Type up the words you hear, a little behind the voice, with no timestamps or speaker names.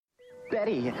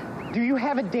Betty, do you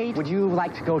have a date? Would you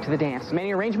like to go to the dance?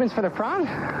 Many arrangements for the prom?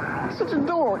 Such a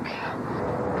dork.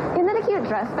 Isn't that a cute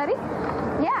dress, Betty?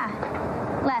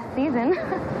 Yeah. Last season.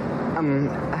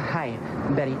 Hi,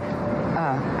 Betty.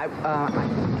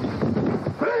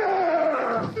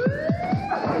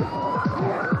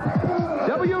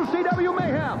 WCW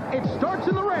Mayhem. It starts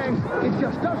in the ring. It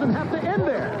just doesn't have to end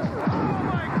there. Oh,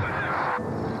 my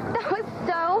goodness. That was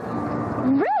so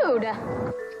rude.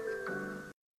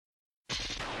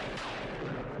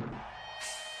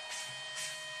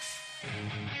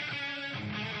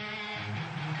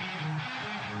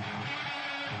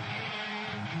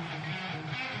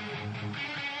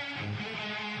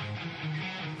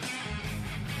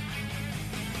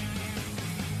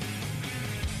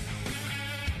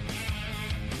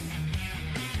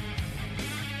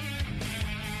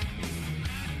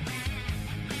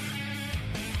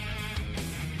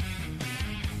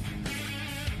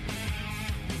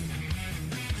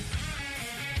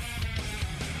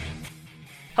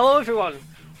 Hello everyone,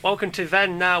 welcome to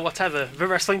Then, Now, Whatever, the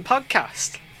Wrestling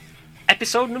Podcast,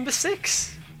 episode number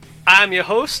 6. I'm your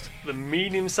host, the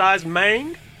medium-sized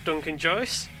Mang, Duncan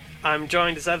Joyce. I'm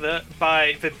joined as ever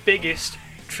by the biggest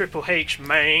Triple H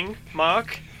Mang,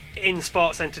 Mark, in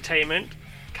sports entertainment,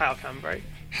 Kyle Cambray.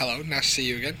 Hello, nice to see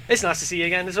you again. It's nice to see you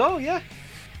again as well, yeah.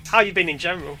 How you been in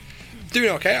general?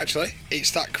 Doing okay actually. It's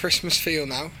that Christmas feel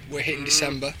now, we're hitting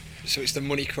December, so it's the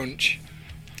money crunch.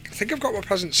 I think I've got my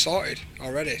presents sorted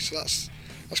already, so that's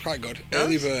quite good. Nice.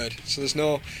 Early bird, so there's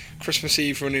no Christmas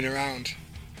Eve running around.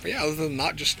 But yeah, other than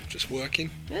that, just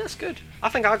working. Yeah, that's good. I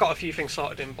think I got a few things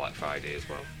sorted in Black Friday as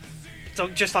well. So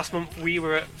just last month we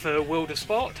were at the World of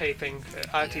Sport taping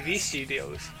at ITV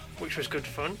Studios, which was good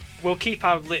fun. We'll keep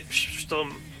our lips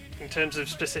stum in terms of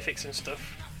specifics and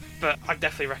stuff, but I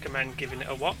definitely recommend giving it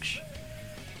a watch.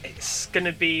 It's going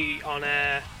to be on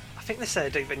air, I think they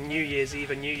said either New Year's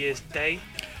Eve or New Year's Day.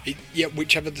 Yeah,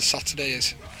 whichever the Saturday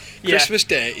is. Yeah. Christmas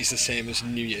Day is the same as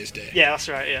New Year's Day. Yeah, that's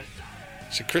right, yeah.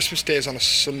 So Christmas Day is on a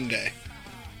Sunday.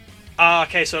 Ah,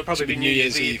 okay, so it'll probably be New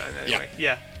Year's Eve. then, anyway.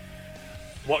 Yeah.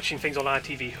 Watching things on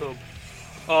ITV Hub.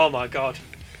 Oh my god.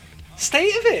 State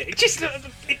of it!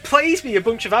 It plays me a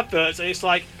bunch of adverts and it's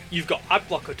like, you've got ad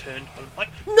blocker turned on. I'm like,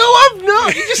 no I've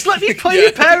not! You just let me play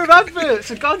a pair of adverts,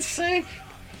 for God's sake!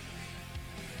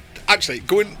 Actually,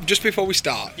 just before we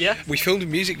start, yeah? We filmed a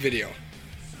music video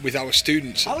with our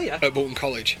students at Bolton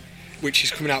College, which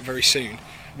is coming out very soon.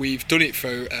 We've done it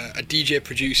for a DJ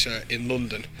producer in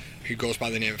London who goes by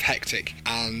the name of Hectic,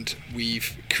 and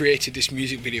we've created this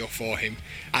music video for him,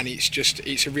 and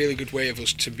it's a really good way of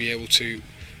us to be able to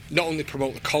not only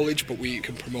promote the college, but we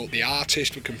can promote the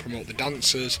artist, we can promote the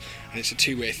dancers, and it's a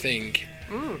two-way thing.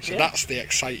 So that's the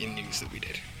exciting news that we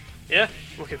did. Yeah,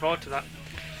 looking forward to that.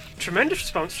 Tremendous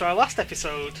response to our last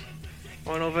episode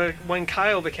when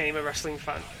Kyle became a wrestling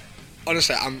fan.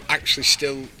 Honestly, I'm actually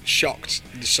still shocked.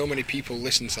 There's so many people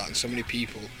listened to that and so many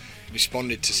people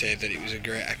responded to say that it was a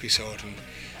great episode. And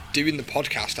doing the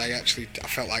podcast, I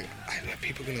felt like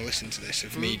people are going to listen to this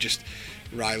of me just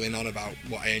riling on about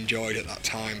what I enjoyed at that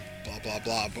time, blah blah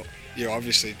blah. But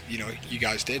obviously, you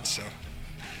guys did, so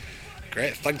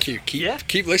great. Thank you.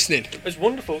 Keep listening. It was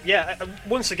wonderful. Yeah.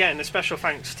 Once again, a special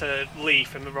thanks to Lee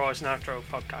from the Raw is Nitro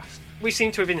podcast. We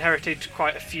seem to have inherited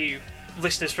quite a few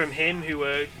listeners from him who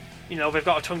are, they've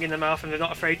got a tongue in their mouth and they're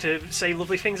not afraid to say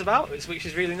lovely things about us, which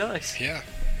is really nice. Yeah.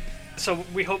 So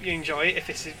we hope you enjoy it if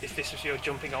this was your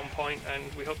jumping on point, and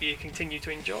we hope you continue to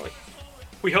enjoy.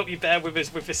 We hope you bear with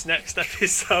us with this next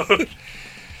episode.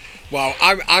 Wow,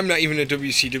 I'm not even a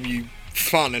WCW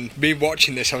fan, and me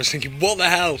watching this, I was thinking, what the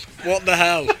hell? What the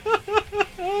hell?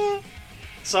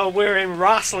 So we're in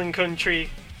wrestling country,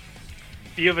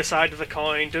 the other side of the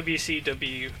coin,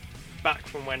 WCW, back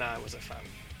from when I was a fan.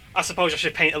 I suppose I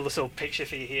should paint a little picture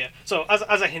for you here. So as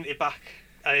I hinted back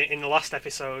in the last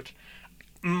episode,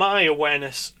 my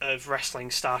awareness of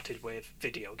wrestling started with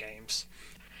video games.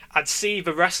 I'd see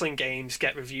the wrestling games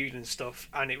get reviewed and stuff,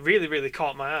 and it really, really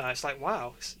caught my eye. It's like,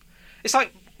 wow, it's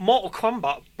like Mortal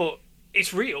Kombat, but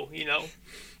it's real,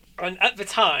 And at the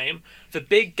time, the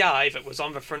big guy that was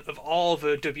on the front of all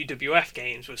the WWF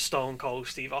games was Stone Cold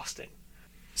Steve Austin.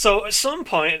 So at some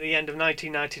point at the end of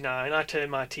 1999, I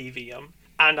turned my TV on,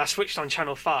 and I switched on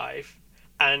Channel 5,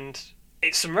 and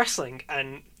it's some wrestling,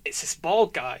 and it's this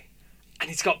bald guy, and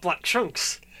he's got black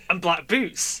trunks and black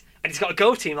boots, and he's got a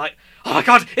goatee. I'm like, oh my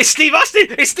god, it's Steve Austin!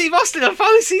 It's Steve Austin! I've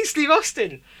finally seen Steve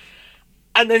Austin!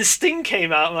 And then Sting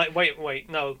came out. I'm like, wait,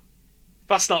 no,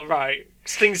 that's not right.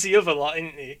 Sting's the other lot,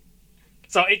 isn't he?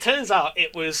 So it turns out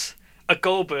it was a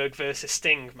Goldberg versus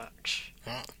Sting match.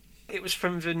 Huh. It was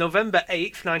from the November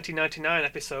 8th, 1999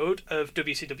 episode of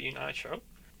WCW Nitro.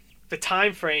 The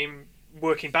time frame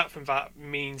working back from that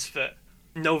means that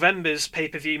November's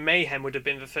pay-per-view Mayhem would have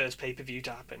been the first pay-per-view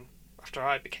to happen after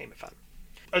I became a fan.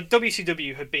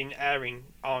 WCW had been airing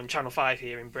on Channel 5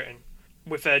 here in Britain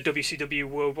with their WCW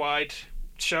Worldwide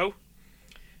show.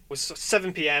 It was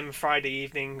 7 p.m. Friday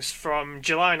evenings from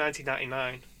July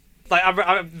 1999. Like,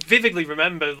 I vividly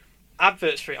remember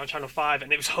adverts for it on Channel 5,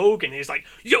 and it was Hogan. He was like,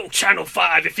 "Yo, Channel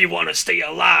 5, if you want to stay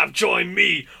alive, join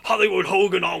me, Hollywood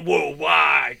Hogan on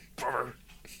Worldwide."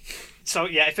 So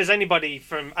yeah, if there's anybody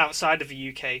from outside of the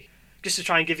UK, just to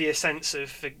try and give you a sense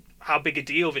of how big a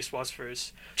deal this was for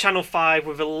us, Channel 5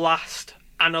 were the last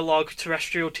analogue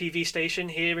terrestrial TV station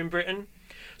here in Britain.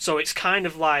 So it's kind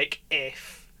of like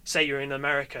if, say you're in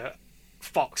America,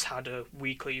 Fox had a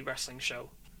weekly wrestling show.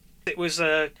 It was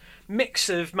a mix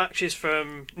of matches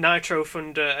from Nitro,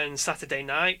 Thunder and Saturday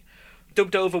Night,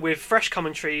 dubbed over with fresh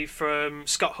commentary from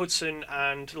Scott Hudson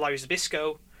and Larry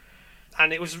Zbyszko.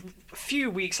 And it was a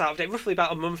few weeks out of date, roughly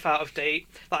about a month out of date.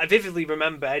 Like, I vividly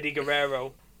remember Eddie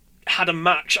Guerrero had a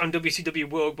match on WCW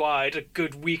Worldwide a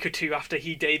good week or two after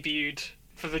he debuted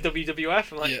for the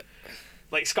WWF. And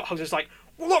like Scott Hudson's like,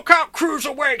 "Look out,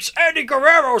 cruiserweights, Eddie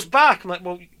Guerrero's back." I'm like,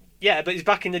 well, yeah, but he's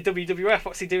back in the WWF.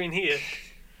 What's he doing here?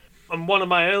 And one of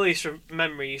my earliest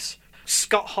memories,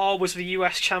 Scott Hall was the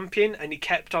US champion and he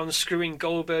kept on screwing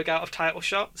Goldberg out of title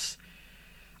shots.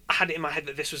 I had it in my head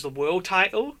that this was the world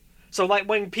title. So, like,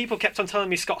 when people kept on telling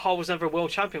me Scott Hall was never a world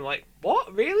champion, I'm like,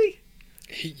 what? Really?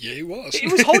 He was. He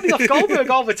was holding off Goldberg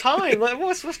all the time. Like,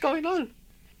 what's going on?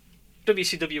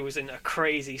 WCW was in a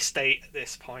crazy state at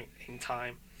this point in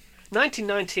time.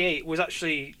 1998 was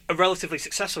actually a relatively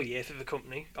successful year for the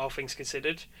company, all things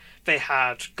considered. They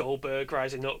had Goldberg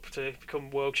rising up to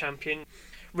become world champion.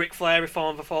 Ric Flair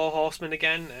reformed the Four Horsemen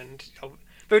again, and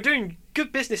they were doing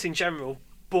good business in general,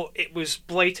 but it was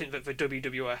blatant that the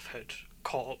WWF had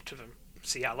caught up to them.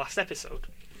 See our last episode.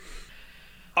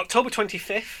 October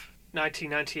 25th,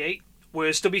 1998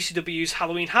 was WCW's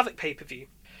Halloween Havoc pay-per-view.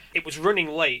 It was running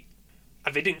late,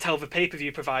 and they didn't tell the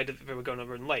pay-per-view provider that they were going to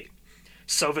run late.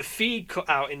 So the feed cut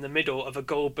out in the middle of a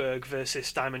Goldberg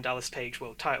versus Diamond Dallas Page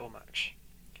world title match.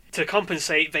 To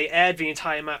compensate, they aired the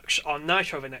entire match on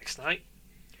Nitro the next night,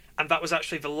 and that was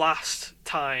actually the last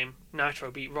time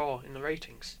Nitro beat Raw in the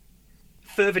ratings.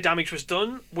 Further damage was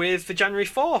done with the January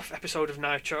 4th episode of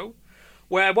Nitro,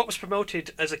 where what was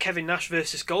promoted as a Kevin Nash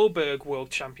versus Goldberg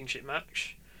World Championship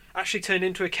match actually turned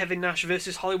into a Kevin Nash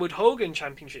versus Hollywood Hogan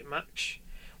Championship match,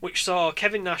 which saw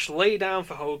Kevin Nash lay down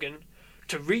for Hogan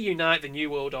to reunite the New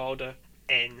World Order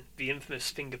in the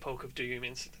infamous Finger Poke of Doom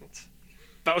incident.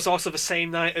 That was also the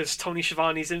same night as Tony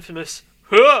Schiavone's infamous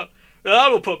 "Huh!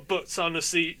 That'll put butts on the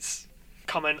seats"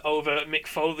 comment over Mick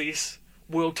Foley's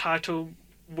world title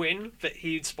win that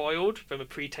he'd spoiled from a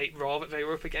pre-taped Raw that they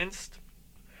were up against.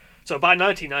 So by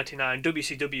 1999,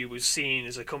 WCW was seen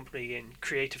as a company in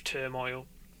creative turmoil.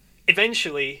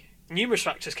 Eventually, numerous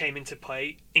factors came into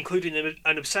play, including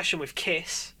an obsession with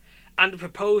Kiss and a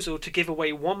proposal to give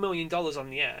away $1 million on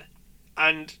the air.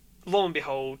 And lo and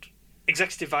behold,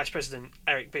 Executive Vice President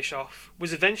Eric Bischoff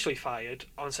was eventually fired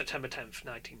on September 10th,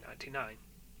 1999.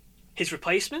 His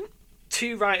replacement?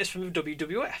 Two writers from the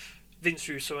WWF, Vince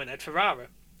Russo and Ed Ferrara.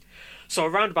 So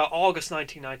around about August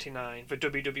 1999, the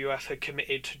WWF had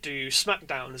committed to do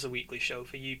SmackDown as a weekly show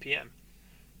for UPN.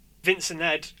 Vince and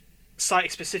Ed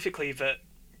cited specifically that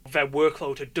their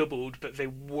workload had doubled, but they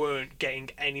weren't getting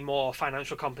any more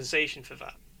financial compensation for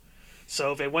that.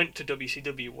 So they went to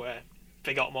WCW where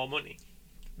they got more money.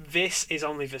 This is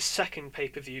only the second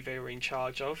pay-per-view they were in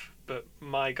charge of, but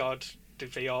my God,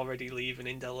 did they already leave an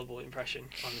indelible impression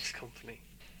on this company.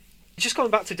 Just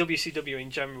going back to WCW in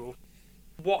general,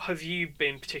 what have you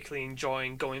been particularly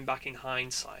enjoying going back in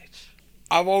hindsight?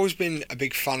 I've always been a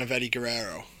big fan of Eddie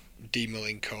Guerrero, Dean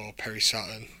Malenko, Perry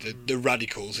Saturn, the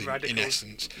Radicals in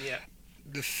essence. Yeah.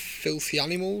 The Filthy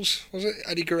Animals, was it?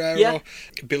 Eddie Guerrero, yeah.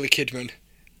 Billy Kidman,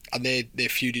 and they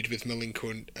feuded with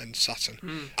Malenko and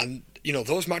Saturn. And, you know,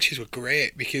 those matches were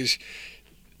great because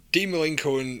Dean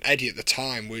Malenko and Eddie at the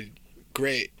time were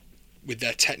great with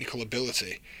their technical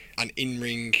ability and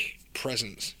in-ring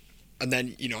presence. And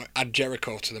then, you know, add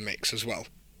Jericho to the mix as well.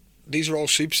 These are all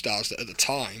superstars that at the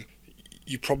time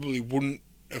you probably wouldn't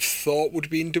have thought would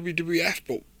be in WWF,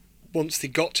 but once they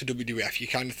got to WWF, you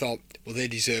kind of thought, well, they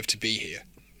deserve to be here.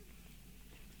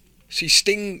 See,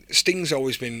 Sting's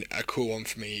always been a cool one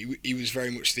for me. He was very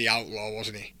much the outlaw,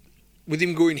 wasn't he? With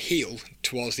him going heel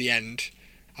towards the end,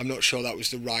 I'm not sure that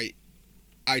was the right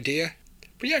idea.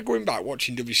 But yeah, going back,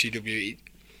 watching WCW,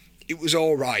 it was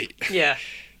all right. Yeah.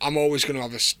 I'm always going to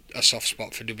have a soft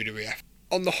spot for WWF.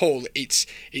 On the whole, it's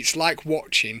like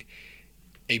watching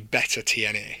a better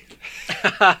TNA.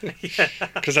 Yeah.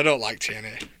 Because I don't like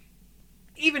TNA.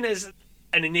 Even as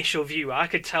an initial viewer, I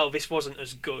could tell this wasn't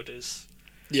as good as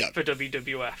for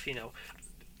WWF, you know.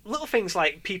 Little things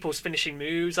like people's finishing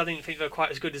moves, I didn't think they were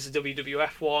quite as good as the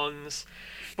WWF ones.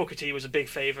 Booker T was a big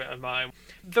favourite of mine.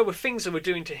 There were things they were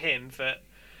doing to him that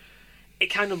it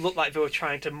kind of looked like they were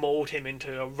trying to mould him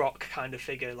into a Rock kind of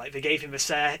figure. Like, they gave him the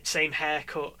same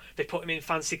haircut, they put him in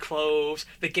fancy clothes,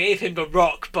 they gave him the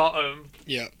Rock bottom.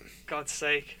 Yeah. God's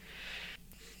sake.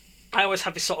 I always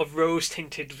have this sort of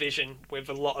rose-tinted vision with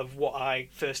a lot of what I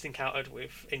first encountered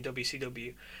with in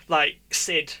WCW. Like,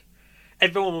 Sid.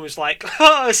 Everyone was like,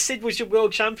 oh, Sid was your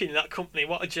world champion in that company,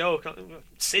 what a joke.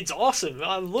 Sid's awesome,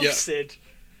 I love Sid.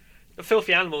 The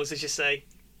Filthy Animals, as you say.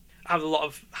 I have a lot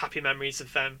of happy memories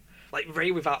of them. Like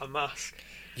Ray without a mask.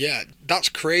 Yeah, that's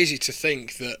crazy to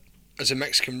think that as a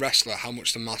Mexican wrestler, how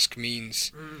much the mask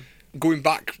means. Going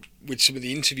back with some of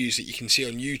the interviews that you can see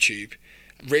on YouTube,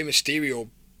 Rey Mysterio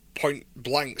point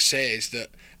blank says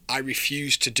that I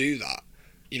refused to do that.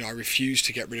 You know, I refused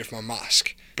to get rid of my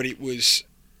mask. But it was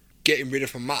getting rid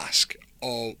of a mask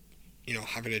or, you know,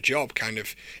 having a job kind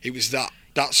of. It was that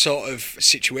sort of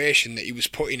situation that he was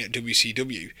put in at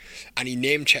WCW, and he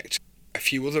name-checked a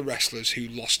few other wrestlers who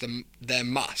lost their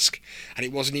mask, and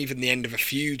it wasn't even the end of a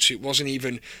feud, so it wasn't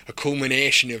even a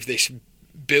culmination of this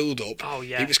build-up. Oh,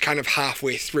 yeah. It was kind of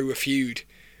halfway through a feud,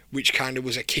 which kind of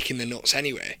was a kick in the nuts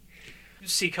anyway.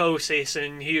 Psychosis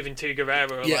and Juventud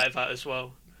Guerrero are like that as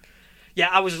well. Yeah,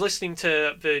 I was listening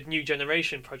to the New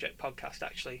Generation Project podcast,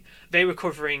 actually. They were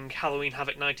covering Halloween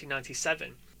Havoc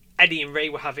 1997. Eddie and Ray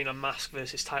were having a mask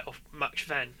versus title match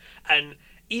then. And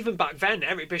even back then,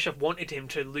 Eric Bischoff wanted him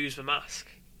to lose the mask.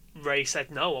 Ray said,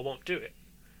 no, I won't do it.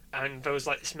 And there was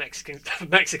like this Mexican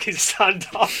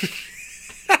standoff.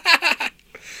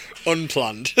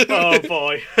 Unplanned. Oh,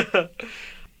 boy.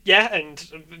 Yeah, and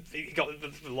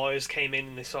the lawyers came in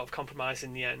and they sort of compromised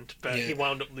in the end. But he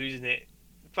wound up losing it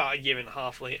about a year and a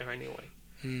half later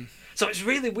anyway. So it's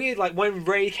really weird, like when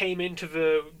Ray came into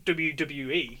the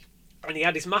WWE and he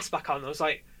had his mask back on, I was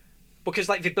like, because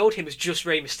like they billed him as just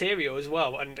Rey Mysterio as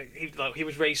well, and he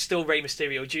was still Rey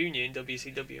Mysterio Jr. in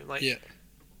WCW. Like,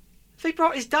 they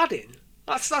brought his dad in.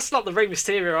 That's not the Rey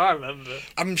Mysterio I remember.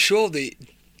 I'm sure they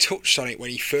touched on it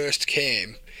when he first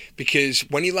came, because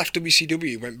when he left WCW,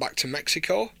 he went back to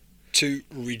Mexico to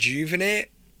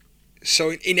rejuvenate.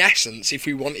 So in essence, if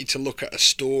we wanted to look at a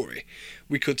story,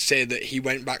 we could say that he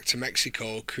went back to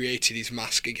Mexico, created his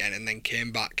mask again, and then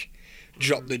came back,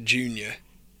 dropped the junior.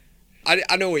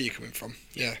 I know where you're coming from,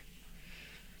 yeah.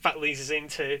 That leads us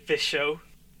into this show.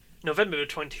 November the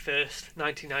 21st,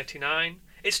 1999.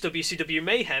 It's WCW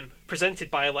Mayhem, presented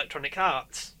by Electronic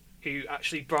Arts, who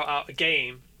actually brought out a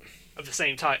game of the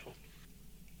same title.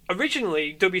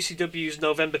 Originally, WCW's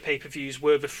November pay-per-views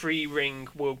were the free-ring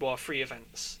World War III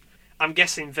events. I'm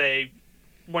guessing they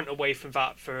went away from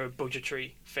that for a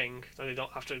budgetary thing, so they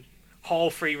don't have to haul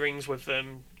free rings with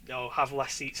them, have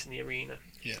less seats in the arena.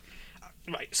 Yeah.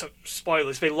 Right, so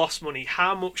spoilers, they lost money.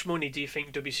 How much money do you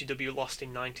think WCW lost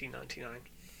in 1999?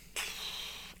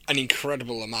 An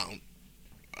incredible amount.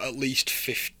 At least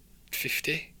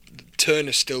 50.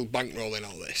 Turner's still bankrolling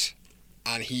all this.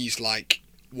 And he's like,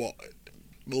 what,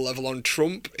 level on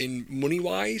Trump in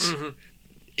money-wise? Mm-hmm.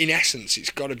 In essence,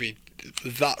 it's got to be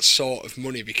that sort of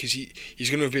money, because he's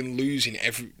going to have been losing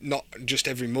not just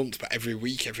every month, but every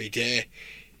week, every day.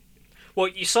 Well,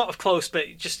 you're sort of close,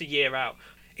 but just a year out.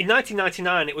 In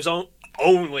 1999, it was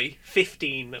only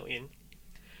 15 million,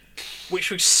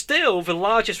 which was still the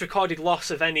largest recorded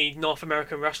loss of any North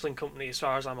American wrestling company, as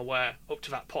far as I'm aware, up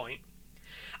to that point.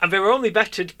 And they were only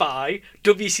bettered by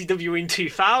WCW in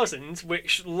 2000,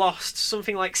 which lost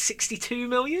something like 62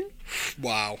 million.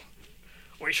 Wow.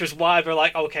 Which was why they're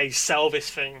like, okay, sell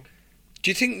this thing. Do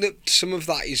you think that some of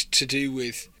that is to do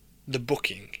with the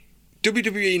booking?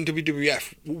 WWE and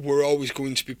WWF were always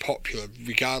going to be popular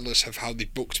regardless of how they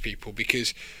booked people,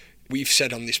 because we've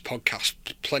said on this podcast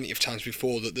plenty of times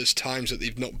before that there's times that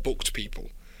they've not booked people,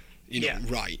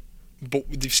 right, but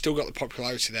they've still got the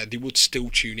popularity there. They would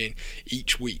still tune in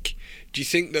each week. Do you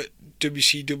think that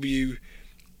WCW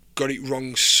got it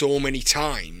wrong so many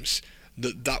times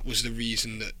that was the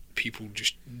reason that people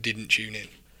just didn't tune in?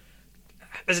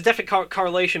 There's a definite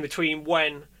correlation between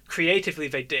when creatively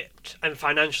they dipped and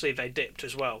financially they dipped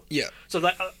as well. Yeah. So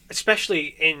that,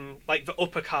 especially in like the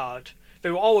upper card, they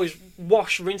were always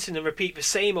wash, rinsing and repeat the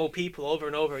same old people over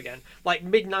and over again. Like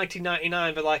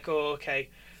mid-1999, they're like, oh, okay,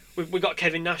 we got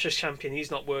Kevin Nash as champion, he's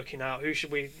not working out, who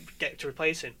should we get to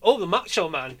replace him? Oh, the Macho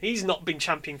Man, he's not been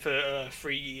champion for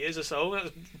 3 years or so,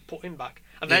 let's put him back.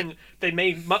 And then they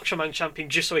made Macho Man champion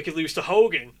just so he could lose to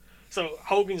Hogan. So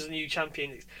Hogan's the new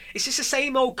champion. It's just the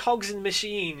same old cogs in the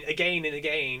machine again and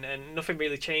again, and nothing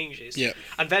really changes. Yeah.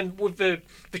 And then with the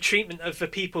treatment of the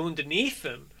people underneath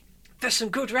them, there's some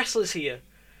good wrestlers here,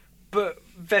 but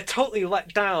they're totally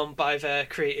let down by their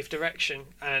creative direction,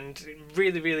 and it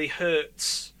really, really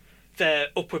hurts their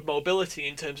upward mobility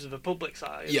in terms of the public's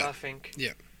eyes, I think.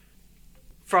 Yeah.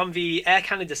 From the Air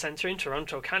Canada Centre in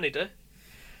Toronto, Canada,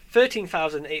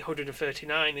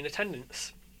 13,839 in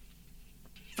attendance.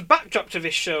 The backdrop to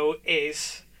this show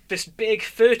is this big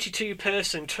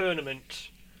 32-person tournament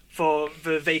for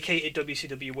the vacated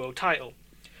WCW World title.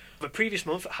 The previous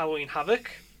month at Halloween Havoc,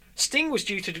 Sting was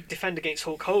due to defend against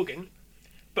Hulk Hogan,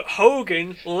 but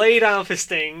Hogan lay down for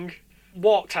Sting,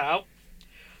 walked out,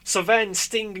 so then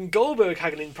Sting and Goldberg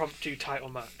had an impromptu title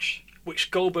match,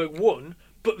 which Goldberg won,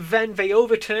 but then they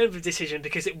overturned the decision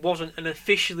because it wasn't an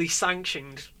officially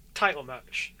sanctioned title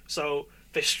match. So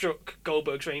they struck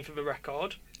Goldberg's reign for the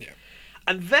record. Yeah.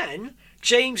 And then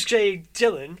James J.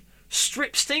 Dillon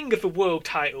stripped Sting of the world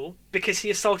title because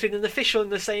he assaulted an official in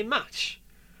the same match.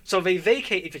 So they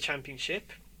vacated the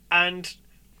championship and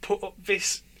put up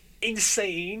this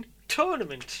insane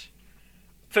tournament.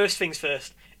 First things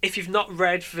first, if you've not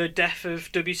read The Death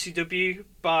of WCW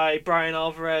by Brian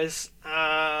Alvarez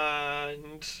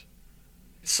and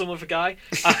some other guy,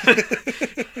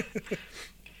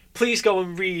 please go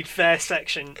and read their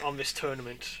section on this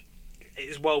tournament. It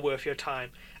is well worth your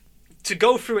time. To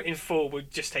go through it in full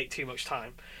would just take too much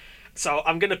time. So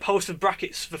I'm going to post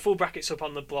the full brackets up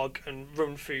on the blog and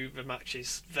run through the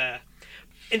matches there.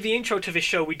 In the intro to this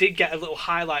show, we did get a little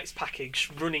highlights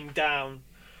package running down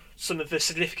some of the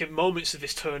significant moments of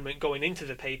this tournament going into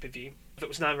the pay-per-view that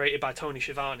was narrated by Tony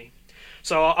Schiavone.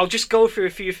 So I'll just go through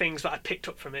a few things that I picked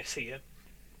up from this here.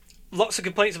 Lots of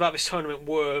complaints about this tournament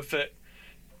were that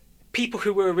people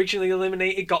who were originally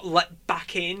eliminated got let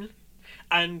back in,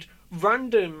 and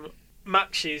random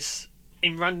matches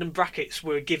in random brackets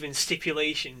were given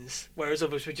stipulations, whereas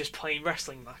others were just plain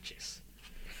wrestling matches.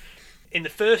 In the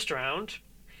first round,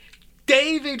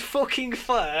 David fucking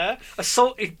Flair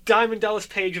assaulted Diamond Dallas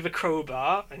Page with a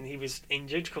crowbar, and he was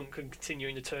injured, couldn't continue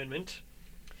in the tournament.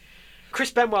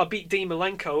 Chris Benoit beat Dean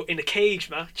Malenko in a cage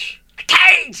match. A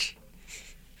cage!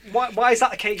 Why is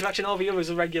that a cage match and all the others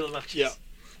are regular matches? Yeah.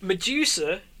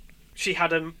 Medusa, she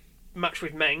had a match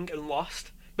with Meng and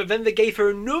lost, but then they gave her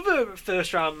another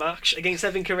first round match against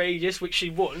Evan Courageous, which she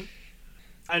won,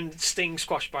 and Sting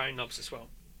squashed Brian Knobbs as well.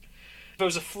 There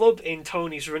was a flub in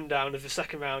Tony's rundown of the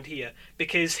second round here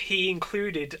because he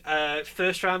included a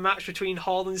first round match between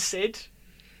Hall and Sid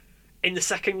in the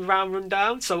second round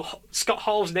rundown, so Scott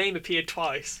Hall's name appeared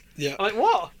twice. Yeah. I'm like,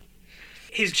 what?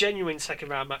 His genuine second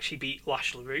round match, he beat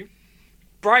Lash LaRue.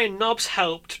 Brian Knobbs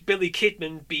helped Billy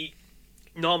Kidman beat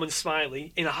Norman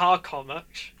Smiley in a hardcore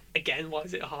match. Again, why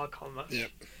is it a hardcore match? Yeah.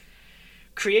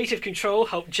 Creative Control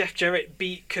helped Jeff Jarrett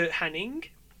beat Kurt Hennig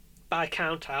by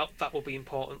count out. That will be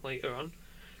important later on.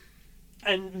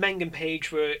 And Meng and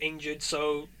Page were injured,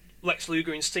 so Lex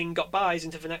Luger and Sting got buys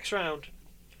into the next round.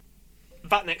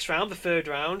 That next round, the third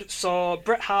round, saw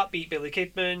Bret Hart beat Billy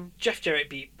Kidman, Jeff Jarrett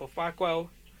beat Buff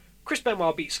Bagwell, Chris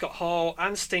Benoit beat Scott Hall,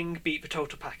 and Sting beat the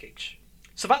Total Package.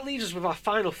 So that leaves us with our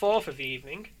final four for the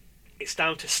evening. It's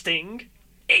down to Sting.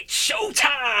 It's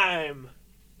showtime!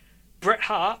 Bret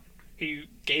Hart, who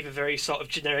gave a very sort of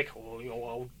generic,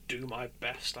 I'll do my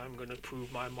best, I'm going to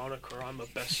prove my moniker, I'm the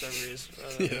best there is.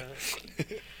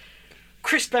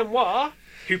 Chris Benoit,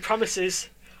 who promises,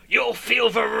 you'll feel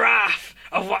the wrath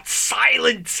of what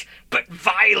silent but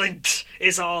violent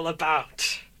is all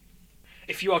about.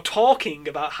 If you are talking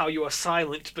about how you are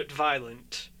silent but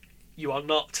violent, you are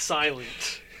not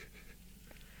silent.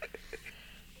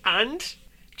 And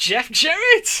Jeff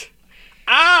Jarrett!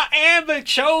 I am the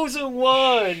chosen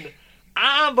one!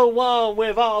 I'm the one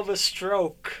with all the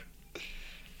stroke.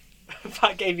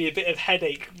 That gave me a bit of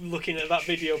headache looking at that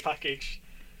video package.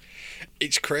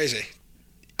 It's crazy.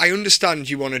 I understand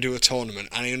you want to do a tournament,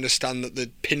 and I understand that the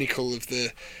pinnacle of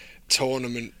the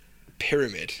tournament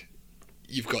pyramid,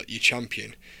 you've got your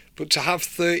champion. But to have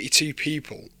 32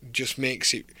 people just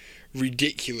makes it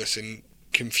ridiculous and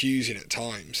confusing at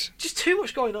times. Just too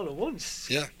much going on at once.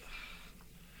 Yeah.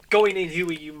 Going in, who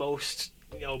are you most,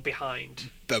 behind?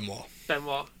 Benoit.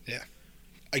 Yeah.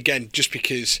 Again, just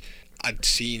because I'd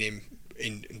seen him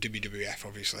in WWF,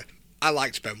 obviously. I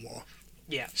liked Benoit.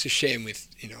 Yeah. It's a shame with,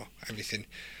 everything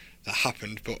that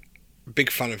happened, but big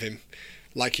fan of him.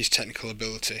 Like his technical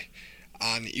ability.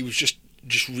 And he was just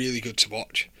really good to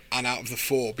watch. And out of the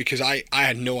four, because I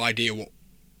had no idea what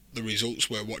the results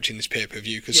were watching this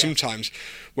pay-per-view, because sometimes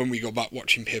when we go back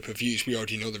watching pay-per-views we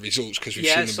already know the results because we've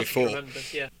seen them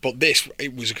before. But this,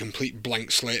 it was a complete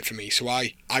blank slate for me, so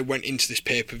I went into this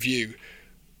pay-per-view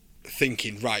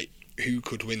thinking, right, who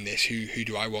could win this, who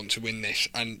do I want to win this,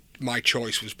 and my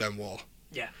choice was Benoit.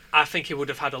 Yeah, I think he would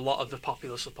have had a lot of the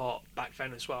popular support back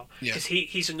then as well. Because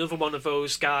he's another one of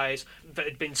those guys that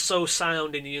had been so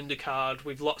sound in the undercard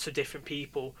with lots of different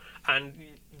people, and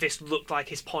this looked like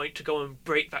his point to go and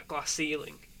break that glass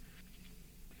ceiling.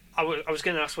 I was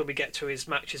going to ask when we get to his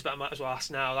matches, but I might as well ask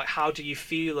now. Like, how do you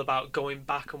feel about going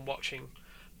back and watching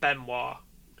Benoit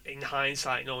in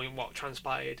hindsight, knowing what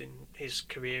transpired in his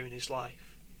career and his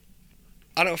life?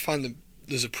 I don't find that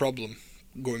there's a problem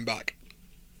going back.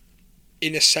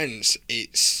 In a sense,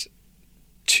 it's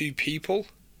two people.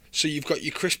 So you've got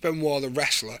your Chris Benoit, the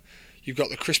wrestler. You've got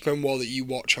the Chris Benoit that you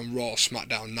watch on Raw,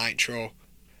 SmackDown, Nitro.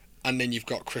 And then you've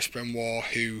got Chris Benoit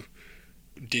who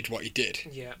did what he did.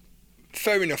 Yeah.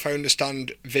 Fair enough, I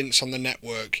understand Vince on the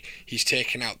network, he's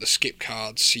taken out the skip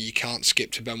cards, so you can't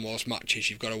skip to Benoit's matches.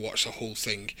 You've got to watch the whole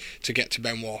thing to get to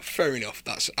Benoit. Fair enough,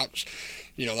 that's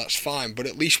fine. But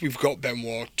at least we've got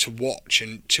Benoit to watch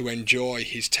and to enjoy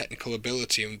his technical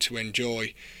ability and to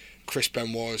enjoy Chris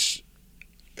Benoit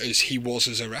as he was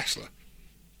as a wrestler.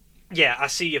 Yeah, I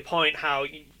see your point. How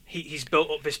he's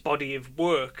built up this body of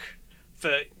work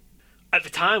that at the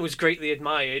time was greatly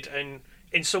admired and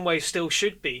in some ways still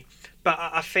should be. But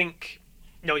I think,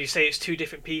 you say it's two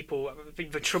different people. I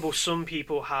think the trouble some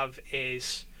people have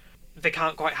is they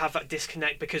can't quite have that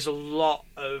disconnect, because a lot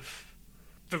of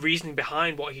the reasoning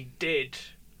behind what he did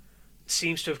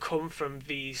seems to have come from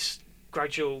these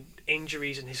gradual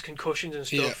injuries and his concussions and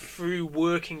stuff through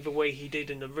working the way he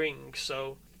did in the ring.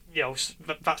 So,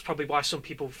 that's probably why some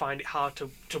people find it hard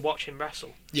to watch him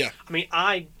wrestle. Yeah. I mean,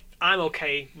 I'm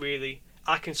okay, really.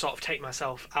 I can sort of take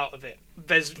myself out of it.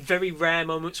 There's very rare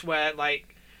moments where,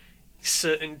 like,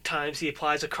 certain times he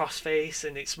applies a crossface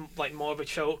and it's like more of a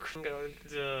choke.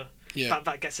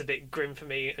 That gets a bit grim for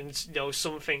me. And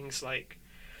some things like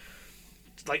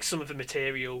some of the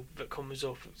material that comes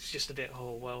up, it's just a bit,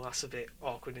 oh well, that's a bit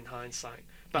awkward in hindsight.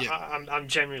 But I'm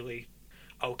generally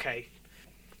okay.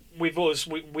 With us,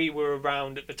 we were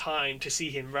around at the time to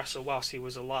see him wrestle whilst he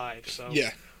was alive, so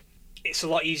it's a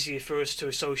lot easier for us to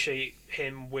associate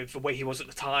him with the way he was at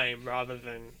the time rather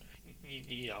than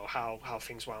how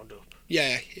things wound up.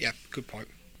 Yeah, good point.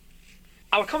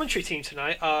 Our commentary team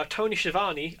tonight are Tony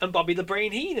Schiavone and Bobby the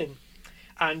Brain Heenan,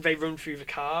 and they run through the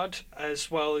card, as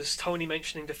well as Tony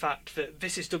mentioning the fact that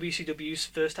this is WCW's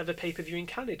first ever pay-per-view in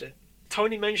Canada.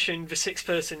 Tony mentioned the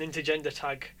 6-person intergender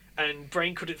tag, and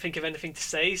Brain couldn't think of anything to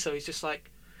say, so he's just like,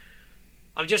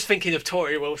 I'm just thinking of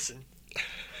Tori Wilson.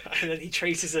 And then he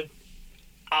traces a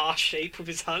R shape with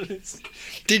his hands.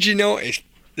 Did you notice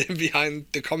behind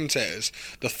the commentators,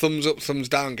 the thumbs up, thumbs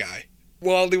down guy?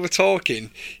 While they were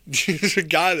talking, there's a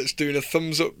guy that's doing a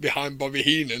thumbs up behind Bobby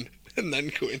Heenan and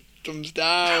then going thumbs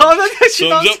down,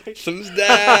 thumbs up, thumbs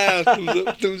down, thumbs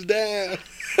up, thumbs down,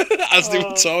 as they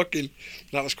were talking.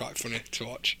 That was quite funny to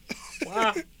watch.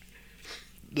 Wow.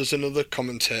 There's another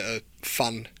commentator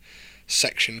fan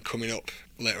section coming up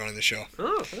later on in the show.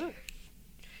 Oh, right.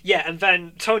 Yeah, and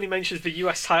then Tony mentions the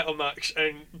US title match,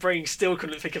 and Brain still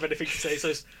couldn't think of anything to say,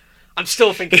 so I'm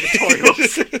still thinking of Tori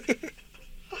Wilson.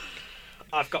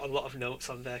 I've got a lot of notes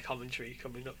on their commentary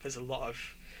coming up. There's a lot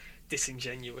of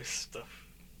disingenuous stuff.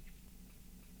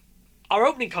 Our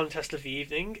opening contest of the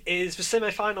evening is the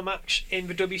semi-final match in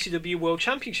the WCW World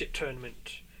Championship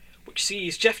Tournament, which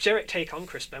sees Jeff Jarrett take on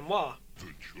Chris Benoit.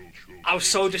 I was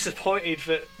so disappointed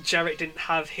that Jarrett didn't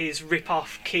have his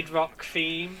rip-off Kid Rock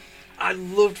theme. I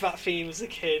loved that theme as a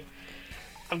kid.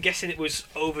 I'm guessing it was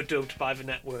overdubbed by the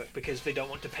network because they don't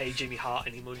want to pay Jimmy Hart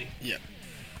any money. Yeah.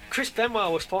 Chris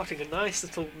Benoit was sporting a nice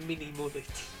little mini mullet.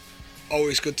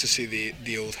 Always good to see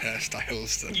the old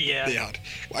hairstyles that they had.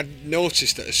 I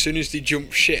noticed that as soon as they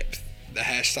jump ship, the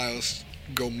hairstyles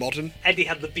go modern. Eddie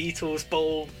had the Beatles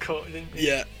bowl cut, didn't he?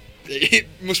 Yeah. It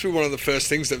must be one of the first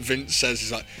things that Vince says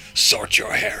is like, sort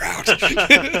your hair out.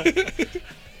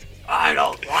 I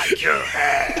don't like your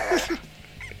hair.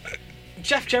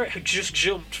 Jeff Jarrett had just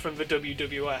jumped from the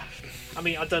WWF. I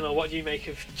mean, I don't know, what do you make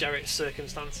of Jarrett's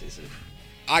circumstances?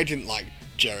 I didn't like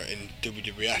Jarrett in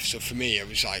WWF, so for me it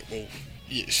was like, well,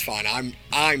 it's fine.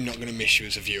 I'm not going to miss you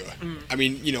as a viewer. I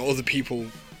mean, other people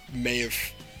may have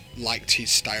liked his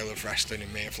style of wrestling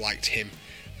and may have liked him,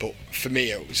 but for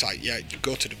me it was like, yeah,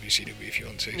 go to WCW if you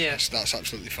want to. Yeah. That's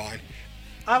absolutely fine.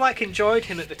 I enjoyed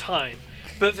him at the time.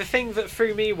 But the thing that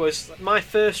threw me was my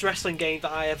first wrestling game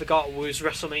that I ever got was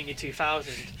WrestleMania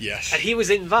 2000. Yes. And he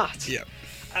was in that. Yeah.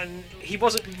 and he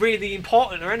wasn't really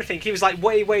important or anything. He was like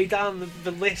way down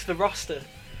the list, the roster.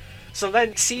 So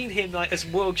then seeing him like as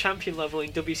world champion level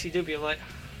in WCW, I'm like,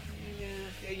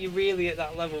 yeah, are you really at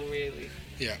that level, really?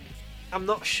 Yeah. I'm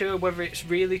not sure whether it's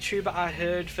really true, but I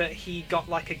heard that he got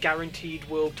like a guaranteed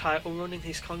world title run in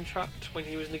his contract when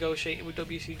he was negotiating with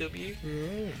WCW.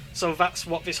 So that's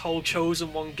what this whole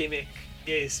Chosen One gimmick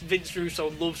is. Vince Russo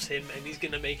loves him and he's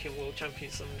going to make him world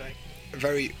champion someday.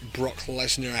 Very Brock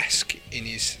Lesnar-esque in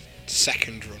his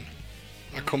second run.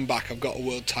 I come back, I've got a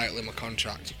world title in my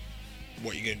contract.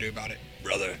 What are you going to do about it,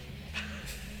 brother?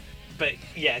 But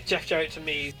yeah, Jeff Jarrett to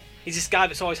me, he's this guy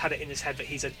that's always had it in his head that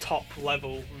he's a top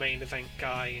level main event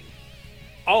guy. And,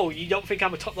 oh, you don't think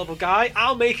I'm a top level guy?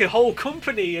 I'll make a whole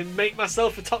company and make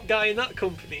myself a top guy in that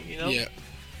company, you know? Yeah.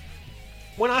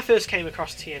 When I first came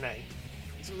across TNA,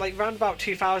 it's like around about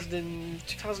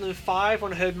 2005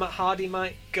 when I heard Matt Hardy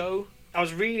might go, I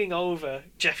was reading over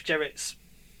Jeff Jarrett's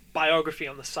biography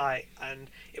on the site, and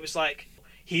it was like,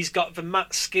 he's got the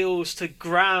mat skills to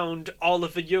ground all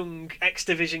of the young X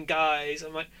Division guys.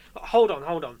 I'm like, hold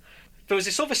on. There was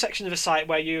this other section of the site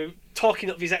where you're talking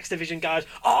up these X Division guys.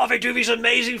 Oh, they do these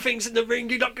amazing things in the ring.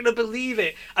 You're not going to believe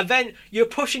it. And then you're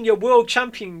pushing your world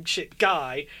championship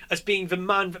guy as being the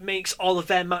man that makes all of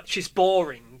their matches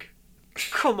boring.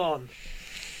 Come on.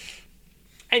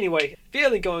 Anyway, the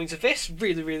early goings of this,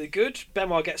 really, really good.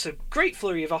 Benoit gets a great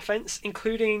flurry of offense,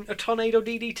 including a tornado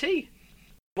DDT.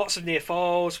 Lots of near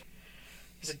falls.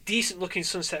 There's a decent looking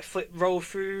sunset flip roll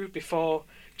through before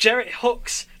Jarrett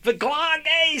hooks the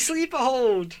Glage sleeper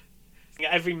hold.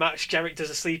 Every match Jarrett does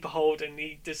a sleeper hold and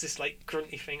he does this like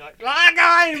grunty thing like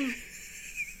Glage.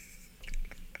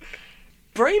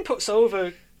 Brain puts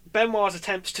over Benoit's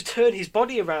attempts to turn his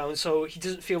body around so he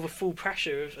doesn't feel the full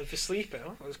pressure of the sleeper.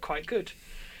 That was quite good.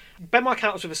 Benoit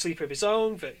counters with a sleeper of his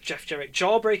own that Jeff Jarrett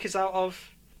jawbreakers out of.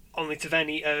 Only to then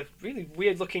eat a really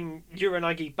weird-looking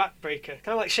Uranagi backbreaker, kind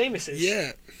of like Sheamus's.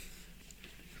 Yeah.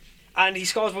 And he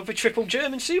scores with the triple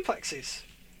German suplexes.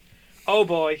 Oh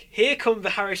boy, here come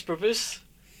the Harris brothers,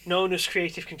 known as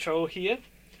Creative Control here.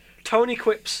 Tony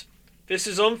quips, "This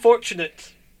is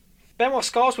unfortunate." Benoit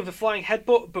scores with a flying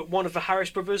headbutt, but one of the Harris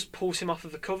brothers pulls him off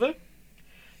of the cover.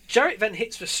 Jarrett then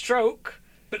hits the stroke,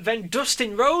 but then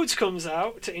Dustin Rhodes comes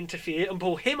out to interfere and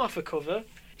pull him off the cover.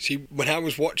 See, when I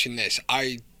was watching this,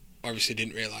 I obviously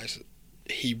didn't realise that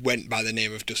he went by the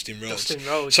name of Dustin Rhodes. Dustin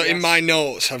Rhodes, so yes. in my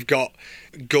notes, I've got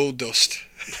Goldust.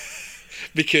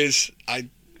 Because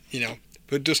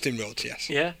but Dustin Rhodes, yes.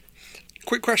 Yeah.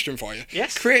 Quick question for you.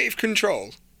 Yes. Creative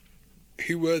Control,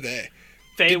 who were they?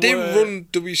 Did they run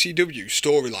WCW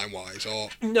storyline-wise, or...?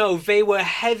 No, they were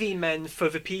heavy men for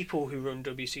the people who run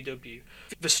WCW.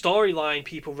 The storyline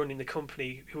people running the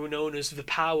company, who were known as the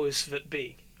powers that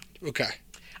be. Okay.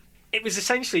 It was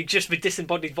essentially just the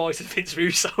disembodied voice of Vince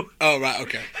Russo. Oh, right,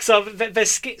 okay. So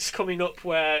there's skits coming up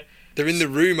where... They're in the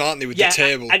room, aren't they, with the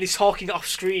table? And he's talking off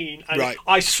screen. And right.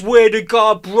 I swear to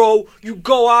God, bro, you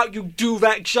go out, you do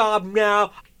that job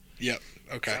now. Yep,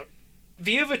 okay. So,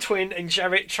 the other twin and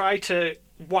Jarrett try to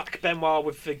whack Benoit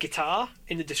with the guitar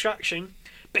in the distraction,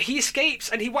 but he escapes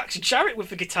and he whacks Jarrett with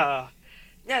the guitar.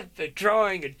 Never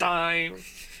drawing a dime.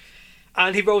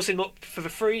 And he rolls him up for the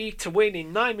 3 to win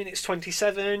in 9 minutes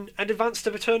 27 and advance to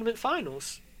the tournament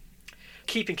finals.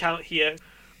 Keeping count here,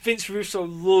 Vince Russo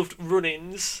loved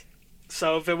run-ins,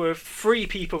 so there were 3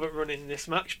 people that run in this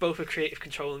match, both with Creative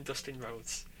Control and Dustin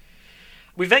Rhodes.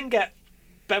 We then get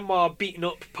Benoit beaten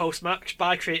up post-match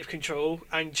by Creative Control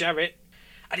and Jarrett,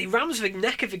 and he rams the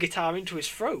neck of the guitar into his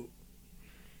throat.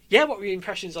 Yeah, what were your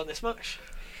impressions on this match?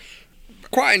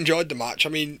 Quite enjoyed the match. I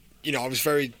mean, I was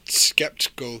very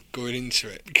sceptical going into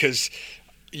it because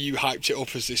you hyped it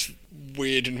up as this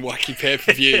weird and wacky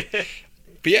pay-per-view.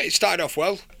 But yeah, it started off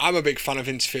well. I'm a big fan of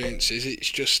interferences. It's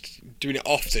just doing it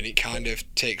often, it kind of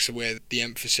takes away the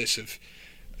emphasis of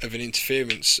an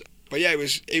interference. But yeah,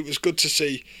 it was good to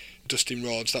see Dustin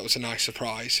Rhodes. That was a nice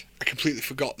surprise. I completely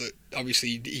forgot that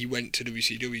obviously he went to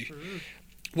WCW.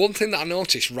 One thing that I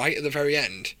noticed right at the very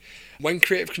end, when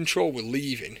Creative Control were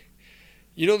leaving,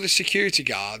 the security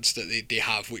guards that they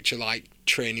have, which are like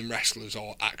training wrestlers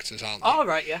or actors, aren't they? Oh,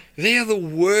 right, yeah. They are the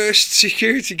worst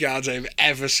security guards I've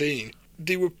ever seen.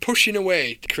 They were pushing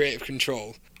away Creative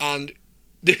Control, and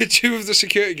the 2 of the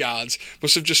security guards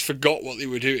must have just forgot what they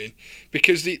were doing,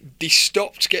 because they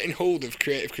stopped getting hold of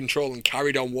Creative Control and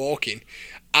carried on walking,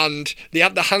 and they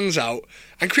had their hands out,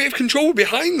 and Creative Control were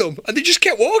behind them, and they just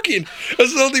kept walking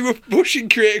as though they were pushing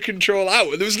Creative Control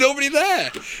out, and there was nobody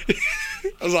there.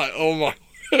 I was like, oh my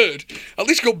word, at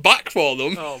least go back for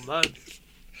them. Oh man.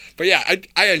 But yeah,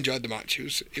 I enjoyed the match.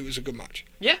 It was a good match.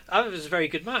 Yeah, it was a very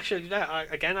good match.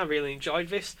 I really enjoyed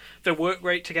this. The work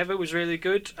rate together was really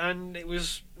good, and it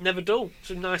was never dull.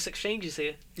 Some nice exchanges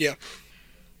here. Yeah.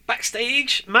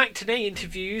 Backstage, Mike Tenay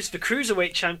interviews the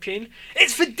Cruiserweight Champion.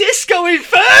 It's the Disco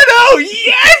Inferno!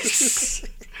 Yes!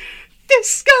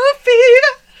 Disco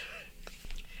Fever!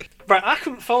 Right, I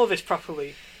couldn't follow this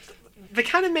properly. They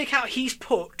kind of make out he's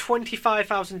put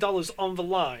 $25,000 on the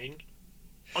line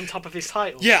on top of his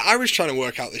title. Yeah, I was trying to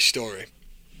work out this story.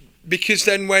 Because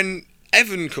then when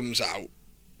Evan comes out,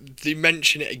 they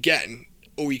mention it again.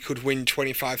 Oh, he could win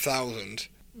 25,000.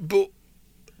 But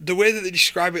the way that they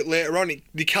describe it later on,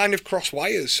 they kind of cross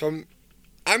wires. So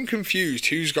I'm confused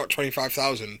who's got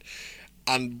 25,000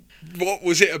 and what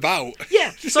was it about?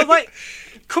 Yeah, so like,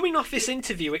 coming off this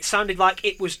interview, it sounded like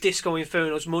it was Disco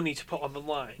Inferno's money to put on the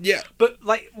line. Yeah. But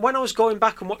like, when I was going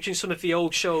back and watching some of the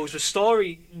old shows, the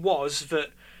story was that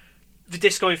the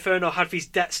Disco Inferno had these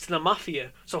debts to the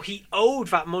Mafia, so he owed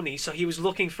that money, so he was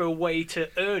looking for a way to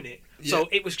earn it. Yeah. So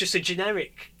it was just a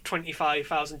generic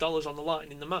 $25,000 on the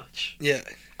line in the match. Yeah.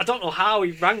 I don't know how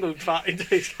he wrangled that into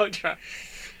his contract.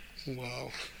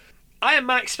 Wow. Iron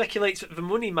Mike speculates that the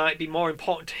money might be more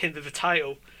important to him than the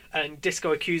title, and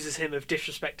Disco accuses him of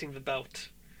disrespecting the belt.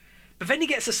 But then he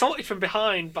gets assaulted from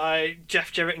behind by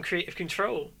Jeff Jarrett and Creative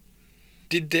Control.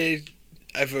 Did they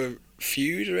ever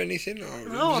feud or anything? Or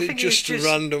no, was I it think just it was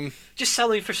random? Just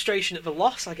selling frustration at the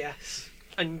loss, I guess.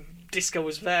 And Disco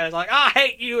was there, like, I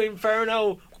hate you,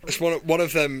 Inferno! It's one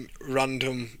of them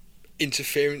random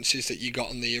interferences that you got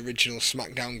on the original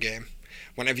SmackDown game.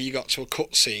 Whenever you got to a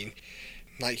cutscene,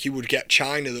 like, you would get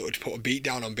China that would put a beat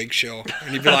down on Big Show,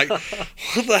 and you'd be like,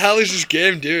 what the hell is this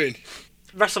game doing?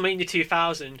 WrestleMania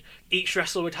 2000, each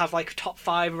wrestler would have like a top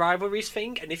 5 rivalries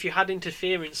thing, and if you had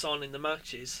interference on in the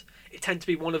matches, it tended to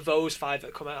be one of those 5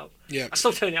 that come out. Yeah. I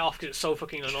still turn it off because it's so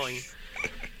fucking annoying.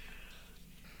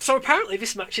 So apparently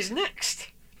this match is next.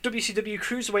 WCW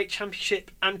Cruiserweight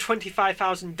Championship and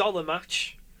 $25,000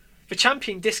 match. The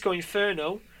champion Disco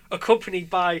Inferno, accompanied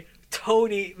by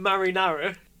Tony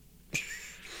Marinara,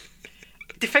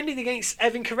 defending against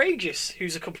Evan Courageous,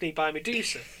 who's accompanied by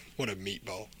Medusa. What a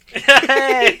meatball.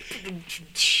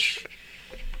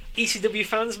 ECW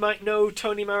fans might know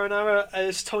Tony Marinara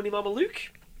as Tony Mamaluke.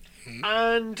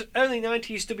 And early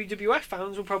 90s WWF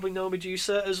fans will probably know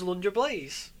Medusa as Lundra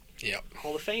Blaze. Yep.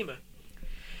 Hall of Famer.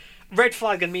 Red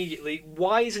flag immediately.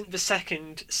 Why isn't the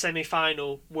second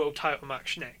semi-final world title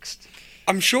match next?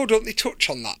 I'm sure, don't they touch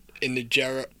on that in the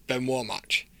Jarrett Benoit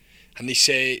match? And they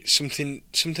say something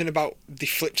about they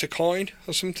flipped a coin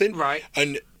or something. Right.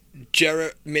 And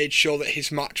Jarrett made sure that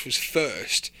his match was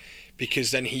first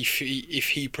because then if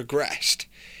he progressed,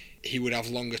 he would have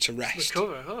longer to rest.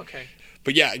 Recover, okay.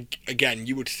 But yeah, again,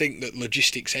 you would think that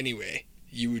logistics anyway,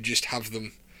 you would just have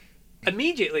them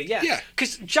immediately, yeah. Yeah.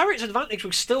 Because Jarrett's advantage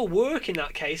would still work in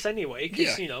that case anyway.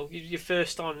 Because, Yeah. you know, you're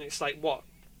first on, it's like, what?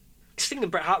 Sting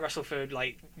and Bret Hart wrestle for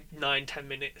like 9-10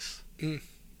 minutes.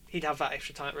 He'd have that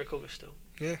extra time to recover still.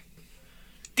 Yeah.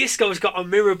 Disco's got a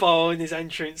mirror ball in his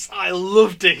entrance. I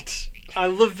loved it. I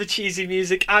love the cheesy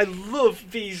music. I love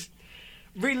these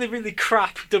really, really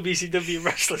crap WCW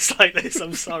wrestlers like this.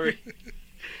 I'm sorry.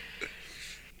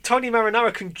 Tony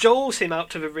Marinara cajoles him out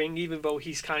to the ring, even though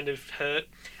he's kind of hurt.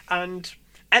 And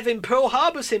Evan Pearl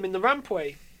Harbors him in the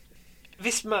rampway.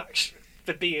 This match,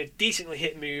 there'd be a decently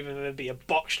hit move and there'd be a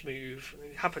botched move.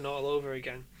 It happened all over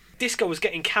again. Disco was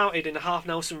getting counted in a half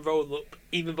Nelson roll-up,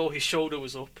 even though his shoulder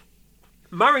was up.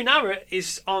 Marinara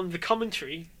is on the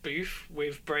commentary booth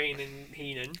with Brain and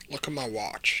Heenan. Look at my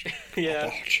watch. Yeah. My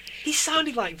watch. He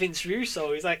sounded like Vince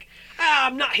Russo. He's like,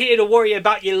 I'm not here to worry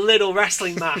about your little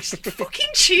wrestling match. Fucking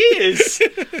cheers!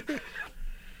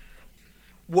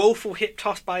 Woeful hip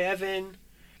toss by Evan.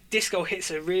 Disco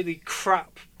hits a really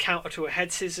crap counter to a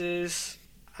head scissors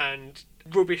and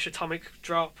rubbish atomic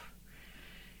drop.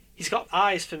 He's got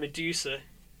eyes for Medusa.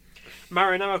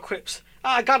 Marinara quips,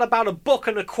 I got about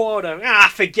 $1.25.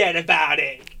 Forget about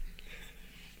it.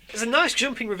 There's a nice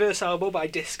jumping reverse elbow by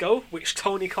Disco, which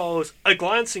Tony calls a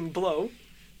glancing blow.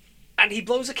 And he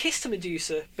blows a kiss to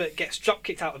Medusa, but gets drop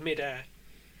kicked out of midair.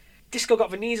 Disco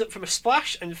got the knees up from a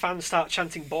splash, and fans start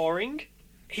chanting boring.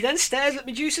 He then stares at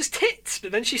Medusa's tits,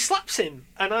 but then she slaps him.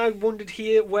 And I wondered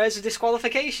here, where's the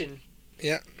disqualification?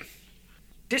 Yeah.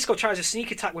 Disco tries a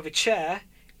sneak attack with a chair,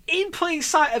 in plain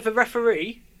sight of the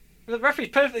referee. The referee's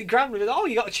perfectly grand with it. Oh,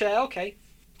 you got a chair, okay.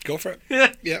 Go for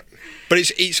it. Yeah. But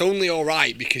it's only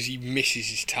alright because he misses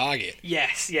his target.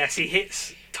 Yes, he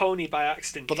hits Tony by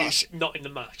accident. But that's not in the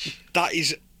match. That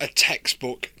is a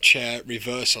textbook chair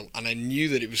reversal, and I knew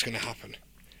that it was going to happen.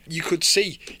 You could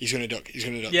see he's going to duck.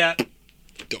 Yeah.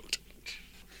 Ducked.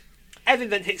 Evan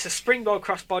then hits a springboard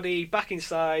crossbody back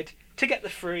inside to get the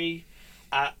free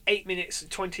at 8 minutes and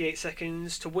 28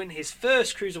 seconds to win his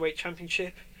first Cruiserweight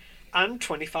Championship and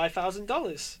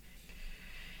 $25,000.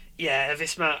 Yeah,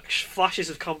 this match, flashes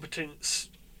of competence,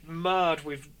 marred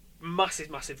with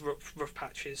massive rough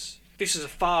patches. This is a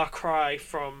far cry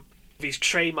from these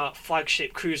trademark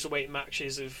flagship Cruiserweight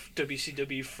matches of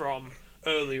WCW from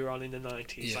earlier on in the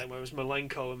 90s, like where it was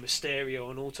Malenko and Mysterio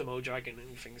and Ultimo Dragon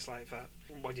and things like that.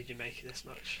 What did you make of this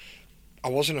match? I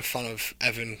wasn't a fan of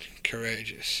Evan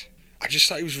Courageous. I just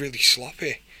thought he was really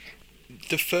sloppy.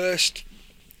 The first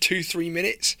 2-3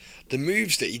 minutes, the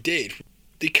moves that he did,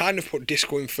 they kind of put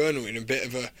Disco Inferno in a bit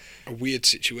of a weird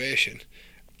situation.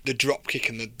 The drop kick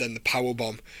and then the power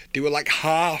bomb, they were like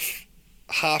half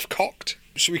cocked,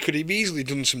 so he could have easily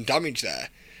done some damage there,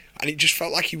 and it just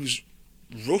felt like he was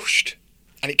rushed,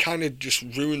 and it kind of just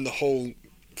ruined the whole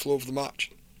flow of the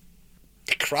match.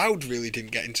 The crowd really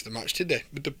didn't get into the match, did they?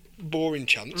 With the boring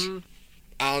chants.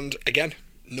 And again,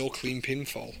 no clean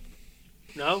pinfall.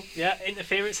 No, yeah,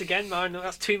 interference again, man.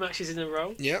 That's 2 matches in a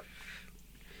row. Yep.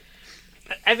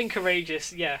 Evan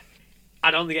Courageous, yeah.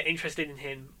 I'd only get interested in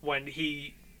him when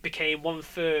he became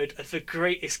 1/3 of the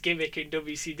greatest gimmick in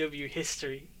WCW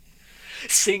history.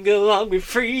 Sing along with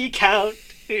Freak Out.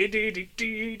 Oh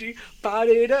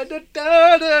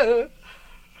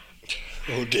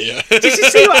dear. Did you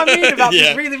see what I mean about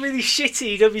these really, really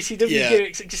shitty WCW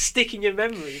gimmicks that just stick in your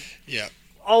memory? Yeah.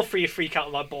 All 3 of Freak Out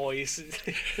are my boys.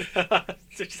 I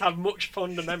just have much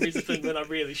fonder memories of them than I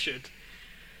really should.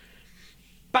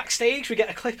 Backstage, we get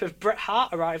a clip of Bret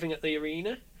Hart arriving at the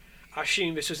arena. I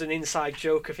assume this was an inside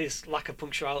joke of his lack of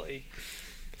punctuality.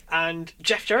 And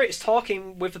Jeff Jarrett is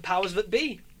talking with the powers that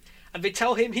be. And they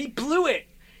tell him he blew it.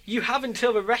 You have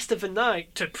until the rest of the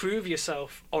night to prove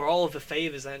yourself, or all of the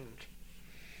favours end.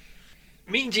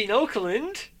 Mean Gene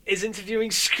Okerlund is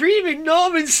interviewing Screaming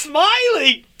Norman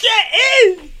Smiley. Get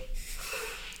in!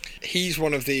 He's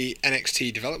one of the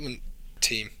NXT development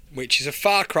team, which is a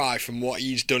far cry from what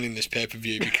he's done in this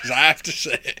pay-per-view, because I have to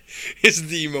say, it's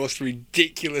the most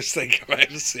ridiculous thing I've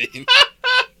ever seen.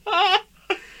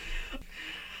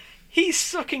 He's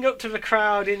sucking up to the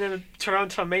crowd in a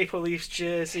Toronto Maple Leafs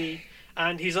jersey,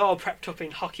 and he's all prepped up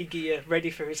in hockey gear, ready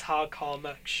for his hardcore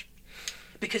match.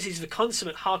 Because he's the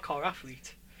consummate hardcore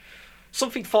athlete.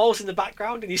 Something falls in the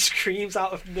background and he screams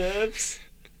out of nerves.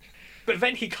 But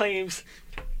then he claims,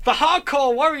 "The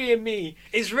hardcore warrior in me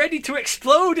is ready to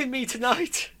explode in me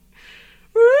tonight."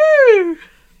 Woo!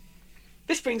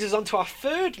 This brings us on to our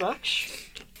 3rd match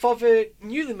for the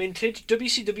newly minted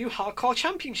WCW Hardcore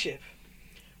Championship.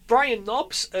 Brian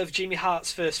Knobbs of Jimmy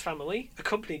Hart's First Family,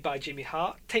 accompanied by Jimmy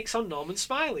Hart, takes on Norman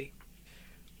Smiley.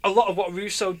 A lot of what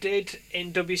Russo did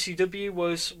in WCW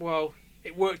was, well,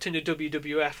 it worked in the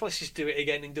WWF, let's just do it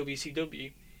again in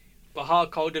WCW. The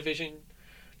hardcore division,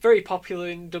 very popular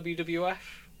in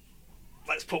WWF.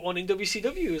 Let's put one in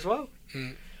WCW as well.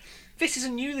 This is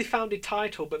a newly founded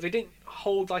title, but they didn't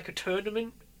hold like a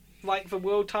tournament like the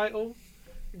world title.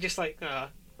 Just like,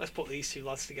 let's put these 2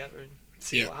 lads together and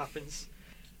see what happens.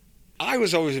 I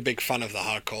was always a big fan of the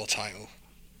hardcore title,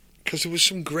 because there was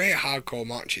some great hardcore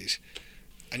matches.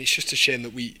 And it's just a shame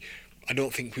that I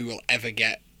don't think we will ever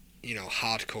get,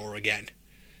 hardcore again,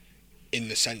 in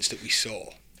the sense that we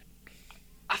saw.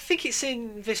 I think it's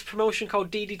in this promotion called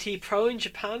DDT Pro in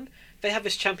Japan. They have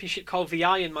this championship called the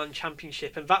Iron Man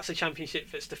Championship, and that's a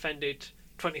championship that's defended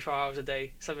 24 hours a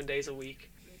day, 7 days a week.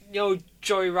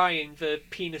 Joey Ryan, the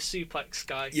penis suplex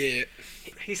guy. Yeah.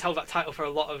 He's held that title for a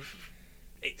lot of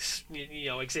its,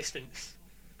 existence,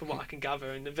 from what I can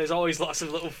gather, and there's always lots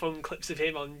of little fun clips of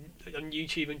him on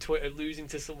YouTube and Twitter losing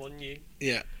to someone new.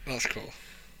 Yeah, that's cool.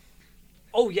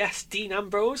 Oh yes, Dean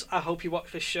Ambrose, I hope you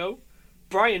watch this show.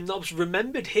 Brian Knobbs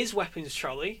remembered his weapons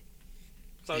trolley,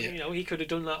 so he could have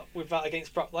done that with that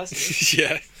against Brock Lesnar.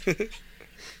 Yeah.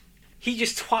 He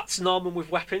just twats Norman with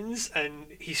weapons and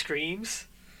he screams.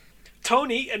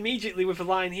 Tony immediately with a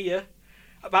line here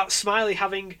about Smiley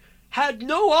having had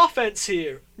no offense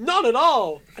here, none at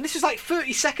all. And this was like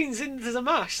 30 seconds into the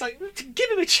match. Like, to give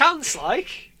him a chance,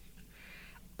 like.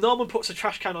 Norman puts a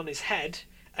trash can on his head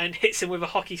and hits him with a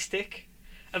hockey stick,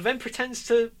 and then pretends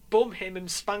to bum him and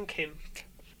spank him.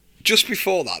 Just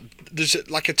before that, there's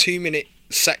like a 2-minute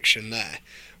section there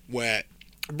where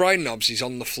Brian Knobbs is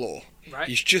on the floor. Right.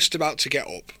 He's just about to get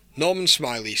up. Norman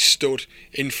Smiley stood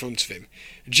in front of him.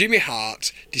 Jimmy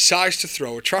Hart decides to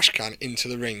throw a trash can into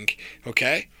the ring,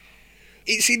 okay?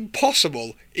 It's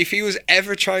impossible, if he was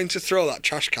ever trying to throw that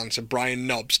trash can to Brian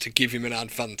Knobbs, to give him an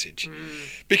advantage.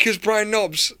 Because Brian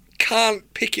Knobbs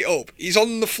can't pick it up. He's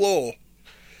on the floor.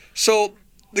 So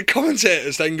the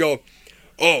commentators then go,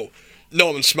 "Oh,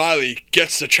 Norman Smiley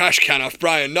gets the trash can off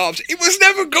Brian Knobbs. It was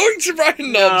never going to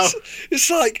Brian Knobbs. No. It's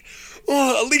like,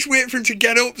 at least wait for him to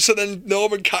get up so then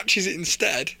Norman catches it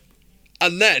instead.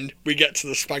 And then we get to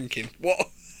the spanking. What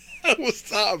was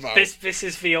that about? This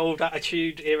is the old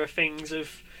Attitude Era things of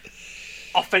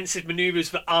offensive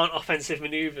manoeuvres that aren't offensive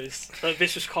manoeuvres. So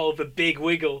this was called the Big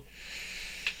Wiggle.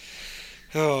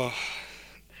 Oh.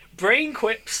 Brain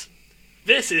quips,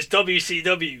 "This is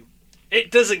WCW. It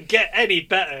doesn't get any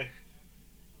better."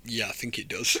 Yeah, I think it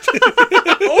does.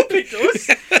 I hope it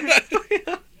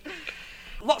does.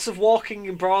 Lots of walking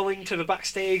and brawling to the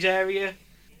backstage area.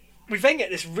 We then get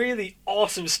this really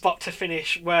awesome spot to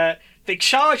finish where they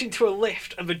charge into a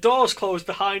lift and the doors close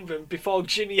behind them before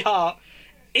Jimmy Hart,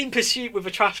 in pursuit with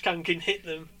a trash can, can hit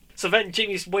them. So then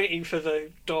Jimmy's waiting for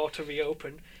the door to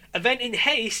reopen. And then in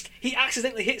haste, he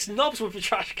accidentally hits Knobbs with a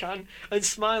trash can and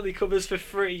Smiley covers for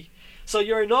free. So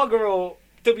your inaugural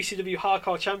WCW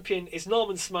Hardcore Champion is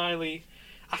Norman Smiley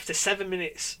after 7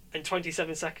 minutes and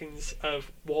 27 seconds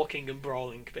of walking and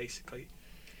brawling, basically.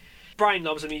 Brian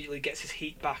Knobbs immediately gets his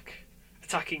heat back,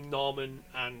 attacking Norman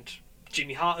and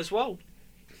Jimmy Hart as well.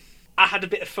 I had a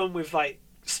bit of fun with like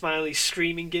Smiley's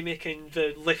screaming gimmick and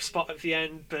the lift spot at the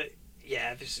end, but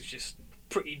yeah, this is just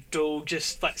pretty dull.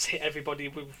 Just let's hit everybody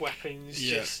with weapons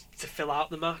just to fill out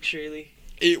the match, really.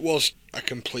 It was a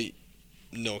complete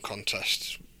no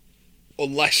contest.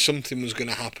 Unless something was going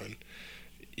to happen,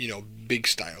 big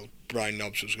style, Brian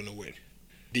Knobbs was going to win.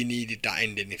 They needed that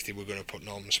ending if they were going to put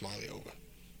Norman Smiley over.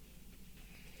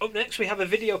 Up next, we have a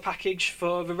video package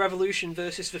for the Revolution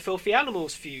versus the Filthy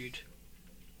Animals feud.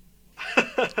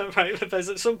 Right, there's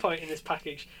at some point in this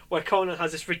package where Conan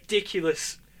has this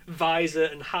ridiculous visor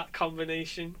and hat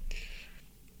combination.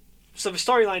 So the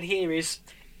storyline here is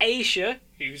Aisha,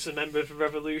 who's a member of the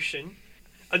Revolution,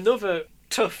 another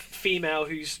tough female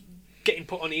who's getting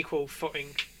put on equal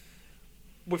footing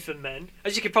with the men.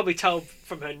 As you can probably tell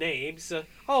from her name,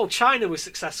 Chyna was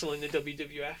successful in the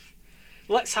WWF.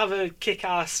 Let's have a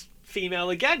kick-ass female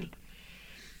again.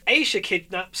 Aisha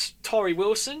kidnaps Tori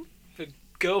Wilson, the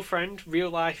girlfriend, real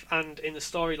life and in the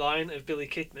storyline of Billy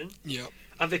Kidman. Yeah.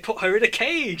 And they put her in a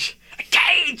cage. A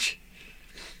cage!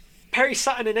 Perry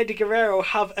Saturn and Eddie Guerrero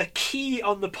have a key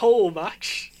on the pole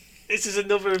match. This is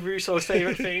another of Russo's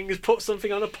favourite things. Put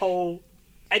something on a pole.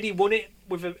 Eddie won it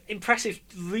with an impressive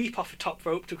leap off the top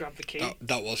rope to grab the key.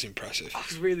 That was impressive. That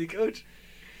was really good.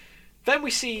 Then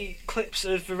we see clips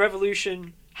of the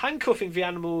Revolution handcuffing the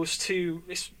animals to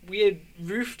this weird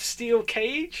roofed steel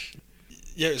cage.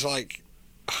 Yeah, it was like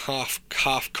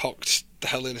half-cocked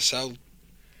Hell in a Cell.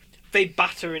 They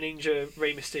batter and injure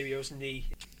Rey Mysterio's knee.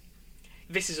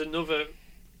 This is another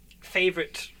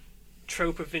favourite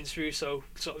trope of Vince Russo,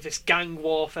 sort of this gang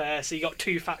warfare. So you got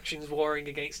two factions warring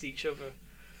against each other.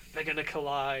 They're going to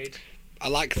collide. I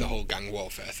like the whole gang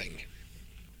warfare thing.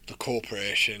 The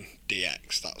Corporation,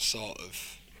 DX, that sort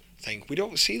of thing. We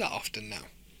don't see that often now.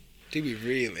 Do we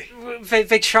really?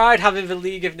 They tried having the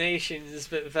League of Nations,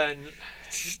 but then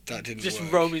that didn't just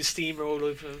work. Roman steamrolled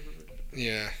over them.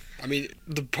 Yeah. I mean,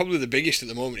 probably the biggest at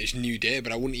the moment is New Day,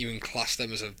 but I wouldn't even class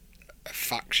them as a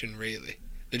faction, really.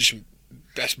 They're just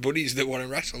best buddies that want to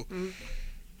wrestle. Mm.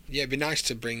 Yeah, it'd be nice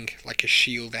to bring like a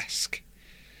Shield-esque.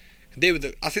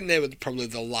 I think they were probably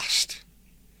the last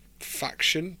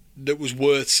faction that was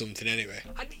worth something anyway.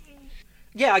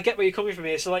 I get where you're coming from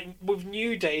here. So like with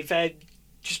New Day, they're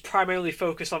just primarily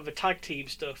focused on the tag team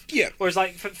stuff. Yeah. Whereas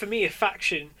like for me, a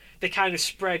faction, they kind of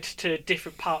spread to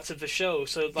different parts of the show.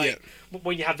 So like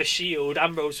when you have the Shield,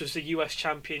 Ambrose was the US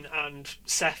champion and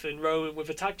Seth and Rowan were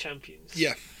the tag champions.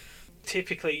 Yeah.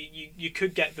 Typically, you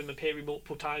could get them appearing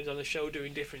multiple times on the show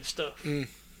doing different stuff. Mm.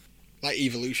 Like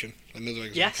Evolution, another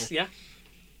example. Yes, yeah.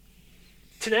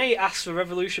 Tenay asks the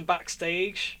Revolution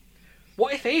backstage,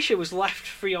 what if Aisha was left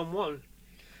 3-on-1?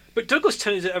 But Douglas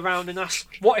turns it around and asks,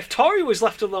 what if Tori was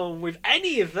left alone with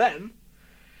any of them?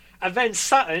 And then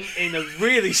Saturn, in a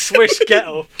really swish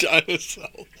get-up... Dinosaur.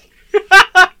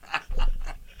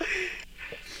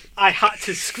 I had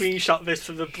to screenshot this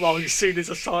from the blog as soon as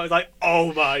I saw it. I was like,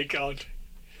 oh my god.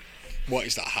 What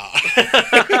is that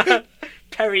hat?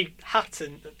 Perry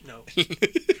Hatton. No.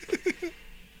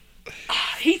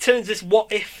 He turns this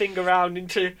what if thing around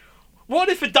into, what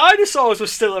if the dinosaurs were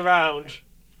still around?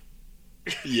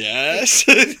 Yes.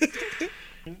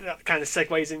 That kind of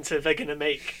segues into they're going to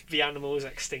make the animals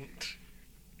extinct.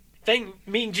 Then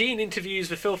Mean Gene interviews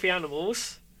the filthy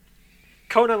animals.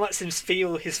 Conan lets him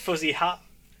feel his fuzzy hat.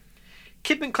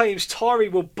 Kidman claims Tori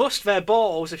will bust their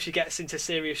balls if she gets into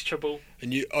serious trouble.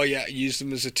 And use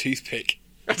them as a toothpick.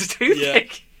 As a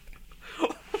toothpick? Yeah.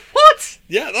 What?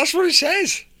 Yeah, that's what it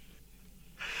says.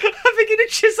 I'm thinking to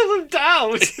chisel them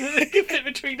down so they can fit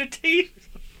between the teeth.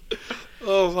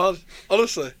 Oh man,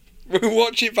 honestly, we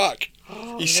watch it back.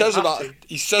 Oh, he says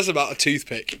about a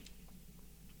toothpick.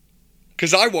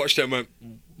 Because I watched it and went,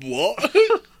 what?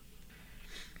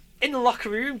 In the locker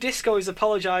room, Disco is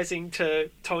apologising to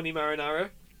Tony Marinaro.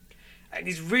 And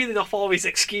he's reeling off all his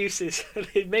excuses. And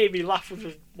it made me laugh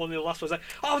with one of the last ones. Like,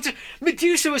 oh,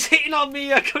 Medusa was hitting on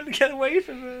me. I couldn't get away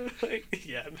from her. Like,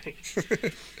 yeah,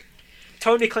 mate.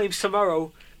 Tony claims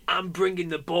tomorrow, I'm bringing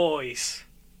the boys.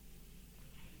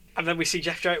 And then we see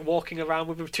Jeff Jarrett walking around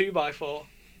with a 2x4.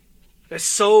 There's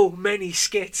so many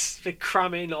skits they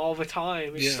cram in all the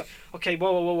time. It's like, okay,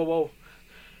 whoa.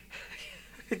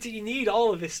 Do you need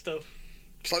all of this stuff?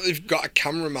 It's like they've got a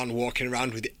cameraman walking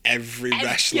around with every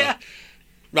wrestler. Yeah.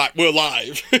 Right, we're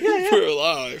live. Yeah. We're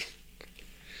live.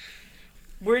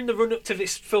 We're in the run-up to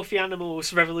this Filthy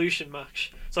Animals Revolution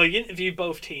match. So you interview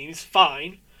both teams,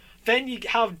 fine. Then you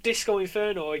have Disco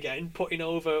Inferno again, putting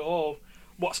over,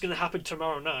 what's going to happen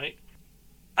tomorrow night.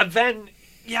 And then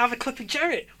you have a Clipping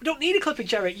Jarrett. We don't need a Clipping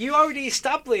Jarrett. You already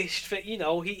established that,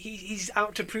 he's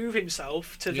out to prove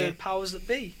himself to the powers that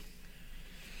be.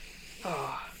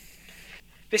 Oh.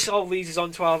 This all leads us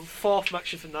on to our fourth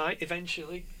match of the night,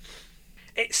 eventually.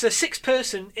 It's a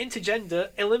 6-person intergender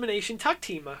elimination tag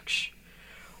team match.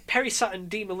 Perry Saturn,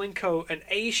 Dean Malenko and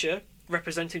Aisha,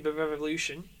 representing the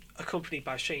Revolution, accompanied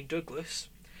by Shane Douglas.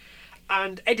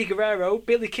 And Eddie Guerrero,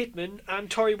 Billy Kidman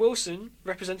and Tori Wilson,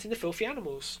 representing the Filthy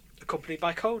Animals, accompanied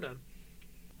by Conan.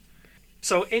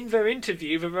 So in their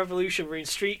interview, the Revolution were in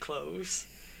street clothes.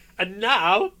 And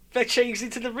now they're changed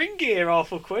into the ring gear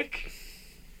awful quick.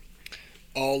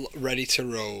 All ready to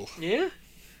roll. Yeah.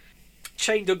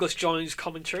 Shane Douglas joins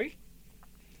commentary.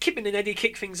 Kidman and Eddie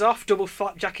kick things off, double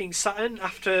flapjacking Saturn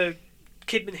after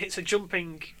Kidman hits a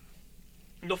jumping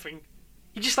nothing.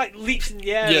 He just leaps in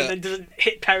the air and then doesn't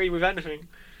hit Perry with anything.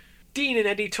 Dean and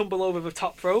Eddie tumble over the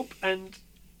top rope and...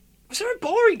 Was there a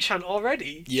boring chant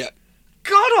already? Yeah.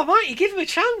 God almighty, give him a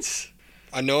chance!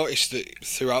 I noticed that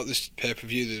throughout this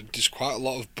pay-per-view there's quite a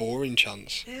lot of boring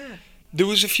chants. Yeah. There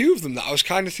was a few of them that I was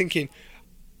kind of thinking,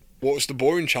 what was the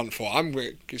boring chant for?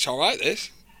 It's alright, this.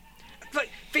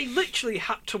 They literally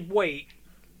had to wait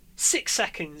 6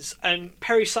 seconds and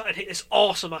Perry Saturn hit this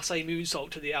awesome assay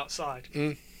moonsault to the outside.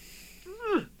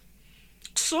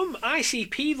 Some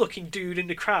ICP-looking dude in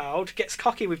the crowd gets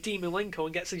cocky with Dean Malenko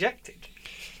and gets ejected.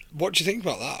 What do you think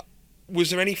about that?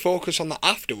 Was there any focus on that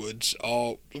afterwards,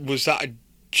 or was that a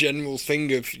general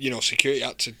thing of, security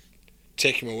had to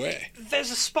take him away?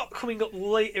 There's a spot coming up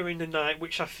later in the night,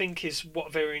 which I think is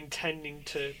what they were intending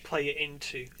to play it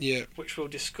into. Yeah. Which we'll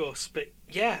discuss, but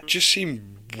yeah. It just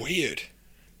seemed weird.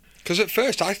 Because at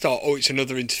first I thought, it's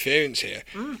another interference here.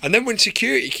 And then when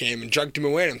security came and dragged him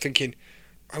away, I'm thinking,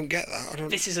 I don't get that.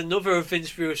 This is another of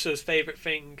Vince Russo's favourite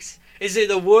things. Is it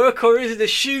a work or is it a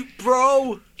shoot,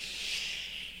 bro?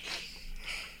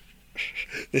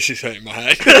 This is hurting my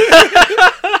head.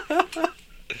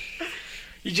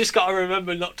 You just got to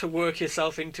remember not to work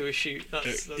yourself into a shoot.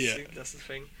 That's the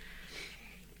thing.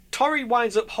 Tori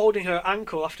winds up holding her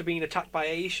ankle after being attacked by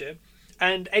Aisha,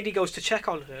 and Eddie goes to check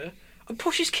on her and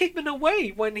pushes Kidman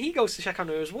away when he goes to check on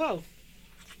her as well.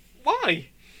 Why?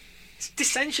 It's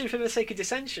dissension for the sake of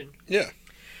dissension. Yeah.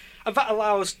 And that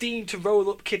allows Dean to roll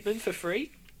up Kidman for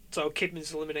free, so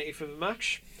Kidman's eliminated from the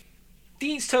match.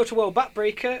 Dean's Total World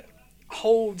Backbreaker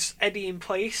holds Eddie in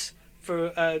place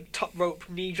for a top rope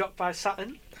knee drop by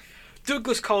Saturn.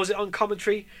 Douglas calls it on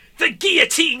commentary, the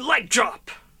guillotine leg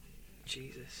drop!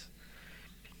 Jesus.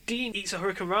 Dean eats a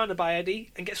Hurricane Rana by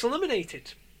Eddie and gets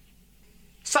eliminated.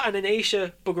 Saturn and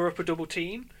Aisha bugger up a double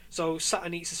team, so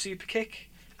Saturn eats a super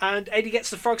kick, and Eddie gets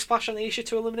the frog splash on Aisha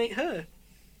to eliminate her.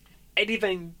 Eddie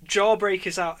then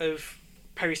jawbreakers out of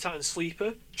Perry Saturn's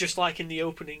sleeper, just like in the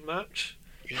opening match.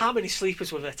 Yeah. How many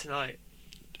sleepers were there tonight?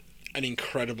 An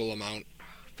incredible amount.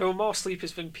 There were more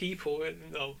sleepers than people.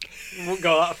 No, we won't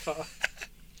go that far.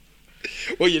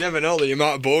 Well, you never know the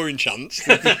amount of boring chants.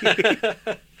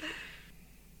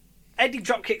 Eddie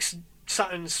dropkicks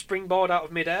Saturn's springboard out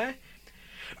of midair.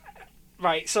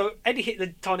 Right, so Eddie hit the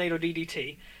tornado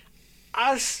DDT.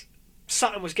 As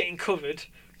Saturn was getting covered,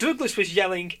 Douglas was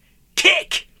yelling,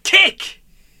 "Kick! Kick!"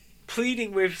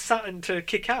 pleading with Saturn to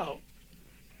kick out.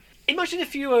 Imagine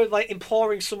if you were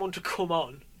imploring someone to come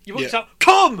on. You wouldn't shout,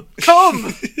 "Come!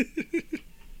 Come!"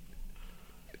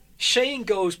 Shane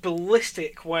goes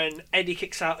ballistic when Eddie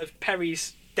kicks out of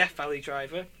Perry's Death Valley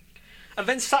driver, and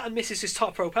then Saturn misses his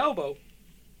top rope elbow.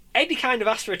 Eddie kind of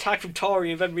asks for a tag from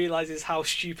Tori and then realises how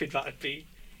stupid that would be.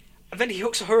 And then he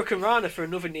hooks a Hurricane Rana for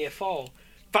another near fall.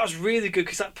 That was really good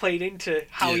because that played into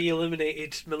how he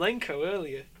eliminated Malenko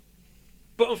earlier.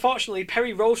 But unfortunately,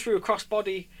 Perry rolls through a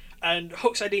crossbody and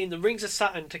hooks Eddie in the rings of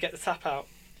Saturn to get the tap out.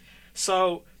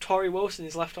 So Tori Wilson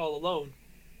is left all alone.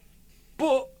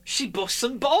 But she busts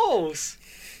some balls.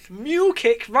 Mule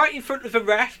kick right in front of the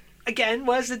ref. Again,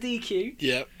 where's the DQ?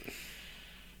 Yep.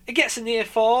 It gets a near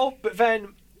fall, but then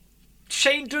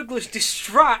Shane Douglas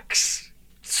distracts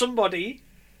somebody,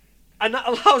 and that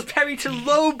allows Perry to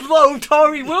low blow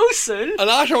Tori Wilson.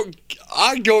 And I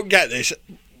don't get this.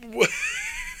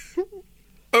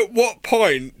 At what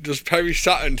point does Perry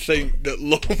Saturn think that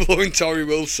low blowing Tori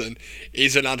Wilson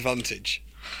is an advantage?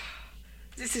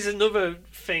 This is another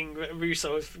thing that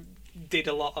Russo did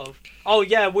a lot of. Oh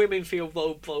yeah, women feel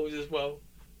low blows as well.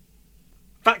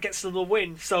 That gets them the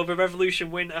win, so the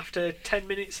Revolution win after 10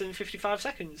 minutes and 55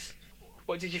 seconds.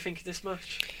 What did you think of this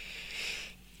match?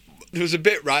 There was a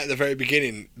bit right at the very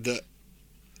beginning that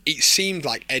it seemed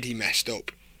like Eddie messed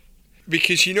up.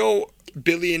 Because, you know,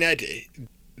 Billy and Eddie,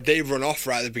 they run off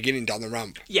right at the beginning down the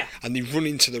ramp. Yeah. And they run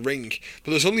into the ring. But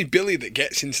there's only Billy that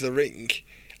gets into the ring,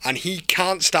 and he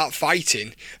can't start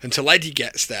fighting until Eddie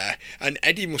gets there. And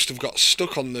Eddie must have got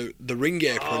stuck on the ring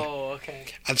apron. Oh, okay.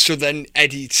 And so then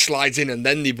Eddie slides in, and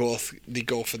then they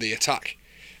go for the attack.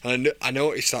 And I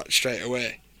noticed that straight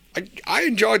away. I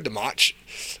enjoyed the match.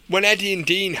 When Eddie and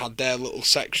Dean had their little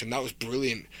section, that was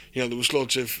brilliant. You know, there was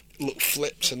loads of little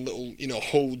flips and little, you know,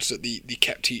 holds that they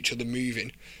kept each other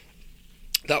moving.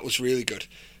 That was really good.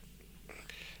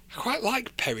 I quite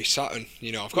like Perry Saturn.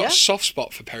 You know, I've got a soft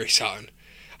spot for Perry Saturn.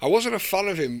 I wasn't a fan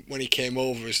of him when he came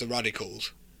over as the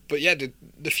Radicals. But yeah,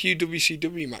 the few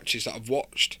WCW matches that I've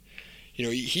watched, you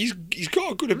know, he's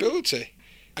got a good ability.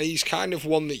 And he's kind of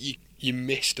one that you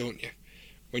miss, don't you?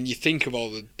 When you think of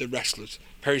all the wrestlers,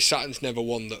 Perry Saturn's never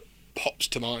one that pops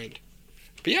to mind.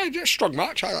 But yeah, a strong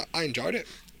match. I enjoyed it.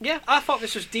 Yeah, I thought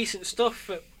this was decent stuff.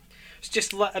 But it's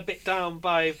just let a bit down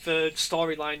by the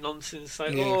storyline nonsense.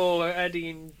 Like, oh, Eddie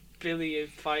and Billy are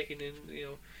fighting and, you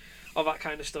know, all that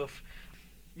kind of stuff.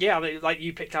 Yeah, like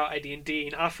you picked out Eddie and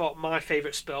Dean. I thought my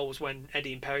favourite spell was when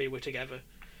Eddie and Perry were together.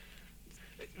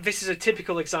 This is a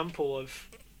typical example of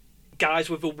guys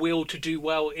with a will to do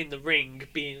well in the ring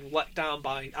being let down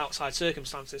by outside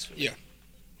circumstances for me. Yeah.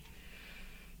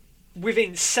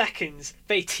 Within seconds,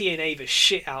 they TNA the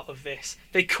shit out of this.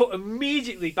 They cut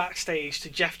immediately backstage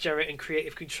to Jeff Jarrett and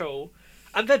Creative Control,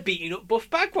 and they're beating up Buff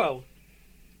Bagwell.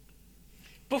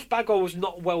 Buff Bagwell was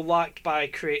not well liked by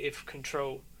Creative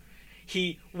Control.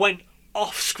 He went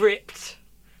off script,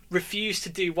 refused to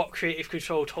do what Creative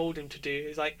Control told him to do.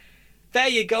 He's like, there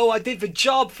you go, I did the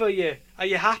job for you. Are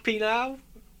you happy now?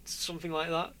 Something like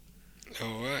that.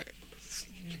 All right.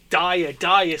 Dire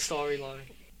storyline.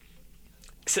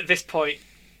 It's at this point,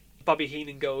 Bobby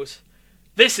Heenan goes,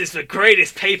 this is the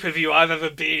greatest pay-per-view I've ever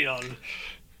been on.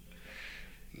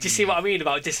 Do you see what I mean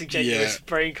about disingenuous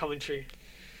brain commentary?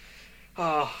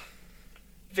 Oh,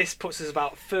 this puts us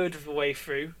about a third of the way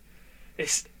through.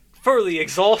 It's thoroughly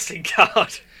exhausting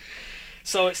card.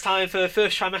 So it's time for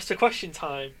first trimester question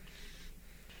time.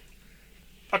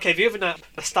 Okay, the other night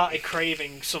I started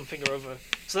craving something or other.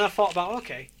 So then I thought about,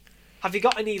 okay, have you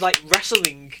got any like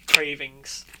wrestling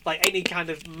cravings? Like any kind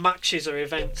of matches or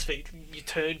events that you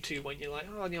turn to when you're like,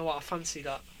 oh, you know what, I fancy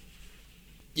that.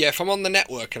 Yeah, if I'm on the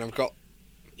network and I've got,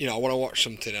 you know, I want to watch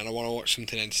something and I want to watch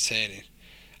something entertaining,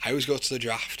 I always go to the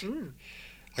draft.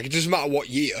 Like, it doesn't matter what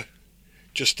year,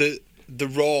 just the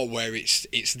Raw where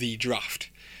it's the draft.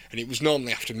 And it was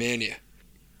normally after Mania.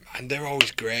 And they're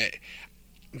always great.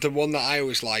 The one that I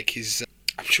always like is,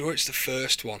 I'm sure it's the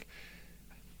first one.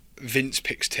 Vince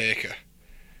picks Taker.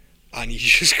 And he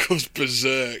just goes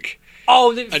berserk.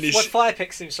 Oh, what Flair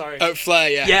picks him, sorry. Flair,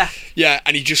 yeah. Yeah. Yeah,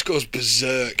 and he just goes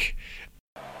berserk.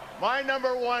 My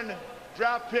number one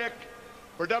draft pick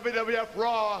for WWF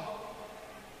Raw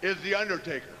is The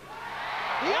Undertaker.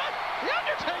 The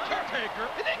Undertaker?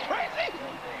 Is he crazy?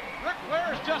 Ric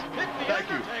Flair has just picked The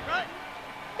Undertaker.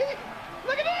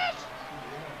 Look at this!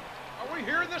 Are we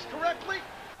hearing this correctly?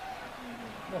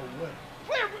 No way.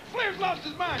 Flair's lost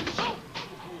his mind. Oh!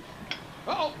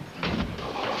 Uh-oh.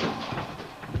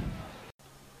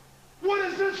 What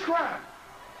is this crap?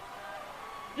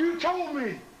 You told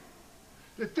me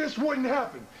that this wouldn't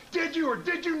happen. Did you or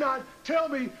did you not tell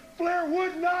me Flair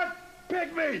would not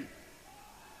pick me?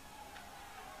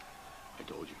 I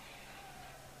told you.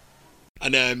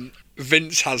 And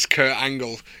Vince has Kurt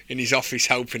Angle in his office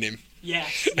helping him.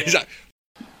 Yes. Yeah. He's like,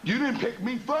 You didn't pick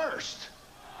me first.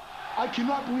 I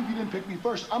cannot believe you didn't pick me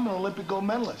first. I'm an Olympic gold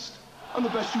medalist. I'm the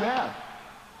best you have.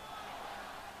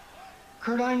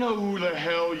 Kurt, I know who the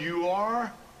hell you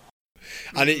are.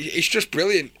 And it's just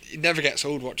brilliant. It never gets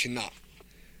old watching that.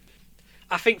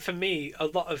 I think for me, a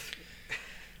lot of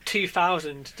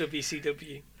 2000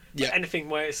 WCW. Yeah. Anything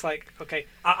where it's like, okay,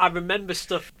 I remember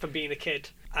stuff from being a kid,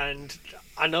 and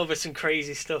I know there's some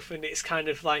crazy stuff, and it's kind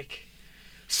of like,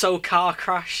 so car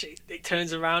crash, it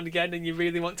turns around again, and you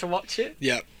really want to watch it.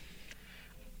 Yeah.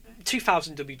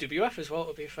 2000 WWF as well,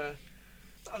 to be fair.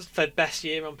 That was the best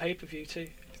year on pay-per-view too.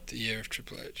 The year of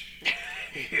Triple H.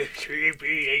 Triple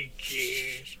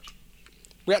H.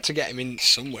 We had to get him in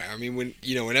somewhere. I mean, we're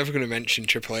never going to mention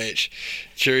Triple H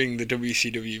during the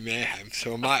WCW mayhem,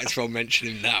 so I might as well mention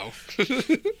him now.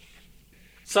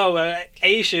 So,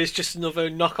 Asia is just another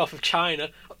knockoff of China.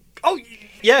 Oh,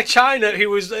 yeah, China,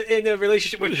 who was in a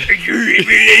relationship with...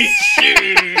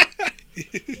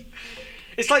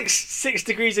 It's like 6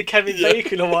 Degrees of Kevin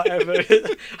Bacon or whatever.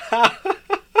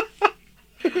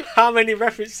 How many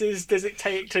references does it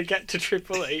take to get to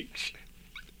Triple H?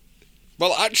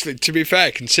 Well, actually, to be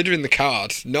fair, considering the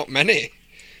card, not many.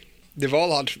 They've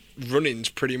all had run-ins,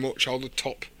 pretty much. All the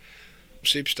top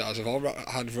superstars have all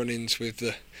had run-ins with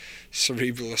the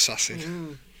Cerebral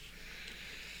Assassin.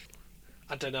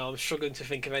 I don't know, I'm struggling to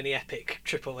think of any epic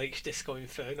Triple H Disco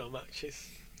Inferno matches.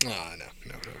 Ah,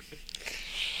 no.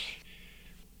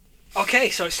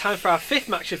 Okay, so it's time for our 5th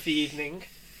match of the evening.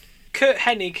 Curt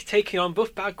Hennig taking on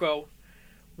Buff Bagwell,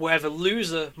 where the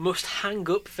loser must hang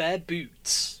up their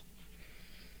boots.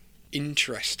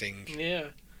 Interesting. Yeah.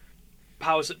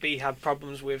 Powers that be had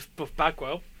problems with Buff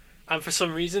Bagwell, and for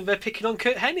some reason they're picking on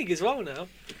Curt Hennig as well now.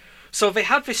 So they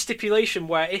had this stipulation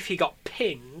where if he got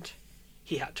pinned,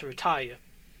 he had to retire.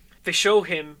 They show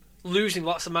him losing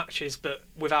lots of matches but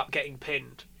without getting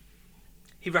pinned.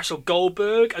 He wrestled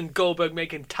Goldberg, and Goldberg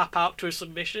made him tap out to a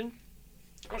submission.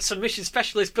 Submission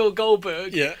specialist Bill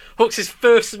Goldberg hooks his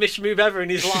first submission move ever in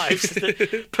his life so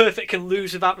that Perfect can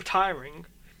lose without retiring.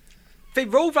 They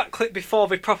rolled that clip before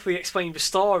they properly explained the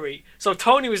story. So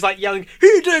Tony was like yelling,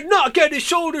 "He did not get his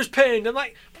shoulders pinned!" I'm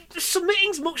like, the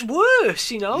submitting's much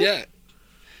worse, you know? Yeah.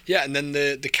 Yeah, and then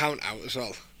the count out as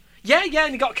well. Yeah,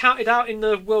 and he got counted out in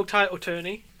the world title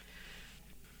tourney.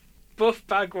 Buff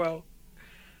Bagwell.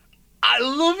 I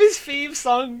love his theme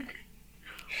song.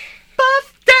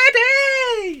 Buff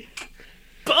Daddy!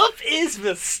 Buff is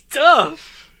the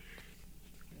stuff!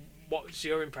 What's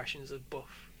your impressions of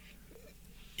Buff?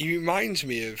 He reminds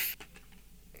me of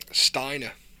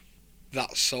Steiner.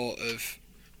 That sort of,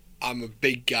 I'm a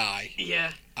big guy.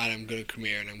 Yeah. And I'm going to come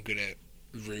here and I'm going to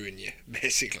ruin you,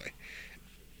 basically.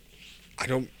 I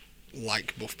don't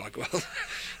like Buff Bagwell.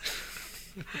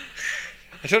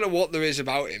 I don't know what there is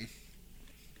about him.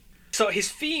 So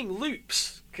his theme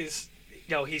loops, because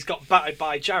he's got battered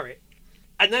by Jarrett.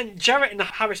 And then Jarrett and the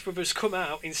Harris brothers come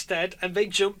out instead and they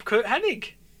jump Curt Hennig.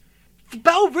 The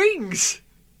bell rings!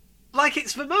 Like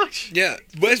it's the match. Yeah,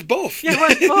 where's Buff? Yeah,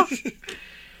 where's Buff?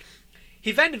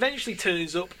 He then eventually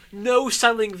turns up, no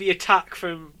selling the attack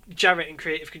from Jarrett and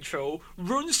Creative Control,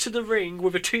 runs to the ring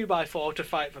with a 2x4 to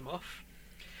fight them off,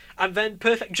 and then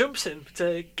Perfect jumps him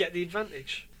to get the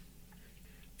advantage.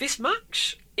 This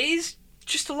match is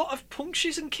just a lot of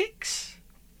punches and kicks,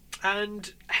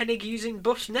 and Hennig using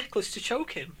Buff's necklace to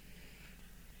choke him.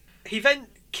 He then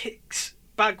kicks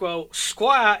Bagwell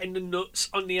square in the nuts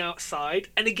on the outside,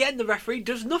 and again the referee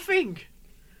does nothing.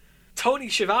 Tony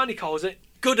Schiavone calls it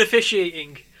good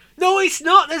officiating. No, it's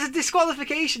not. There's a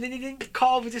disqualification, and he didn't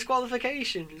call the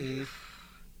disqualification.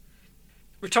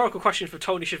 Rhetorical question for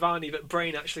Tony Schiavone that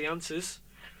Brain actually answers.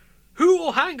 Who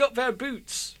will hang up their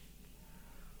boots?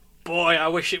 Boy, I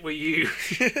wish it were you.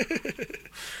 You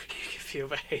can feel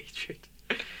the hatred.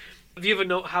 Have you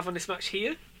ever have on this match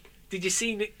here? Did you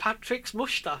see Nick Patrick's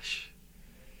moustache?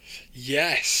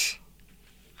 Yes.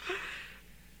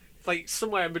 Like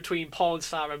somewhere in between porn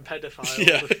star and pedophile.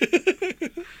 Yeah.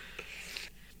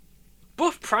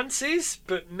 Buff prances,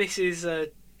 but misses a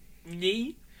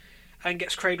knee and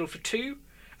gets cradled for 2.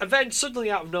 And then suddenly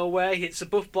out of nowhere hits a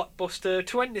Buff blockbuster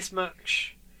to end this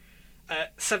match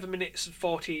at 7 minutes and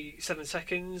 47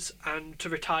 seconds and to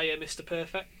retire Mr.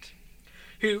 Perfect,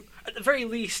 who at the very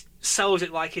least sells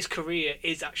it like his career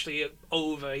is actually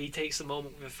over. He takes a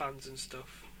moment with the fans and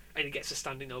stuff and he gets a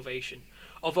standing ovation.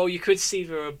 Although you could see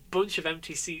there are a bunch of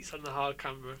empty seats on the hard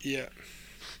camera. Yeah.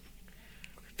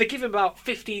 They give him about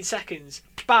 15 seconds.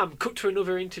 Bam, cut to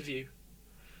another interview.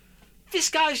 This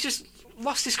guy's just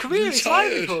lost his career, his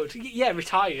livelihood. Yeah,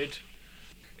 retired.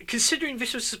 Considering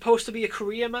this was supposed to be a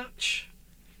career match,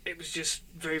 it was just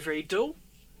very, very dull.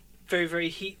 Very, very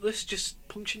heatless, just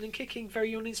punching and kicking,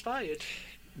 very uninspired.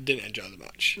 Didn't enjoy the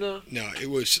match. No, it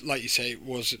was, like you say, it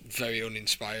was very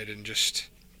uninspired and just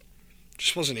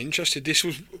wasn't interested. This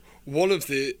was one of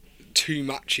the 2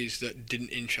 matches that didn't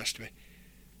interest me.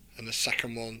 And the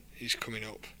second one is coming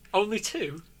up. Only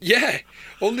 2? Yeah,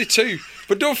 only 2.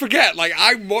 But don't forget, like,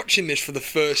 I'm watching this for the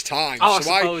first time. Oh,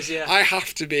 so I suppose, yeah. I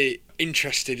have to be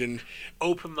interested and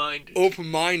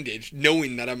open-minded,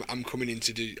 knowing that I'm coming in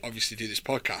to do this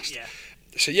podcast. Yeah.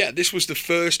 So yeah, this was the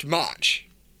first match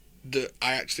that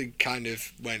I actually kind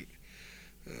of went,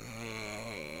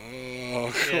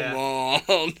 oh, come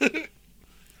on.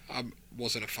 I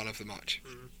wasn't a fan of the match.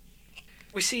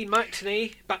 We see Mike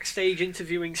Tenay backstage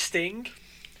interviewing Sting.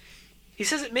 He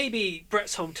says it may be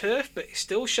Bret's home turf, but it's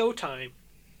still Showtime.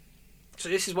 So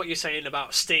this is what you're saying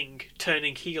about Sting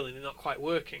turning heel and not quite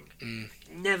working.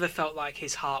 Never felt like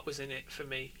his heart was in it for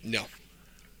me. No.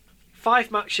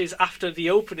 5 matches after the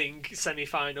opening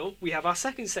semi-final, we have our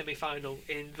second semi-final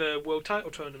in the World Title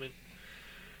Tournament.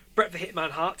 Bret the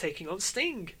Hitman Hart taking on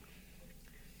Sting.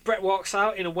 Bret walks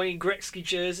out in a Wayne Gretzky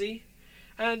jersey,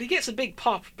 and he gets a big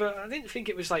pop, but I didn't think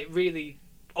it was like really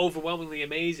overwhelmingly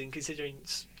amazing considering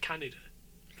it's Canada.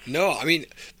 No, I mean,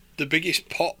 the biggest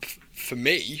pop for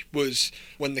me was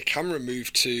when the camera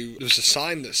moved to, there was a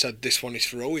sign that said, "This one is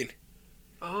for Owen."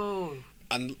 Oh.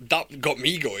 And that got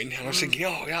me going, and I was thinking,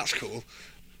 oh, that's cool.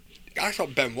 I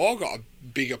thought Benoit got a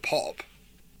bigger pop.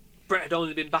 Bret had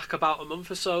only been back about a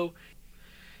month or so.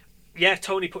 Yeah,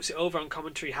 Tony puts it over on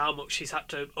commentary how much he's had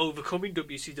to overcome in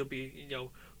WCW, you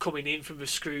know, coming in from the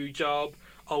screw job,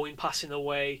 Owen passing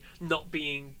away, not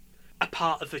being a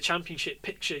part of the championship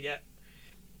picture yet.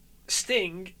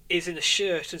 Sting is in a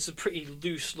shirt and some pretty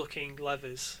loose looking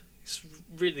leathers. It's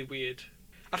really weird.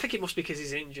 I think it must be because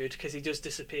he's injured, because he does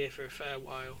disappear for a fair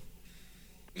while.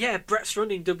 Yeah, Bret's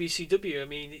running WCW. I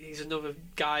mean, he's another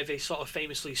guy they sort of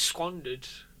famously squandered.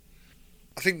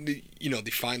 I think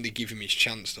they finally give him his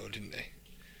chance though, didn't they?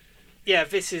 Yeah,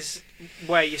 this is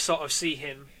where you sort of see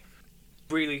him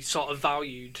really sort of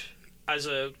valued as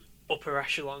a upper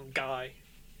echelon guy.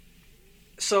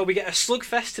 So we get a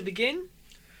slugfest to begin.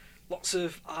 Lots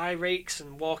of eye rakes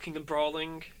and walking and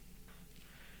brawling.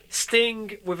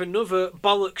 Sting with another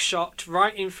bollock shot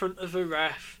right in front of the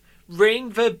ref.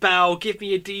 Ring the bell, give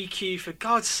me a DQ for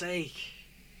God's sake.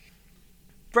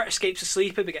 Bret escapes a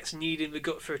sleeper but gets kneed in the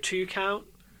gut for a 2 count.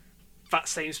 That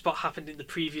same spot happened in the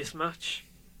previous match.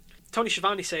 Tony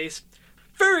Schiavone says,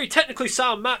 "Very technically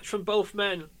sound match from both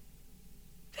men."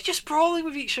 They're just brawling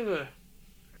with each other.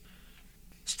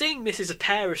 Sting misses a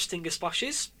pair of Stinger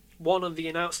splashes, one on the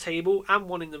announce table and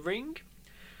one in the ring,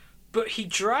 but he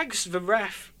drags the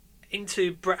ref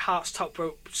into Bret Hart's top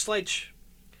rope sledge,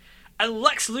 and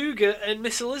Lex Luger and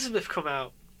Miss Elizabeth come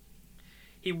out.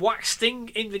 He whacks Sting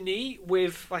in the knee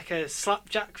with like a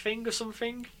slapjack thing or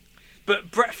something, but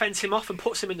Bret fends him off and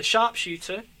puts him in the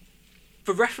sharpshooter.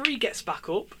 The referee gets back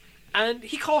up and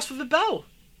he calls for the bell,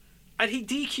 and he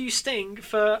DQs Sting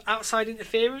for outside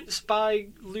interference by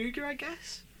Luger, I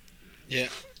guess. Yeah.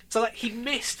 So like he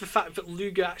missed the fact that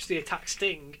Luger actually attacked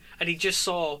Sting, and he just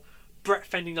saw Bret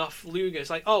fending off Luger. It's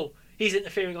like, oh, he's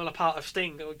interfering on a part of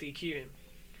Sting, I'll DQ him.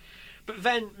 But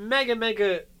then mega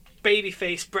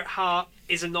babyface Bret Hart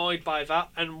is annoyed by that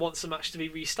and wants the match to be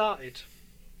restarted,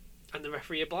 and the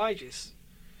referee obliges.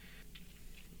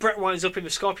 Bret winds up in the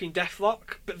Scorpion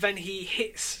Deathlock, but then he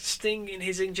hits Sting in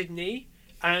his injured knee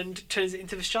and turns it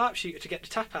into the sharpshooter to get the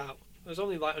tap out. There's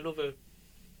only like another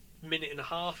minute and a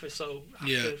half or so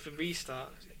after the restart.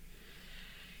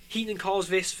 Heenan calls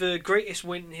this the greatest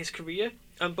win in his career,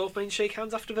 and both men shake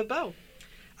hands after the bell.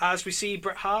 As we see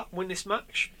Bret Hart win this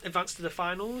match, advance to the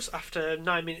finals after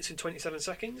 9 minutes and 27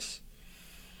 seconds.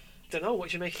 Don't know, what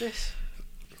do you make of this?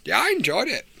 Yeah, I enjoyed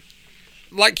it.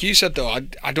 Like you said though,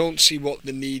 I don't see what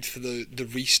the need for the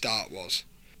restart was.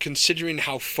 Considering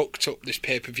how fucked up this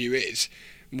pay-per-view is,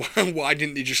 why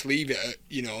didn't they just leave it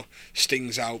at,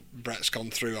 Sting's out, Bret's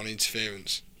gone through on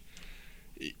interference?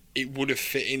 It would have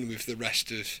fit in with the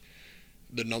rest of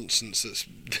the nonsense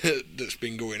that's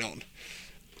been going on.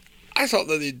 I thought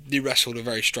that they wrestled a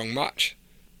very strong match.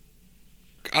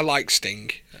 I like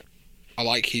Sting. I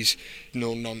like his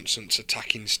no-nonsense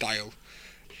attacking style.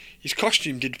 His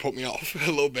costume did put me off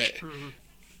a little bit. Mm-hmm.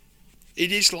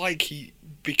 It is like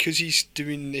because he's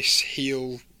doing this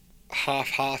heel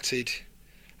half-hearted,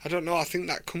 I don't know, I think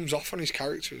that comes off on his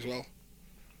character as well.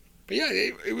 But yeah,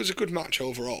 it was a good match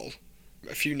overall.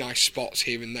 A few nice spots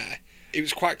here and there. It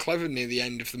was quite clever near the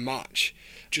end of the match,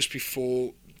 just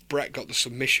before Bret got the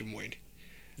submission win.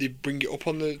 They bring it up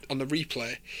on the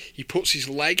replay. He puts his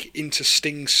leg into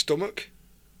Sting's stomach,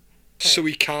 so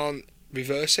he can't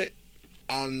reverse it.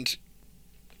 And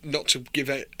not to give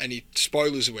any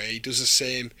spoilers away, he does the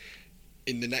same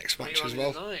in the next match as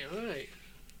well. Right.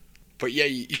 But yeah,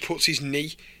 he puts his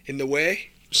knee in the way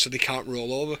so they can't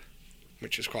roll over,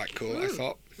 which was quite cool. I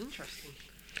thought. Interesting.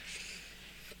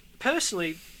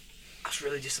 Personally, I was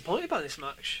really disappointed by this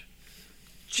match.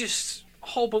 Just a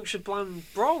whole bunch of bland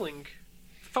brawling.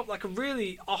 Felt like a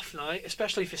really off night,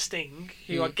 especially for Sting,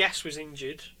 who I guess was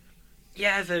injured.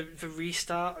 Yeah, the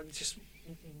restart, just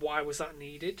why was that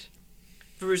needed?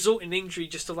 The resulting injury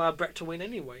just allowed Bret to win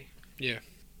anyway. Yeah.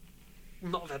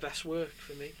 Not their best work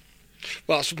for me.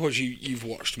 Well, I suppose you've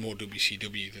watched more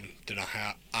WCW than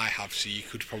I have, so you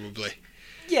could probably...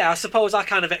 Yeah, I suppose I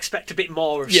kind of expect a bit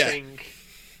more of Sting.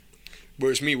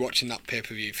 Whereas me watching that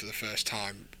pay-per-view for the first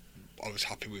time, I was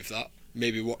happy with that.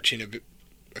 Maybe watching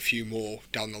a few more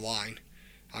down the line,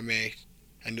 I may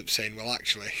end up saying, well,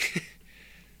 actually...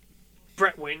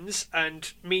 Bret wins,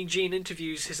 and Mean Gene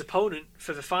interviews his opponent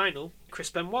for the final, Chris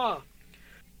Benoit.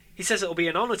 He says it'll be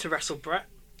an honour to wrestle Bret.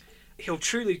 He'll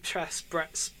truly test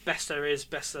Bret's best there is,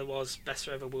 best there was, best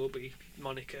there ever will be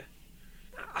moniker.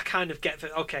 I kind of get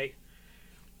that, okay,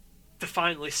 the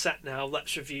final is set now,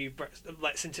 let's interview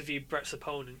Bret's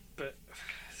opponent, but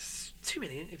there's too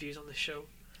many interviews on this show.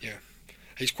 Yeah.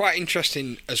 It's quite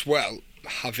interesting as well,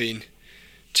 having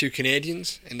 2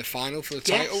 Canadians in the final for the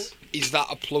title. Yes. Is that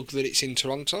a plug that it's in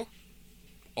Toronto?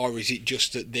 Or is it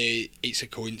just that it's a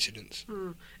coincidence?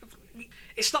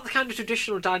 It's not the kind of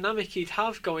traditional dynamic you'd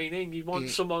have going in. You want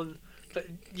someone that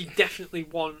you definitely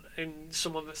want, and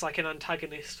someone that's like an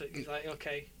antagonist. That you're like,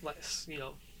 okay, let's,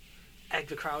 egg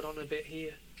the crowd on a bit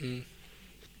here.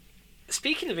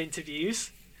 Speaking of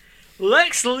interviews,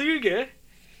 Lex Luger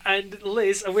and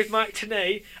Liz are with Mike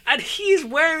Tenay, and he's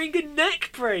wearing a neck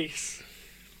brace.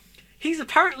 He's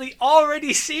apparently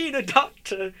already seen a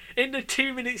doctor in the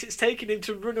 2 minutes it's taken him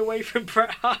to run away from Bret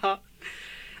Hart.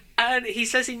 And he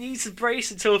says he needs a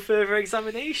brace until further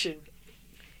examination.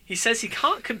 He says he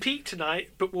can't compete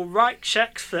tonight, but will write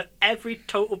checks for every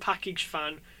Total Package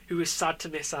fan who is sad to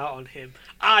miss out on him.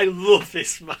 I love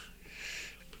this man.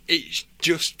 It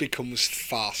just becomes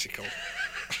farcical.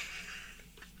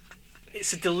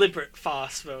 It's a deliberate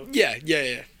farce, though.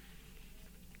 Yeah.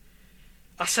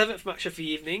 Our 7th match of the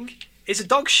evening is a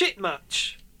dog shit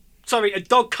match. Sorry, a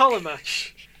dog collar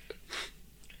match.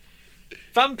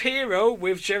 Vampiro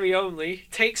with Jerry Only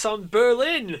takes on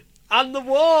Berlin and the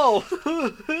Wall.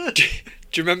 Do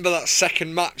you remember that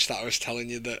second match that I was telling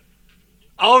you that?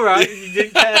 All right, you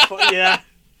didn't care for it, yeah.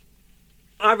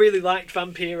 I really liked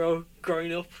Vampiro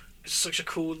growing up. It's such a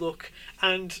cool look,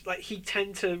 and like he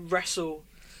tend to wrestle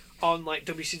on like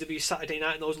WCW Saturday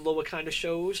Night and those lower kind of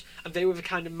shows, and they were the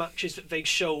kind of matches that they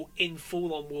show in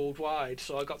full on worldwide.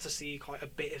 So I got to see quite a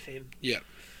bit of him. Yeah.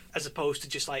 As opposed to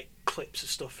just like clips of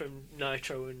stuff from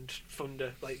Nitro and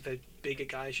Thunder, like the bigger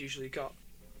guys usually got.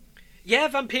 Yeah,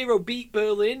 Vampiro beat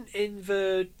Berlin in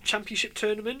the championship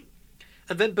tournament,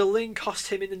 and then Berlin cost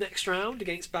him in the next round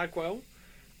against Bagwell.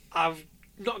 I've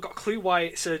not got a clue why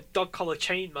it's a dog collar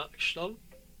chain match, though.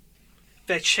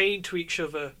 They're chained to each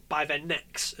other by their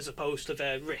necks as opposed to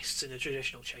their wrists in a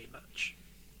traditional chain match.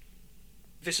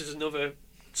 This is another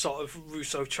sort of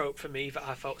Russo trope for me that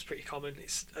I felt was pretty common.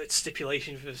 It's a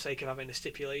stipulation for the sake of having a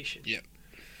stipulation. Yeah.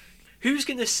 Who's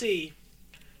going to see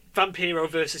Vampiro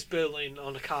versus Berlin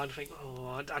on a card and think,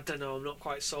 I don't know, I'm not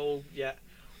quite sold yet.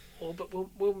 Oh, but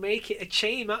we'll make it a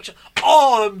chain match.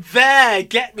 Oh, I'm there!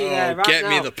 Get me there right now. Get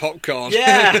me the popcorn.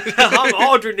 Yeah, I'm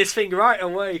ordering this thing right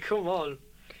away. Come on.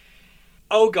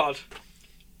 Oh, God.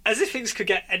 As if things could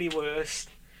get any worse,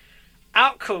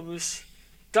 out comes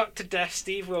Dr. Death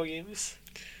Steve Williams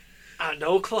and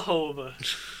Oklahoma.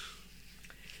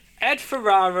 Ed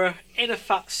Ferrara in a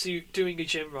fat suit doing a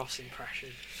Jim Ross impression.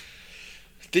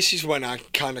 This is when I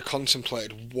kind of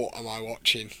contemplated, what am I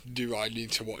watching? Do I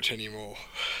need to watch any more?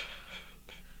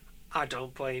 I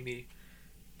don't blame you.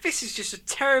 This is just a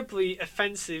terribly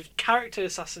offensive character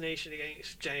assassination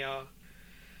against JR.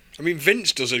 I mean,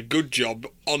 Vince does a good job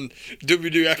on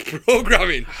WWF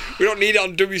programming. We don't need it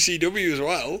on WCW as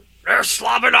well. There's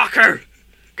Slobberknocker!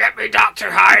 Get me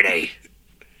Dr. Hardy!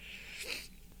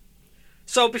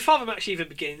 So before the match even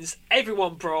begins,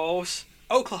 everyone brawls.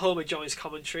 Oklahoma joins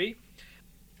commentary.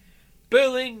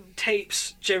 Berlin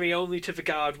tapes Jerry Only to the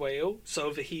guardrail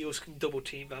so the heels can double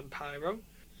team Vampiro.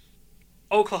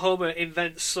 Oklahoma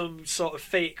invents some sort of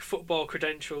fake football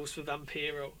credentials for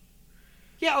Vampiro.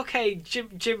 Yeah, okay,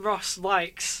 Jim Ross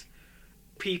likes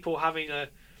people having a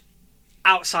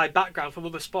outside background from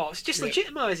other sports. It just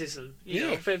legitimises them. You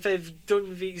know, if they've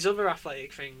done these other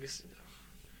athletic things.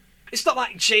 It's not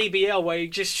like JBL where you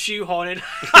just shoehorn in,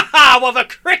 well, the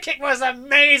cricket was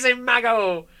amazing,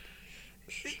 Mago!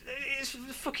 It's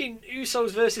fucking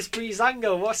Usos versus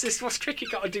Breezango. What's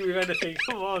cricket got to do with anything?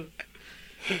 Come on.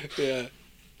 Yeah.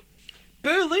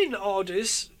 Berlin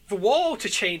orders the Wall to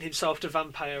chain himself to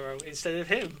Vampiro instead of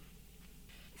him.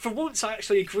 For once, I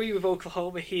actually agree with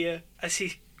Oklahoma here, as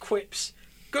he quips,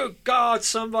 "Good God,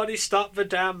 somebody stop the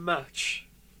damn match."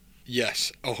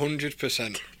 Yes,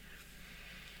 100%.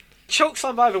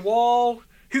 Chokeslam by the wall,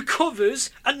 who covers,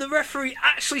 and the referee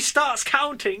actually starts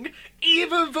counting,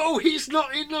 even though he's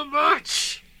not in the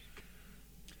match.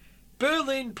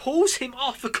 Berlin pulls him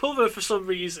off the cover for some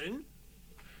reason,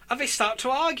 and they start to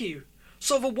argue.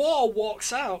 So the wall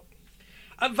walks out,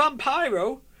 and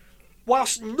Vampiro,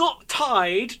 whilst not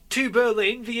tied to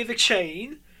Berlin via the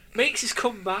chain, makes his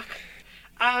comeback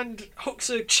and hooks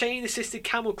a chain-assisted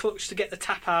camel clutch to get the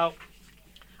tap out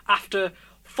after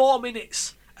 4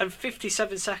 minutes and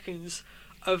 57 seconds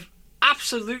of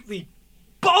absolutely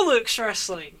bollocks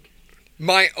wrestling.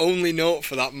 My only note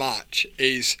for that match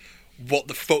is, what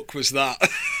the fuck was that?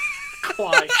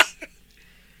 Quite.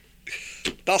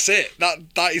 That's it.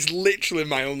 That is literally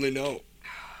my only note.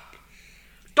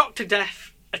 Dr.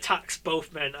 Death attacks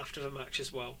both men after the match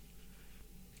as well.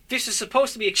 This is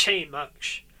supposed to be a chain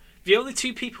match. The only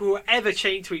two people who were ever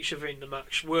chained to each other in the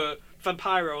match were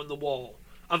Vampiro and the Wall,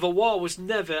 and the Wall was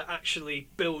never actually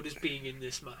billed as being in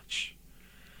this match.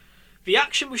 The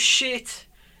action was shit.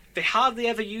 They hardly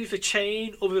ever used the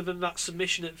chain other than that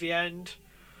submission at the end.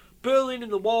 Berlin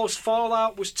and the Wall's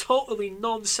fallout was totally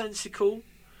nonsensical,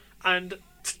 and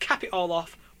to cap it all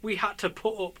off, we had to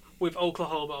put up with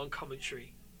Oklahoma on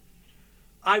commentary.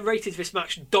 I rated this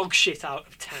match dog shit out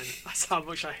of 10. That's how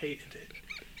much I hated it.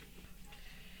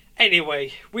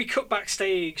 Anyway, we cut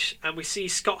backstage and we see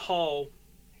Scott Hall.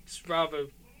 It's rather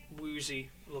woozy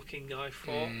looking, I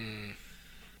thought.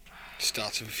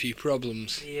 Start of a few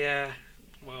problems. Yeah.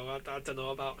 Well, I don't know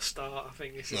about start. I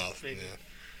think this is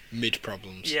mid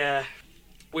problems. Yeah.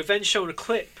 We're then shown a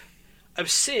clip of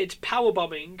Sid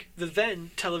powerbombing the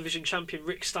then television champion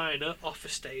Rick Steiner off the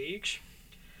stage.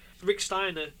 Rick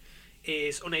Steiner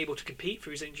is unable to compete for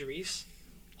his injuries.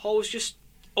 Hall was just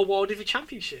awarded the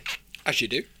championship. As you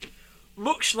do.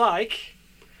 Much like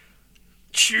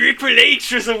Triple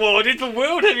H was awarded the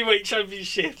World Heavyweight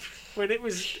Championship when it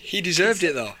was... He deserved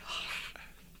it though.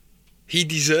 He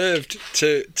deserved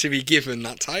to be given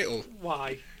that title.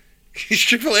 Why? He's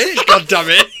Triple H,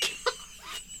 goddammit.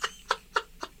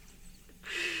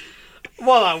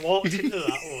 Well, I walked into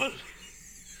that one.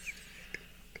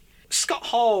 Scott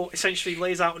Hall essentially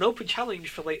lays out an open challenge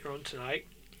for later on tonight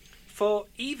for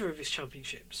either of his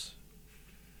championships.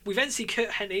 We then see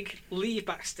Kurt Hennig leave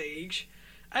backstage,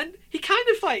 and he kind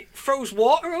of like throws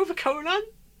water over Conan.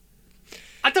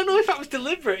 I don't know if that was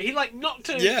deliberate. He like knocked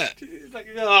him. Yeah. Like,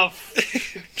 oh,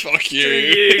 fuck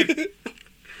you.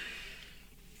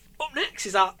 Up next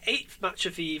is our 8th match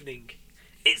of the evening.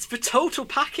 It's the total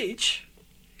package,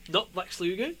 not Lex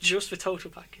Luger, just the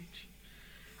total package.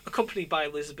 Accompanied by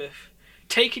Elizabeth,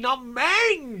 taking on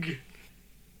Meng.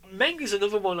 Meng is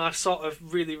another one I sort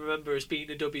of really remember as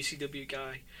being a WCW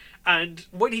guy. And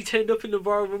when he turned up in the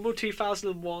Royal Rumble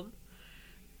 2001,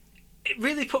 it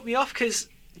really put me off because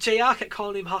JR kept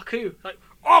calling him Haku. Like,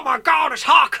 oh my god, it's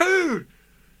Haku!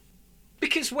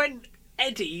 Because when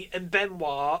Eddie and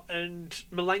Benoit and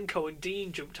Malenko and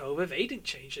Dean jumped over, they didn't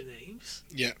change their names.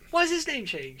 Yeah. Why is his name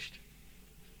changed?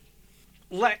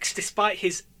 Lex, despite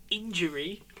his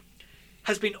injury,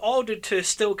 has been ordered to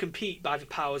still compete by the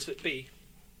powers that be.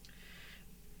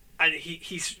 And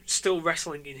he's still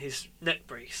wrestling in his neck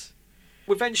brace.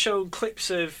 We've then shown clips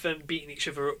of them beating each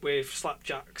other up with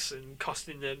slapjacks and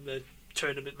costing them the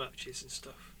tournament matches and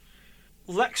stuff.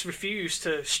 Lex refused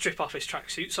to strip off his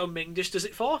tracksuit, so Meng just does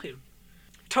it for him.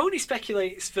 Tony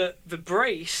speculates that the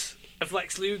brace of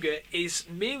Lex Luger is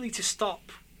merely to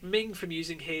stop Meng from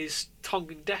using his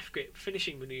Tongan death grip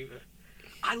finishing manoeuvre.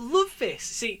 I love this.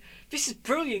 See, this is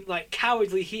brilliant, like,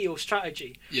 cowardly heel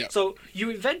strategy. Yeah. So you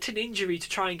invent an injury to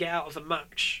try and get out of the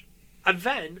match, and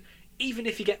then, even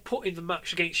if you get put in the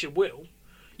match against your will,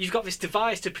 you've got this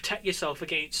device to protect yourself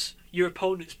against your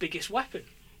opponent's biggest weapon.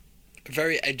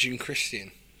 Very Edge and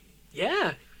Christian.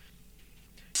 Yeah.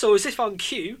 So as if on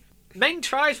cue, Meng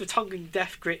tries the Tongan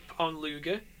death grip on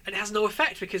Luger, and it has no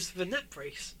effect because of the neck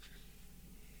brace.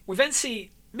 We then see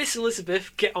Miss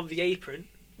Elizabeth get on the apron.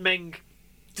 Meng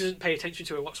doesn't pay attention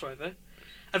to her whatsoever.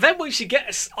 And then when she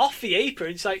gets off the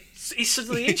apron, it's like he's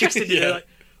suddenly interested in her. Like,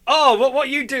 oh, what are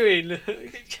you doing?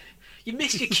 You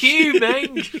missed your cue,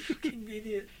 Meng. Fucking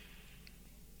idiot.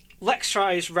 Lex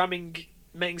tries ramming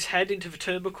Meng's head into the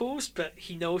turnbuckles, but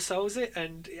he no-sells it,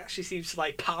 and it actually seems to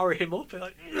like power him up.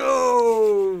 Like,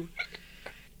 no!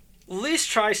 Liz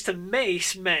tries to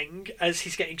mace Meng as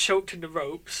he's getting choked in the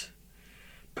ropes,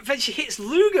 but then she hits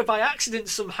Luger by accident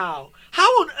somehow. How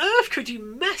on earth could you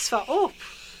mess that up?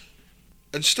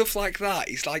 And stuff like that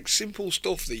is like simple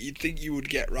stuff that you'd think you would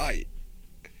get right.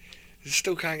 You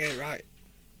still can't get it right.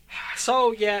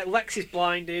 So, yeah, Lex is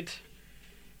blinded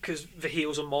because the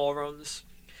heels are morons.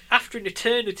 After an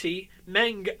eternity,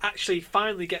 Meng actually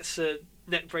finally gets a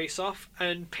neck brace off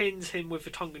and pins him with the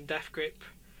Tongan Death Grip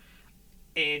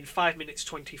in 5 minutes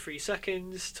 23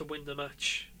 seconds to win the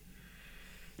match.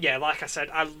 Yeah, like I said,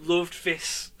 I loved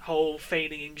this whole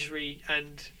feigning injury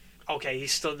and, okay,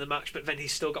 he's still in the match, but then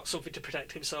he's still got something to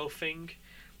protect himself thing.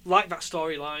 Like that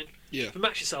storyline. Yeah. The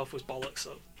match itself was bollocks,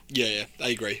 though. Yeah, I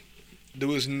agree. There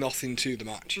was nothing to the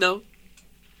match. No.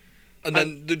 And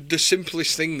then the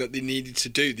simplest thing that they needed to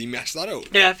do, they messed that up.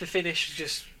 Yeah, the finish,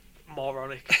 just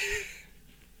moronic.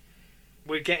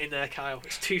 We're getting there, Kyle.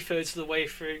 It's 2/3 of the way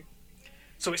through.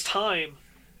 So it's time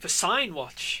for Sign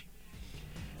Watch.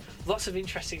 Lots of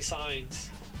interesting signs,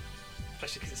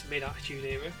 especially because it's mid-Attitude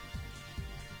Era.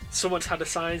 Someone's had a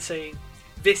sign saying,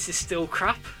 "This is still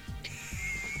crap."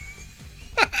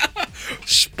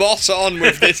 Spot on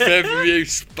with this pay-per-view.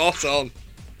 Spot on.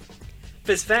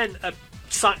 There's then a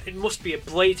sign. It must be a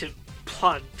blatant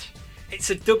plant. It's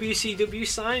a WCW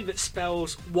sign that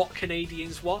spells "What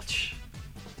Canadians Watch."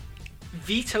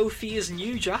 Vito fears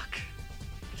New Jack.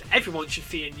 Everyone should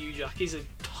fear New Jack. He's a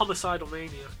homicidal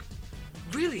maniac.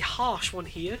 Really harsh one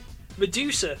here.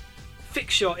 Medusa,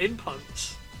 fix your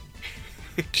implants.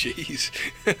 Jeez.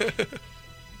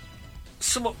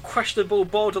 Somewhat questionable,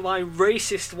 borderline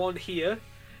racist one here.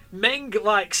 Meng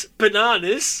likes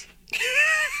bananas.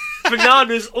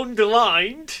 Bananas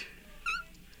underlined.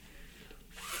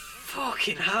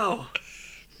 Fucking hell.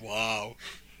 Wow.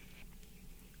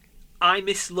 I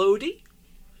miss Lodi.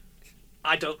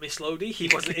 I don't miss Lodi. He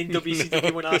wasn't in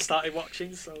WCW when I started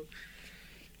watching, so.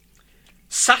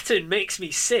 Saturn makes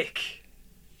me sick.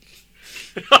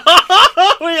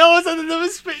 We always had another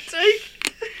spit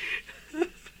take.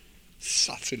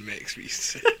 Saturn makes me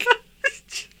sick.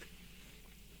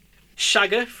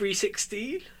 Shagger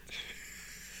 316.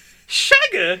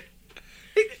 Shagger?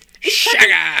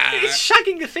 Shagger! It's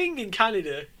shagging a thing in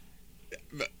Canada.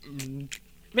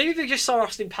 Maybe they just saw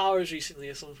Austin Powers recently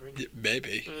or something.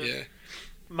 Maybe, yeah.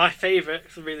 My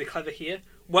favourite, really clever here.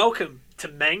 Welcome to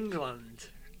Mengland.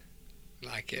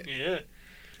 Like it. Yeah.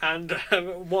 And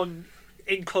one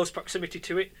in close proximity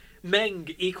to it,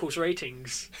 Meng equals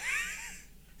ratings.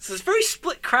 So there's a very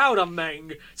split crowd on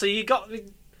Meng. So you got the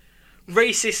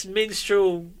racist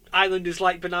minstrel Islanders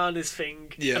like bananas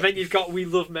thing, and then you've got We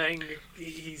Love Meng.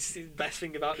 He's the best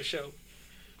thing about the show.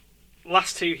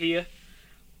 Last two here.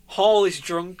 Hall is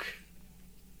drunk.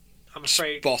 I'm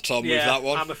afraid. Spot on with that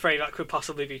one. I'm afraid that could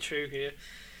possibly be true here.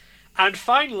 And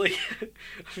finally,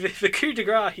 the coup de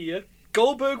grace here.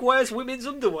 Goldberg wears women's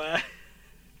underwear.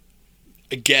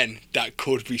 Again, that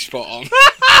could be spot on.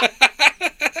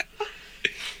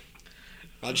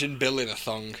 Imagine Bill in a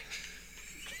thong.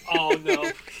 Oh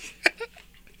no.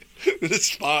 The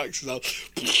sparks and all.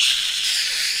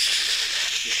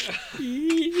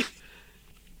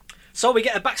 So we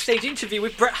get a backstage interview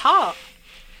with Bret Hart.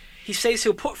 He says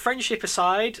he'll put friendship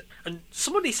aside, and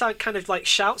somebody kind of like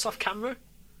shouts off camera,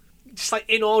 just like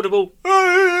inaudible,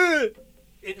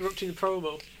 interrupting the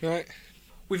promo. Right.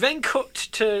 We then cut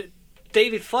to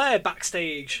David Flair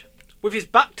backstage with his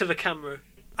back to the camera.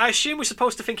 I assume we're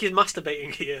supposed to think he's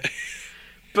masturbating here,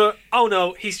 but oh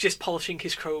no, he's just polishing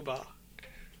his crowbar.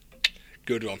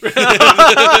 Good one.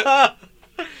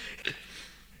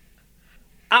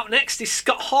 Out next is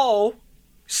Scott Hall,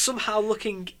 somehow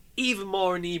looking even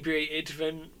more inebriated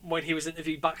than when he was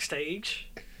interviewed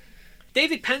backstage.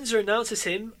 David Penzer announces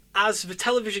him as the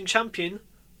television champion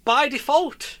by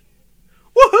default.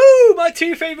 Woohoo! My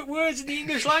two favourite words in the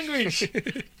English language.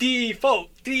 Default.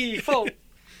 He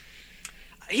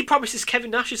promises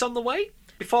Kevin Nash is on the way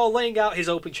before laying out his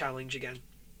open challenge again.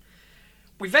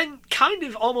 We then kind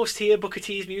of almost hear Booker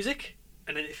T's music,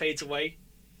 and then it fades away.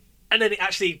 And then it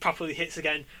actually properly hits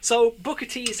again. So Booker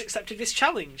T has accepted this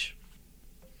challenge.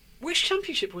 Which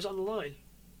championship was on the line?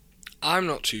 I'm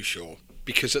not too sure,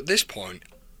 because at this point,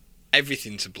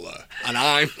 everything's a blur. And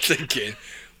I'm thinking,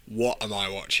 what am I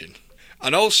watching?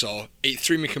 And also, it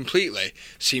threw me completely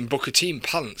seeing Booker T in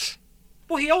pants.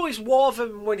 Well, he always wore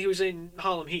them when he was in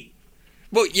Harlem Heat.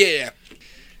 Well, yeah.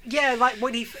 Yeah, like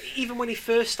when he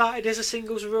first started as a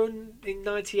singles run in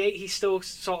 '98, he still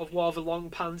sort of wore the long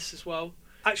pants as well.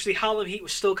 Actually, Harlem Heat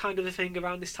was still kind of a thing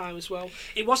around this time as well.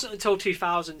 It wasn't until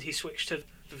 2000 he switched to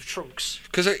the trunks.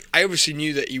 Because I obviously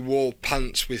knew that he wore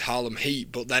pants with Harlem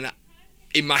Heat, but then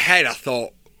in my head I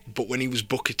thought, but when he was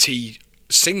Booker T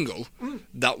single,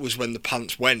 that was when the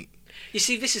pants went. You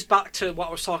see, this is back to what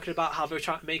I was talking about, how they were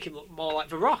trying to make him look more like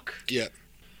The Rock. Yeah.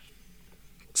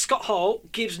 Scott Hall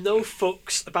gives no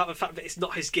fucks about the fact that it's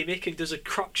not his gimmick and does a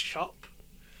crotch chop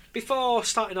before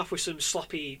starting off with some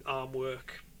sloppy arm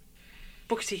work.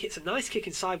 Booker T hits a nice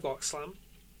kicking sidewalk slam.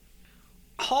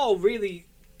 Hall really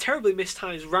terribly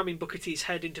mistimes ramming Booker T's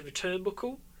head into the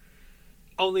turnbuckle,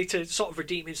 only to sort of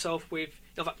redeem himself with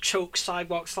that choke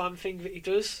sidewalk slam thing that he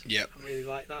does. Yep. I really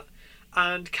like that.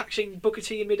 And catching Booker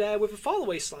T in midair with a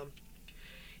fallaway slam.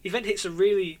 He then hits a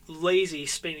really lazy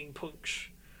spinning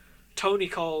punch. Tony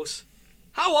calls,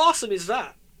 "How awesome is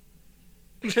that?"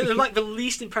 They're like the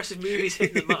least impressive move he's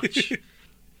hit in the match.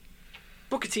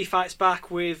 Booker T fights back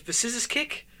with the scissors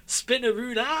kick,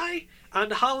 spinneroonie,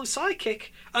 and a Harlem sidekick,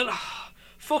 and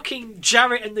fucking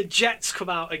Jarrett and the Jets come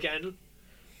out again.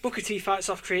 Booker T fights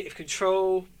off creative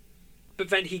control, but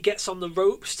then he gets on the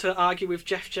ropes to argue with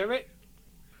Jeff Jarrett,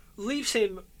 leaves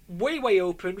him way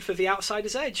open for the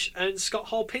outsider's edge, and Scott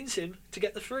Hall pins him to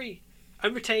get the free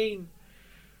and retain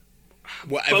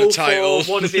whatever title,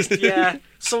 one of his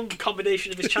some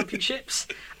combination of his championships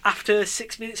after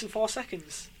 6 minutes and 4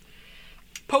 seconds.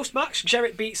 Post match,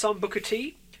 Jarrett beats on Booker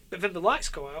T, but then the lights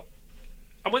go out,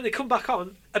 and when they come back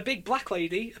on, a big black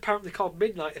lady, apparently called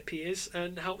Midnight, appears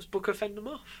and helps Booker fend them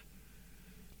off.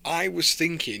 I was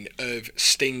thinking of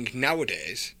Sting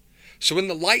nowadays, so when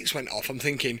the lights went off, I'm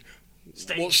thinking,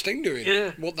 what's Sting doing?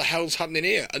 Yeah. What the hell's happening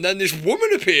here? And then this woman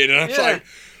appeared, and I was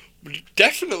like,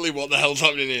 definitely what the hell's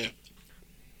happening here?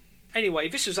 Anyway,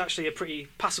 this was actually a pretty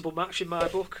passable match in my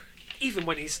book. Even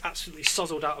when he's absolutely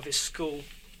sozzled out of his skull,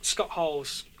 Scott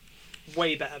Hall's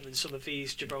way better than some of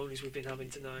these jabronis we've been having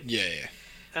tonight. Yeah.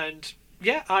 And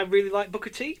yeah, I really like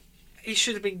Booker T. He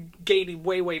should have been gaining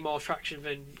way more traction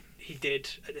than he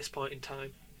did at this point in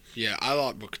time. Yeah, I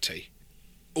like Booker T.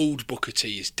 Old Booker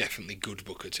T is definitely good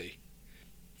Booker T.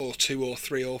 Or 2 or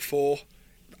 3 or 4.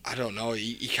 I don't know,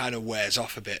 he kind of wears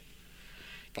off a bit.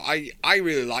 But I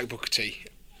really like Booker T.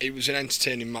 It was an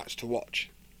entertaining match to watch.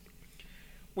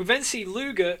 We then see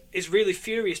Luger is really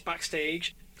furious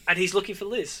backstage, and he's looking for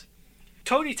Liz.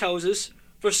 Tony tells us,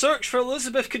 the search for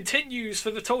Elizabeth continues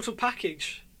for the total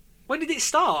package. When did it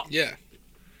start? Yeah.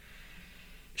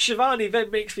 Shivani then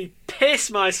makes me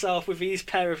piss myself with these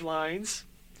pair of lines.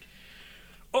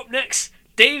 Up next,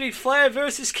 David Flair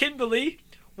versus Kimberly,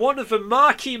 one of the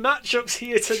marquee matchups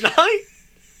here tonight.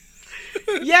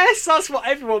 Yes, that's what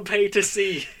everyone paid to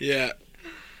see. Yeah.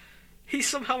 He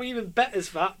somehow even betters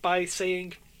that by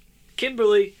saying,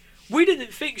 Kimberly, we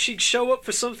didn't think she'd show up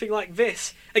for something like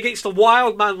this against a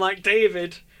wild man like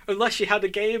David unless she had a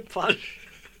game plan.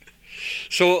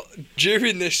 So,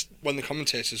 during this, when the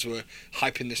commentators were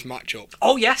hyping this match up...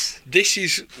 Oh, yes. This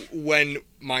is when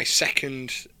my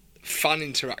second fan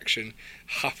interaction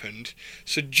happened.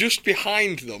 So, just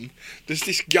behind them, there's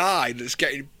this guy that's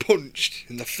getting punched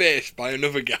in the face by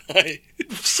another guy.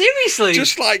 Seriously?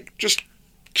 Just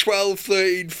 12,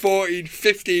 13, 14,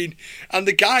 15, and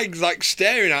the guy's like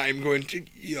staring at him going,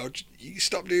 you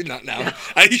stop doing that now. Yeah.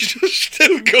 And he's just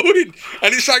still going,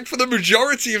 and it's like for the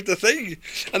majority of the thing.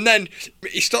 And then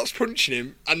he starts punching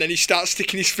him, and then he starts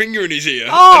sticking his finger in his ear.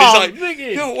 Oh, and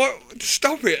he's like, what?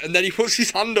 Stop it. And then he puts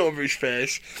his hand over his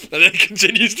face, and then he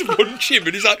continues to punch him,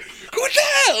 and he's like, what the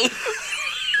hell?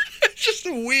 It's just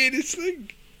the weirdest thing.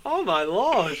 Oh my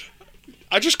lord.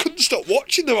 I just couldn't stop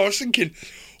watching them. I was thinking,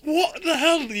 what the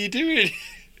hell are you doing?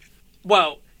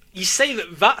 Well, you say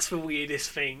that's the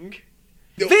weirdest thing.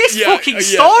 No, this fucking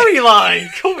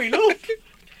storyline coming up.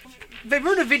 They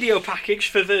run a video package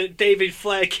for the David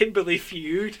Flair Kimberly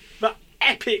feud. That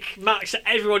epic match that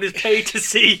everyone is paid to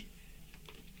see.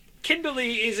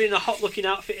 Kimberly is in a hot looking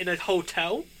outfit in a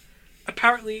hotel.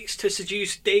 Apparently it's to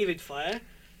seduce David Flair.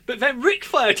 But then Ric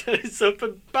Flair turns up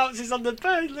and bounces on the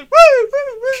bed like, woo,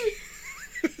 woo, woo.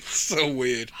 It's so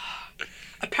weird.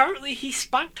 Apparently he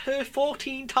spanked her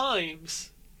 14 times.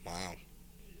 Wow.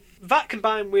 That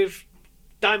combined with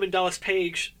Diamond Dallas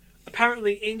Page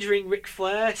apparently injuring Ric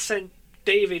Flair sent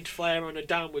David Flair on a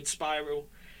downward spiral.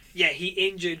 Yeah, he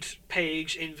injured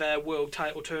Page in their world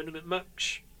title tournament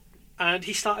match. And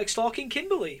he started stalking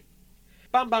Kimberly.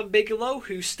 Bam Bam Bigelow,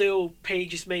 who's still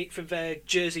Page's mate from their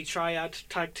Jersey Triad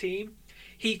tag team,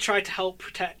 he tried to help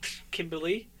protect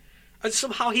Kimberly. And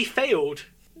somehow he failed.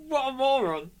 What a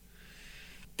moron.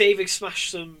 David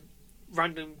smashed some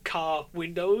random car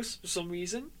windows for some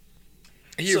reason.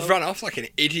 He ran off like an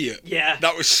idiot. Yeah.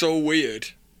 That was so weird.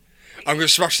 I'm going to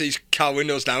smash these car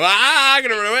windows now. I'm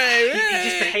going to run away. He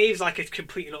just behaves like a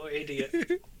complete and utter idiot.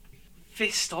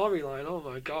 This storyline, oh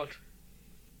my god.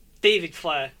 David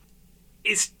Flair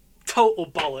is total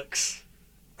bollocks.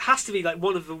 Has to be like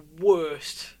one of the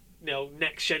worst,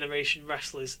 next generation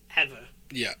wrestlers ever.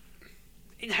 Yeah.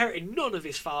 Inherited none of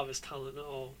his father's talent at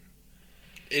all.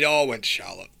 It all went to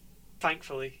Charlotte.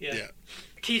 Thankfully, yeah.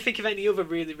 Can you think of any other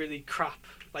really, really crap,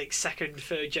 like second,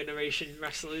 third generation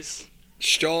wrestlers?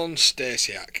 Shawn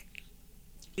Stasiak.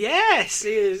 Yes,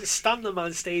 he is Stan the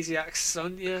Man Stasiak's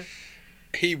son, yeah.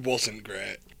 He wasn't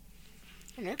great.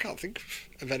 I can't think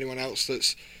of anyone else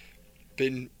that's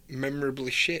been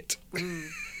memorably shit.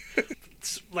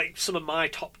 It's like some of my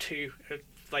top two,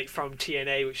 like from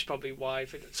TNA, which is probably why.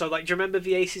 So, like, do you remember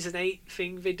the Aces and Eight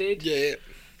thing they did? Yeah.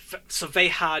 So they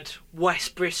had Wes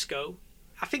Briscoe.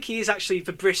 I think he is actually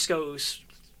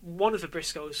one of the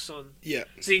Briscoe's son. Yeah.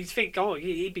 So you'd think, oh,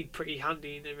 he'd be pretty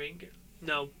handy in the ring.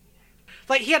 No.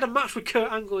 Like, he had a match with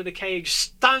Kurt Angle in a cage,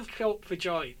 stank up the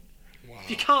joint. Wow. If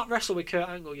you can't wrestle with Kurt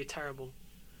Angle, you're terrible.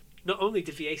 Not only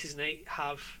did the Aces and Eight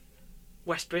have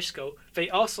Wes Briscoe, they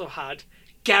also had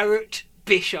Garrett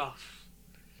Bischoff.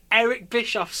 Eric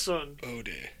Bischoff's son. Oh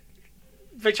dear.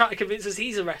 They try to convince us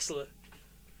he's a wrestler.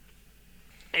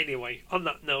 Anyway, on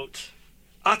that note,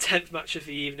 our 10th match of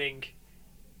the evening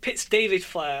pits David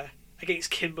Flair against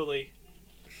Kimberly.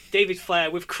 David Flair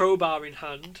with crowbar in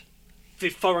hand. The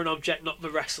foreign object, not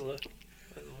the wrestler.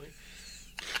 By the way.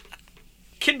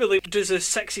 Kimberly does a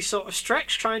sexy sort of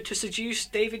stretch trying to seduce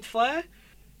David Flair.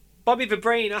 Bobby the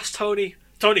Brain asks Tony,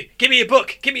 give me a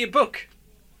book, give me a book.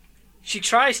 She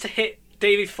tries to hit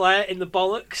David Flair in the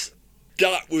bollocks.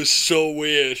 That was so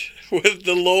weird. With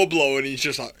the low blow, and he's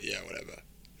just like, yeah,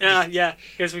 whatever. Yeah,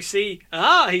 because we see,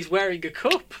 he's wearing a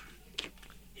cup.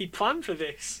 He planned for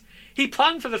this. He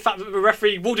planned for the fact that the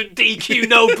referee wouldn't DQ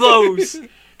no blows.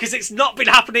 Because it's not been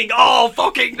happening all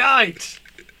fucking night.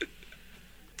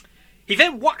 He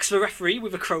then whacks the referee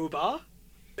with a crowbar.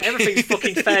 Everything's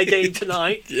fucking fair game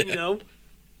tonight, yeah. You know.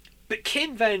 But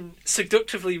Kim then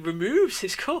seductively removes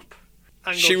his cup.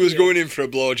 She was going in for a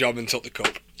blowjob and took the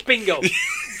cup. Bingo.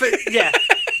 But yeah,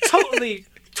 totally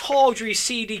tawdry,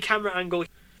 seedy camera angle.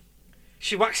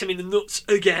 She whacks him in the nuts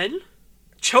again,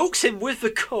 chokes him with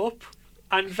the cup,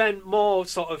 and then more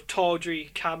sort of tawdry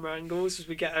camera angles as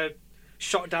we get a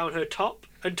shot down her top.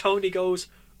 And Tony goes,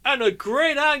 and a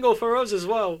great angle for us as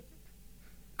well.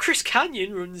 Chris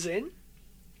Kanyon runs in,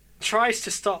 tries to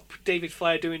stop David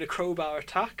Flair doing a crowbar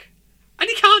attack, and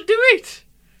he can't do it.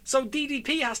 So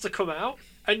DDP has to come out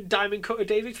and diamond cutter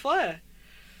David Flair.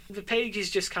 The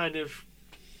Pages just kind of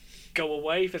go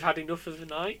away. They've had enough of the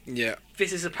night. Yeah.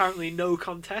 This is apparently no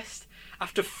contest.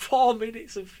 After 4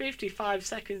 minutes and 55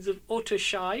 seconds of utter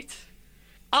shite,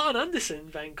 Arn Anderson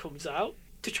then comes out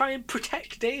to try and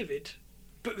protect David.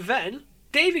 But then,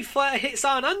 David Flair hits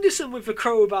Arn Anderson with the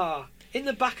crowbar in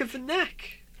the back of the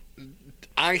neck.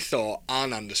 I thought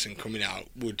Arn Anderson coming out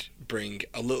would bring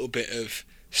a little bit of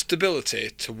stability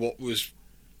to what was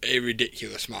a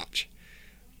ridiculous match.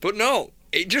 But no,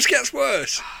 it just gets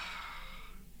worse.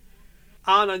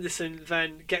 Arn Anderson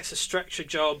then gets a stretcher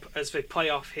job as they play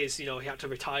off his, he had to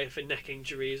retire for neck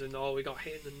injuries and all, we got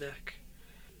hit in the neck.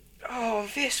 Oh,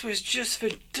 this was just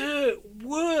the dirt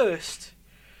worst.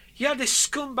 You had this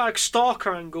scumbag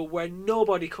stalker angle where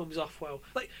nobody comes off well.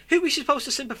 Like, who are we supposed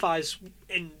to sympathise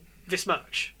in this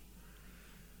match?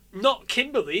 Not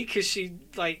Kimberly, because she,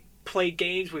 played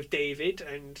games with David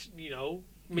and,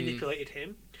 manipulated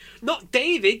him. Not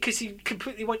David, because he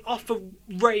completely went off the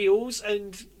rails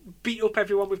and beat up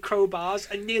everyone with crowbars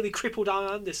and nearly crippled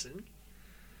Arn Anderson.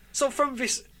 So from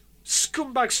this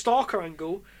scumbag stalker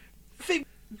angle, they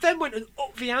then went and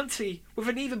upped the ante with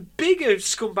an even bigger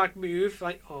scumbag move,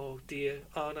 like, oh dear,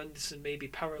 Arn Anderson may be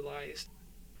paralysed.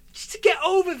 Just to get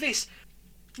over this,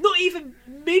 not even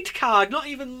mid-card, not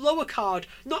even lower card,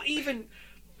 not even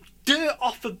dirt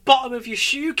off the bottom of your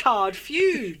shoe card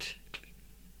feud.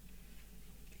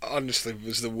 Honestly, it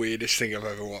was the weirdest thing I've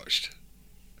ever watched.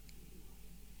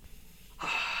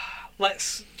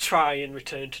 Let's try and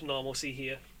return to normalcy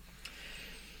here.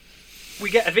 We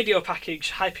get a video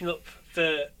package hyping up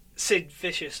the Sid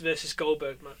Vicious versus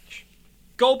Goldberg match.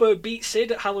 Goldberg beat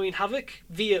Sid at Halloween Havoc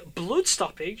via blood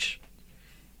stoppage.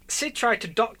 Sid tried to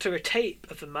doctor a tape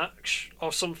of the match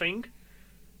or something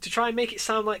to try and make it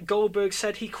sound like Goldberg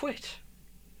said he quit.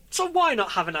 So why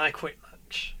not have an I Quit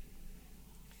match?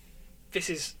 This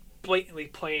is blatantly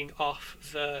playing off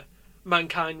the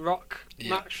Mankind Rock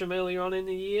match from earlier on in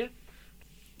the year.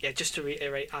 Yeah, just to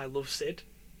reiterate, I love Sid.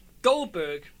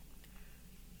 Goldberg,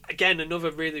 again,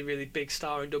 another really, really big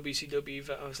star in WCW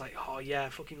that I was like, oh yeah, I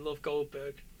fucking love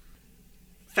Goldberg.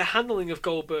 The handling of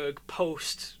Goldberg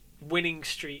post-winning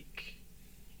streak,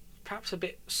 perhaps a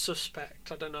bit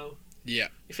suspect, I don't know. Yeah.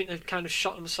 You think they've kind of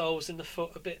shot themselves in the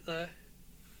foot a bit there?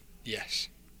 Yes.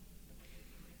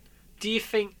 Do you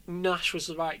think Nash was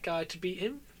the right guy to beat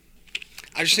him?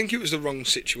 I just think it was the wrong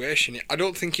situation. I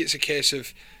don't think it's a case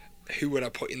of who would I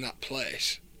put in that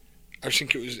place. I just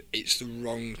think it's the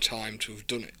wrong time to have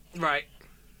done it. Right.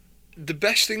 The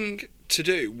best thing to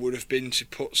do would have been to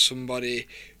put somebody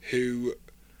who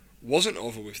wasn't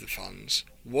over with the fans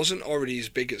wasn't already as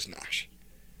big as Nash,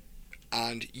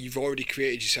 and you've already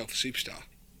created yourself a superstar.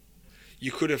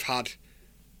 You could have had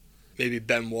maybe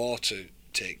Benoit to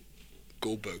take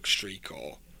Goldberg's streak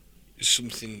or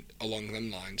something along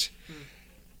them lines.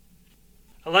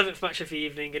 11th match of the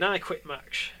evening, an I Quit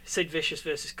match. Sid Vicious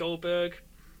versus Goldberg.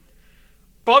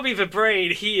 Bobby the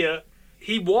Brain here,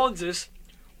 he warns us,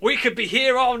 we could be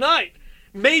here all night,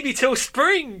 maybe till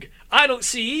spring. I don't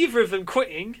see either of them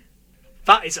quitting.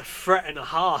 That is a threat and a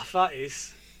half, that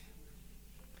is.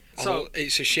 So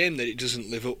it's a shame that it doesn't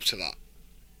live up to that,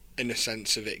 in the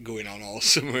sense of it going on all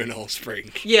summer and all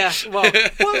spring. Yeah, well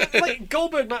like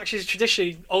Goldberg matches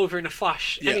traditionally over in a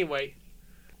flash anyway.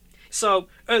 So,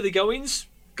 early goings,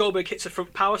 Goldberg hits a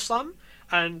front power slam,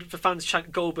 and the fans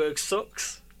chant Goldberg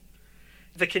sucks.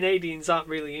 The Canadians aren't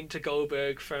really into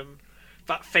Goldberg from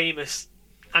that famous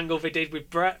angle they did with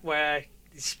Brett where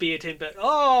he speared him, but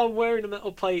I'm wearing a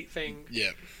metal plate thing.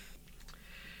 Yeah.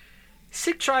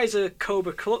 Sid tries a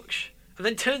Cobra Clutch and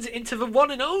then turns it into the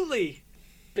one and only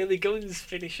Billy Gunn's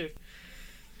finisher.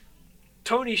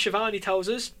 Tony Schiavone tells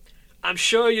us, I'm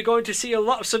sure you're going to see a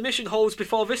lot of submission holds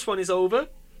before this one is over.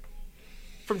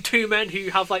 From two men who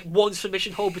have like one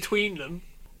submission hold between them.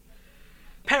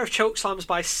 A pair of choke slams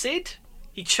by Sid.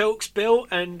 He chokes Bill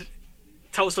and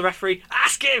tells the referee,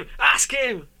 ask him!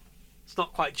 It's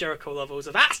not quite Jericho levels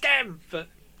of ask him, but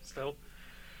still.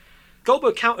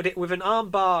 Goldberg countered it with an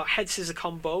armbar head scissor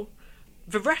combo.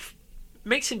 The ref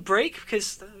makes him break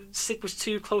because Sid was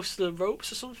too close to the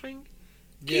ropes or something.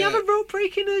 Can you have a rope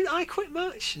break in an I Quit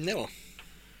match? No.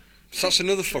 So that's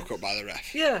another fuck up by the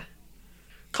ref. Yeah.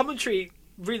 Commentary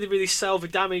really, really sell the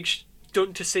damage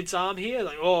done to Sid's arm here.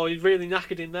 Like, he really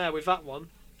knackered him there with that one.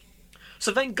 So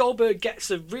then Goldberg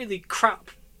gets a really crap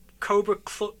Cobra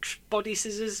Clutch body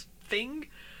scissors thing.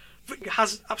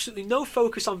 Has absolutely no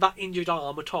focus on that injured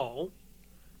arm at all.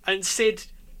 And Sid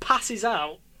passes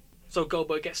out. So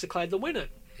Goldberg gets declared the winner.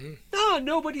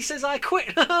 Nobody says I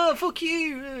quit. Fuck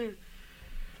you.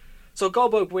 So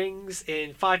Goldberg wins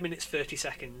in 5 minutes 30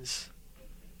 seconds.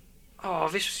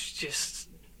 This was just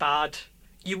bad.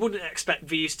 You wouldn't expect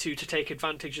these two to take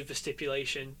advantage of the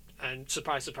stipulation, and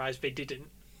surprise, surprise, they didn't.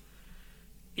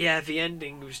 Yeah, the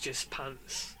ending was just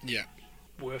pants. Yeah.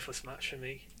 Worthless match for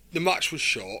me. The match was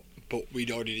short, but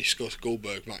we'd already discussed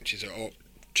Goldberg matches are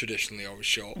traditionally always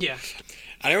short. Yeah.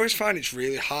 And I always find it's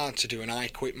really hard to do an I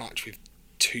Quit match with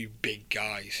two big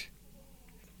guys.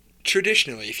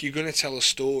 Traditionally, if you're going to tell a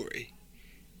story,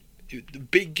 the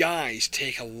big guys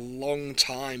take a long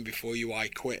time before you I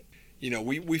Quit. You know,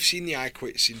 we've seen the I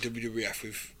Quits in WWF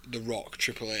with The Rock,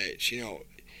 Triple H, you know.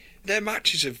 Their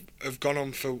matches have gone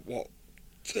on for,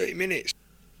 30 minutes.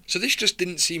 So this just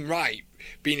didn't seem right,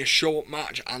 being a short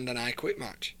match and an I Quit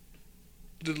match.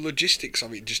 The logistics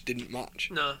of it just didn't match.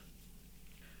 No.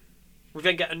 We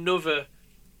then get another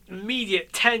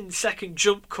immediate 10-second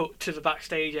jump cut to the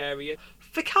backstage area.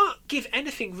 They can't give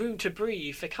anything room to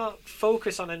breathe. They can't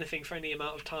focus on anything for any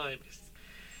amount of time.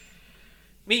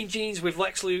 Mean Gene's with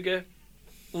Lex Luger.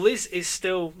 Liz is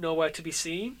still nowhere to be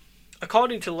seen.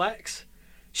 According to Lex,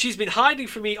 she's been hiding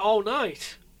from me all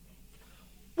night.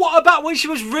 What about when she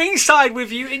was ringside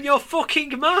with you in your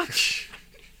fucking match?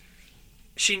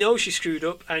 She knows she screwed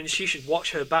up and she should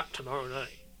watch her back tomorrow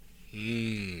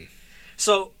night.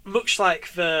 So, much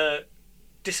like the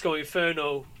Disco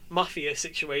Inferno Mafia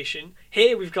situation,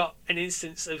 here we've got an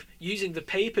instance of using the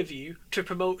pay-per-view to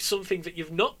promote something that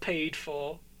you've not paid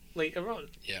for later on.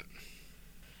 Yeah.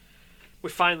 We're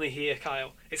finally here,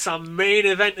 Kyle. It's our main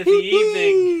event of the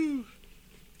evening.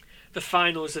 The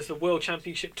finals of the World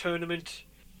Championship Tournament.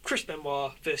 Chris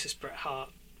Benoit versus Bret Hart.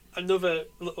 Another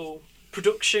little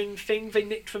production thing they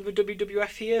nicked from the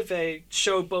WWF here. They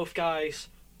showed both guys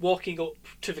walking up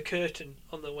to the curtain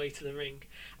on their way to the ring.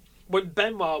 When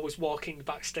Benoit was walking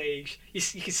backstage, you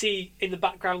can see in the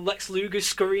background Lex Luger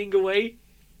scurrying away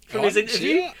from his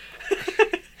interview.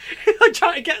 I'm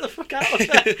trying to get the fuck out of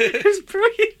there. It was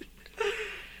brilliant.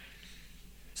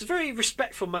 It's a very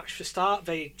respectful match for start.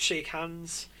 They shake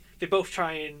hands. They both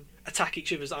try and attack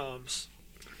each other's arms.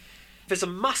 There's a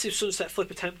massive sunset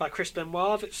flip attempt by Chris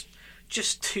Benoit that's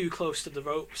just too close to the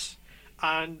ropes,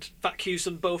 and that cues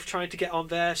them both trying to get on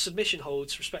their submission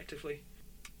holds respectively.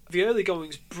 The early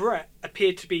goings, Bret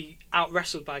appeared to be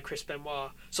out-wrestled by Chris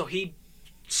Benoit, so he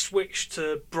switched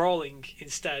to brawling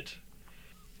instead.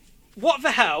 What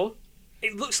the hell?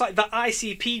 It looks like that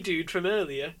ICP dude from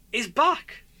earlier is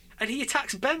back, and he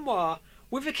attacks Benoit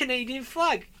with a Canadian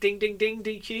flag. Ding, ding, ding,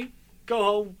 DQ. Go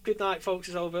home. Good night, folks.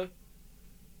 It's over.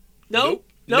 No.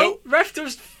 Ref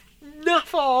does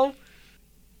naff all.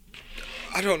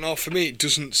 I don't know. For me, it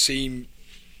doesn't seem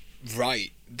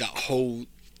right. That whole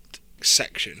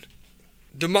section,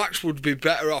 the match would be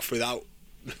better off without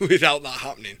that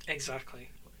happening. Exactly.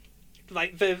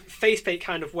 Like, the face paint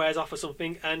kind of wears off or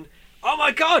something, and oh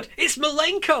my god, it's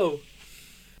Malenko!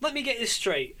 Let me get this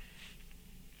straight.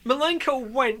 Malenko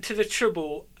went to the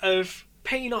trouble of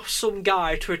paying off some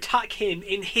guy to attack him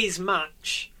in his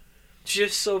match,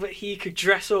 just so that he could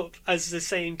dress up as the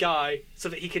same guy, so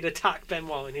that he could attack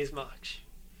Benoit in his match.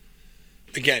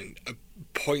 Again, a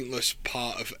pointless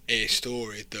part of a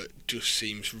story that just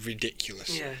seems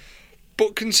ridiculous. Yeah.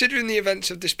 But considering the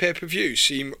events of this pay-per-view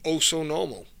seem also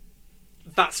normal.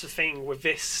 That's the thing with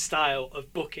this style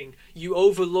of booking. You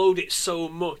overload it so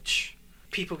much,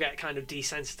 people get kind of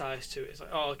desensitized to it. It's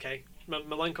like, oh, okay,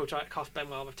 Malenko tried to cost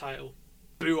Benoit the title.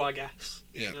 Boo, I guess.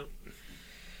 Yeah. You know?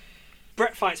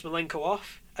 Brett fights Malenko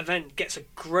off, and then gets a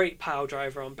great pile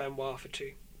driver on Benoit for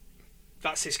 2.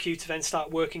 That's his cue to then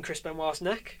start working Chris Benoit's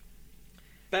neck.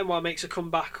 Benoit makes a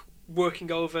comeback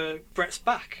working over Brett's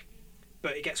back,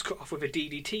 but he gets cut off with a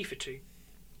DDT for 2.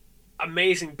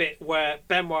 Amazing bit where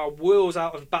Benoit whirls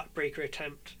out of a backbreaker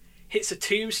attempt, hits a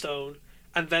tombstone,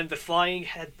 and then the flying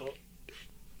headbutt.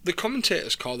 The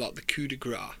commentators call that the coup de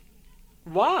grace.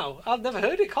 Wow, I've never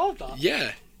heard it called that.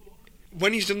 Yeah.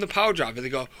 When he's done the power driver, they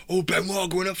go, "Oh, Benoit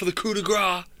going up for the coup de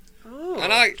grace." Oh.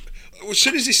 And as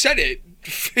soon as he said it,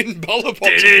 Finn Balor popped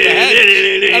up in the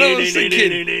head. And I was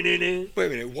thinking, wait a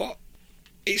minute, what?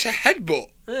 It's a headbutt.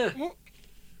 Yeah. What?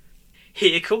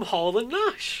 Here come Hall and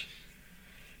Nash.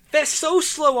 They're so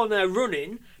slow on their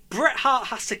running, Bret Hart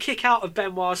has to kick out of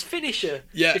Benoit's finisher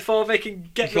before they can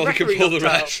get the referee pull the knocked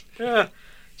out. rest. Yeah.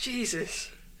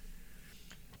 Jesus.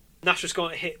 Nash was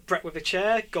going to hit Bret with a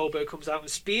chair. Goldberg comes out and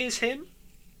spears him.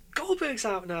 Goldberg's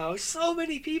out now. So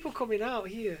many people coming out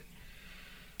here.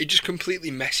 It just completely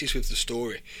messes with the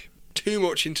story. Too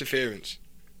much interference.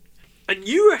 A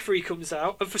new referee comes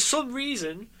out, and for some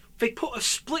reason, they put a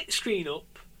split screen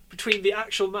up between the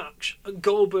actual match and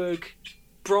Goldberg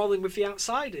brawling with the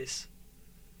outsiders.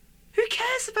 Who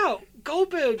cares about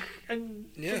Goldberg and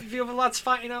the other lads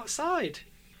fighting outside?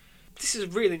 This is a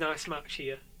really nice match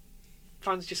here.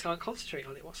 Fans just can't concentrate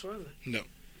on it whatsoever. No.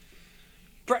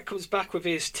 Bret comes back with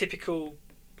his typical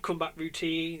comeback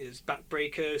routine, his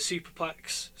backbreaker,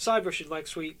 superplex, side rush and leg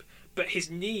sweep, but his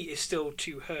knee is still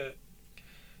too hurt.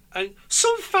 And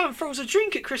some fan throws a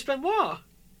drink at Chris Benoit.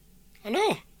 I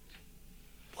know.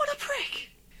 What a prick.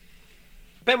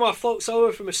 Benoit floats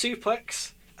over from a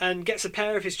suplex and gets a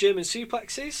pair of his German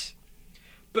suplexes,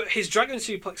 but his dragon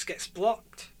suplex gets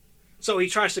blocked. So he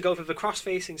tries to go for the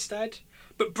crossface instead,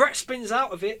 but Bret spins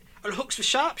out of it and hooks the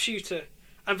sharpshooter,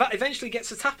 and that eventually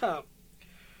gets a tap out.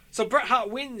 So Bret Hart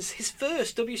wins his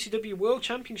first WCW World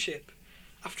Championship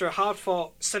after a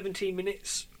hard-fought 17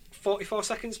 minutes, 44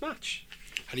 seconds match.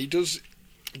 And he does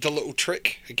the little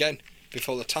trick again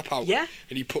before the tap out. Yeah.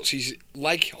 And he puts his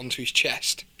leg onto his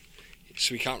chest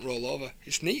so he can't roll over.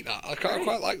 It's neat, that. I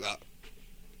quite like that.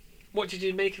 What did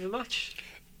you make of the match?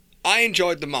 I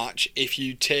enjoyed the match if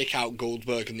you take out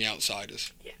Goldberg and the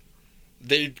Outsiders. Yeah.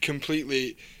 They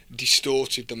completely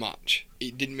distorted the match.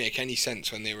 It didn't make any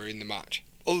sense when they were in the match.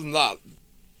 Other than that,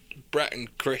 Bret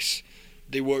and Chris,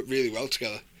 they worked really well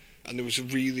together. And there was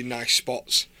really nice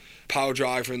spots. Power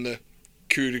driver and the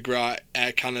coup de grace,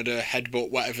 Air Canada,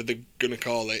 headbutt, whatever they're going to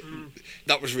call it.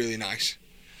 That was really nice.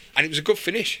 And it was a good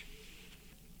finish.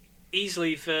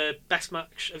 Easily the best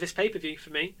match of this pay-per-view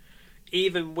for me,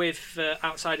 even with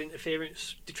outside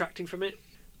interference detracting from it.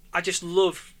 I just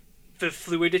love the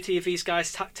fluidity of these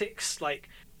guys' tactics. Like,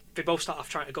 they both start off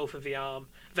trying to go for the arm,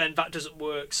 then that doesn't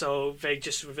work, so they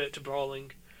just revert to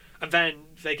brawling. And then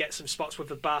they get some spots with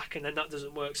the back, and then that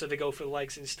doesn't work, so they go for the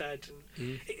legs instead.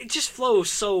 And it just flows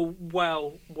so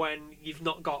well when you've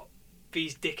not got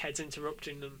these dickheads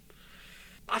interrupting them.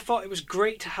 I thought it was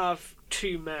great to have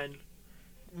two men.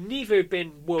 Neither had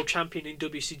been world champion in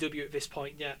WCW at this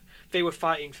point yet. They were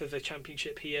fighting for the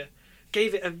championship here.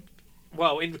 Gave it in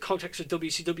the context of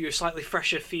WCW, a slightly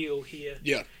fresher feel here.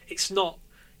 Yeah. It's not,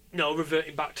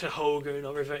 reverting back to Hogan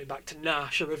or reverting back to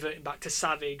Nash or reverting back to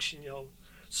Savage,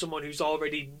 someone who's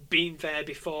already been there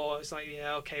before. It's like,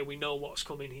 yeah, okay, we know what's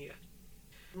coming here.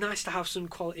 Nice to have some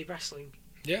quality wrestling.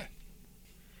 Yeah.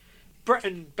 Bret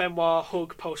and Benoit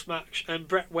hug post-match, and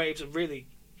Bret waves a really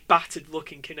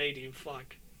battered-looking Canadian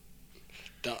flag.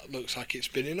 That looks like it's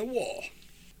been in a war.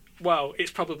 Well, it's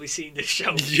probably seen this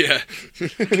show. Yeah.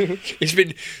 It's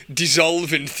been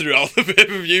dissolving throughout the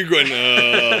pay-per-view going,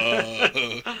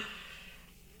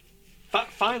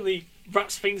 That finally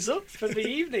wraps things up for the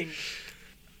evening.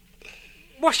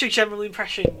 What's your general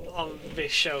impression on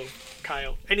this show,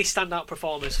 Kyle? Any standout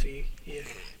performers for you here?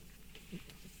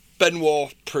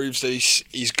 Benoit proves that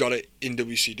he's got it in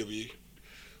WCW.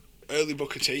 early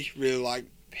Booker T, really like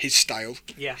his style,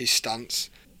 Yeah. his stance.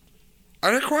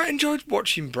 And I quite enjoyed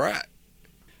watching Bret.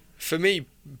 For me,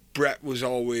 Bret was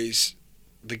always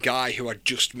the guy who I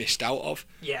just missed out of.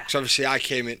 Yeah. So obviously I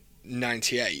came in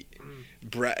 98,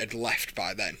 Bret had left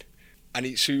by then.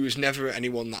 And so he was never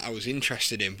anyone that I was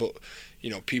interested in, but, you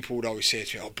know, people would always say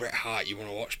to me, oh, Bret Hart, you want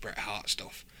to watch Bret Hart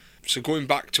stuff. So going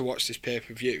back to watch this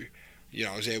pay-per-view, you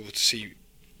know, I was able to see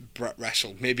Bret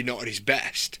wrestle, maybe not at his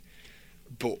best,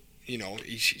 but, you know,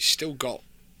 he's still got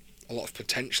a lot of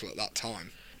potential at that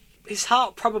time. His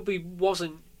heart probably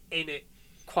wasn't in it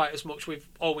quite as much with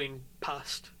Owen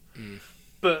past.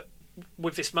 But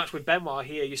with this match with Benoit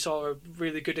here, you saw a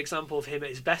really good example of him at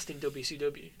his best in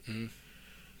WCW.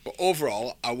 But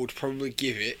overall, I would probably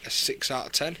give it a 6 out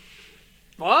of 10.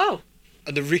 Wow!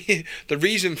 And the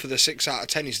reason for the 6 out of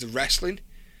 10 is the wrestling.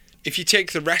 If you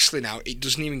take the wrestling out, it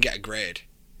doesn't even get a grade.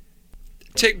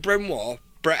 Take Benoit,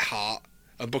 Bret Hart,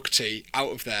 and Booker T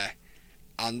out of there,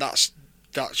 and that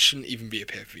shouldn't even be a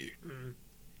pay-per-view.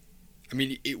 I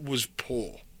mean, it was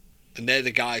poor. And they're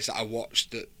the guys that I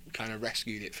watched that kind of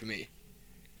rescued it for me.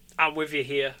 I'm with you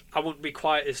here. I wouldn't be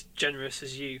quite as generous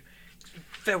as you.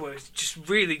 There were just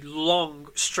really long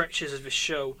stretches of the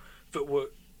show that were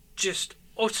just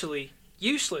utterly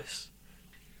useless.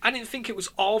 I didn't think it was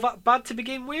all that bad to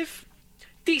begin with.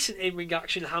 Decent in-ring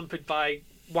action hampered by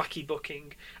wacky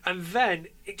booking, and then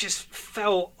it just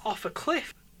fell off a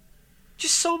cliff.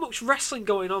 Just so much wrestling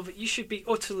going on that you should be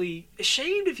utterly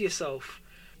ashamed of yourself.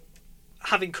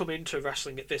 Having come into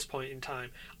wrestling at this point in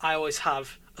time, I always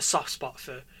have a soft spot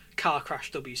for Car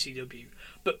Crash WCW,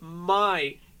 but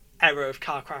my era of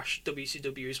Car Crash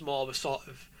WCW is more of a sort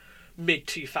of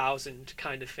mid-2000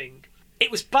 kind of thing.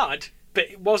 It was bad, but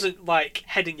it wasn't like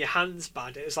head in your hands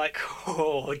bad. It was like,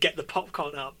 oh, get the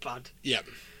popcorn out bad. Yep.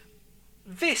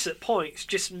 This, at points,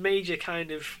 just made you kind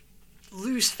of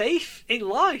lose faith in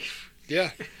life.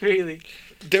 Yeah. Really.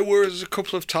 There was a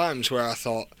couple of times where I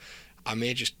thought, I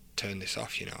may just turn this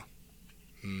off, you know.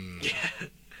 Yeah.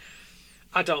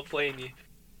 I don't blame you.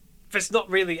 There's not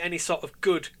really any sort of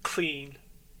good, clean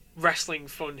wrestling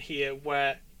fun here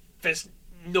where there's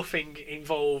nothing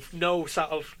involved, no sort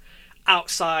of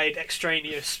outside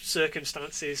extraneous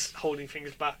circumstances holding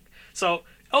things back. So,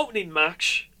 opening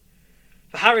match,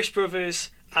 the Harris Brothers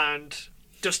and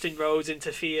Dustin Rhodes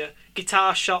interfere,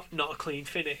 guitar shot, not a clean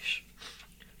finish.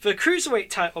 For the Cruiserweight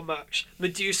title match,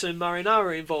 Medusa and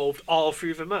Marinara involved all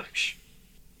through the match.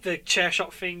 The chair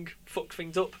shot thing fucked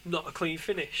things up, not a clean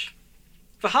finish.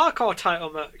 The Hardcore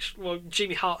title match, well,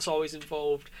 Jimmy Hart's always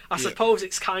involved. I suppose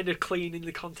it's kind of clean in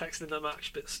the context of the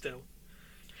match, but still.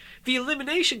 The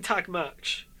Elimination Tag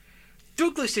match,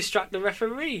 Douglas distract the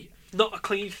referee, not a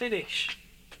clean finish.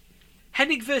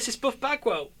 Hennig versus Buff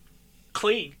Bagwell,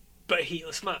 clean, but a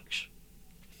heatless match.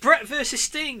 Bret versus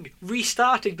Sting,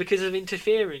 restarted because of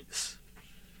interference.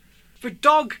 The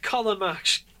Dog Collar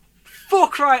match,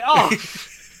 fuck right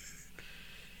off!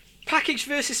 Package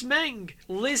versus Meng,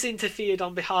 Liz interfered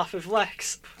on behalf of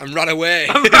Lex. And ran away.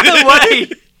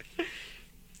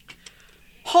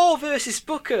 Hall versus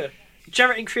Booker,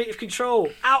 Jarrett in Creative Control,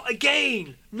 out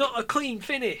again, not a clean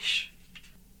finish.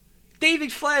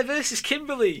 David Flair versus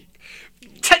Kimberly,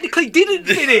 technically didn't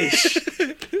finish.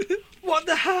 What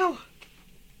the hell?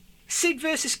 Sid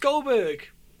versus Goldberg,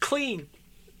 clean,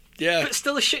 but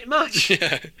still a shit match.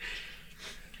 Yeah.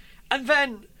 And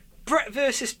then Bret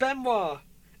versus Benoit,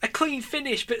 a clean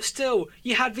finish, but still,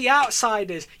 you had the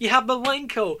Outsiders, you had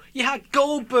Malenko, you had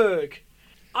Goldberg.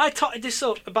 I totted this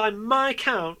up by my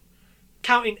count,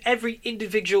 counting every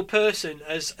individual person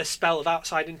as a spell of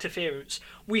outside interference.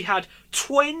 We had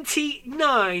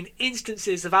 29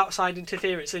 instances of outside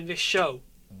interference in this show.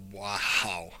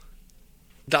 Wow.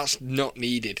 That's not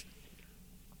needed.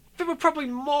 There were probably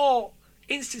more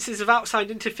instances of outside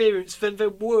interference than there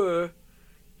were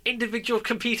individuals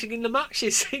competing in the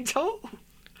matches in total.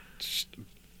 Just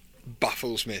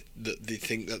baffles me that they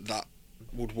think that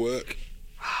would work.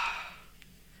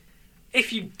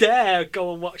 If you dare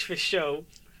go and watch this show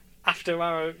after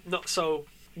our not so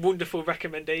wonderful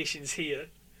recommendations here,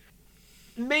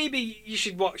 maybe you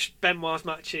should watch Benoit's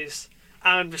matches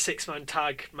and the 6-man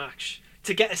tag match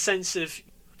to get a sense of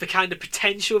the kind of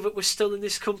potential that was still in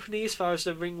this company as far as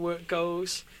the ring work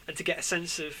goes, and to get a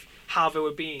sense of how they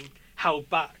were being held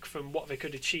back from what they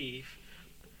could achieve.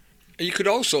 You could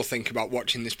also think about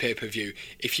watching this pay-per-view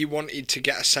if you wanted to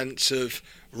get a sense of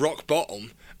rock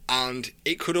bottom, and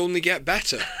it could only get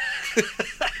better.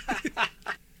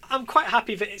 I'm quite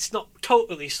happy that it's not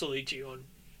totally sullied you on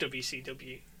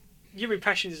WCW. Your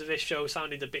impressions of this show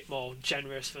sounded a bit more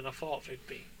generous than I thought they'd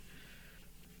be.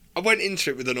 I went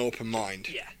into it with an open mind.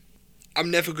 Yeah. I'm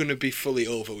never going to be fully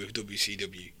over with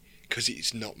WCW because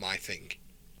it's not my thing.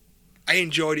 I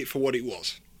enjoyed it for what it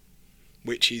was,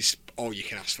 which is all you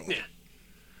can ask for. Yeah.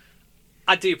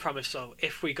 I do promise, though,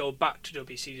 if we go back to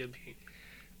WCW,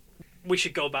 we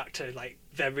should go back to, like,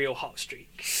 their real hot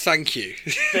streak. Thank you.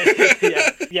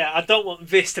 Yeah, I don't want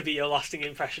this to be your lasting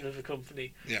impression of the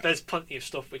company. Yeah. There's plenty of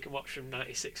stuff we can watch from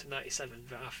 96 and 97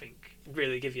 that I think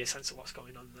really give you a sense of what's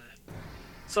going on there.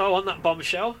 So, on that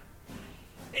bombshell,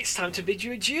 it's time to bid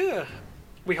you adieu.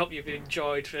 We hope you've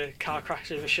enjoyed the car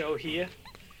crash of the show here.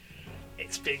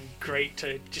 It's been great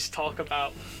to just talk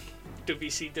about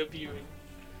WCW and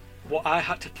what I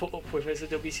had to put up with as a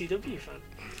WCW fan.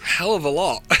 Hell of a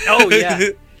lot. Oh, yeah.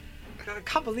 I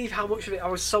can't believe how much of it I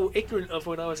was so ignorant of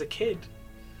when I was a kid.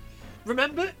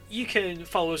 Remember, you can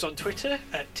follow us on Twitter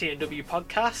at TNW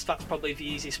Podcast. That's probably the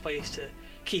easiest place to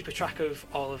keep a track of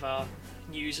all of our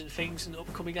news and things and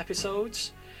upcoming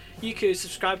episodes. You can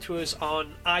subscribe to us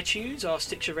on iTunes or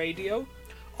Stitcher Radio,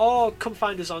 or come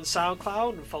find us on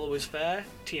SoundCloud and follow us there,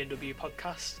 TNW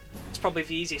Podcast. It's probably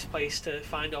the easiest place to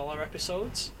find all our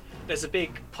episodes. There's a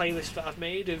big playlist that I've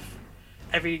made of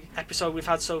every episode we've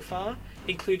had so far,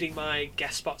 including my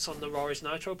guest spots on the Raw is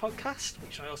Nitro podcast,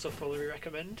 which I also fully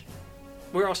recommend.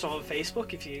 We're also on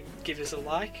Facebook if you give us a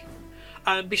like.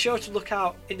 And be sure to look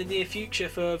out in the near future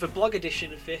for the blog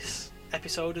edition of this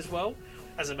episode as well.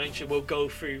 As I mentioned, we'll go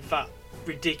through that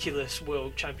ridiculous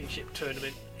World Championship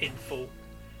tournament in full.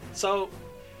 So,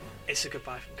 it's a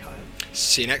goodbye from Kyle.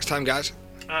 See you next time, guys.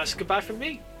 It's a goodbye from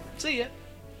me. See ya.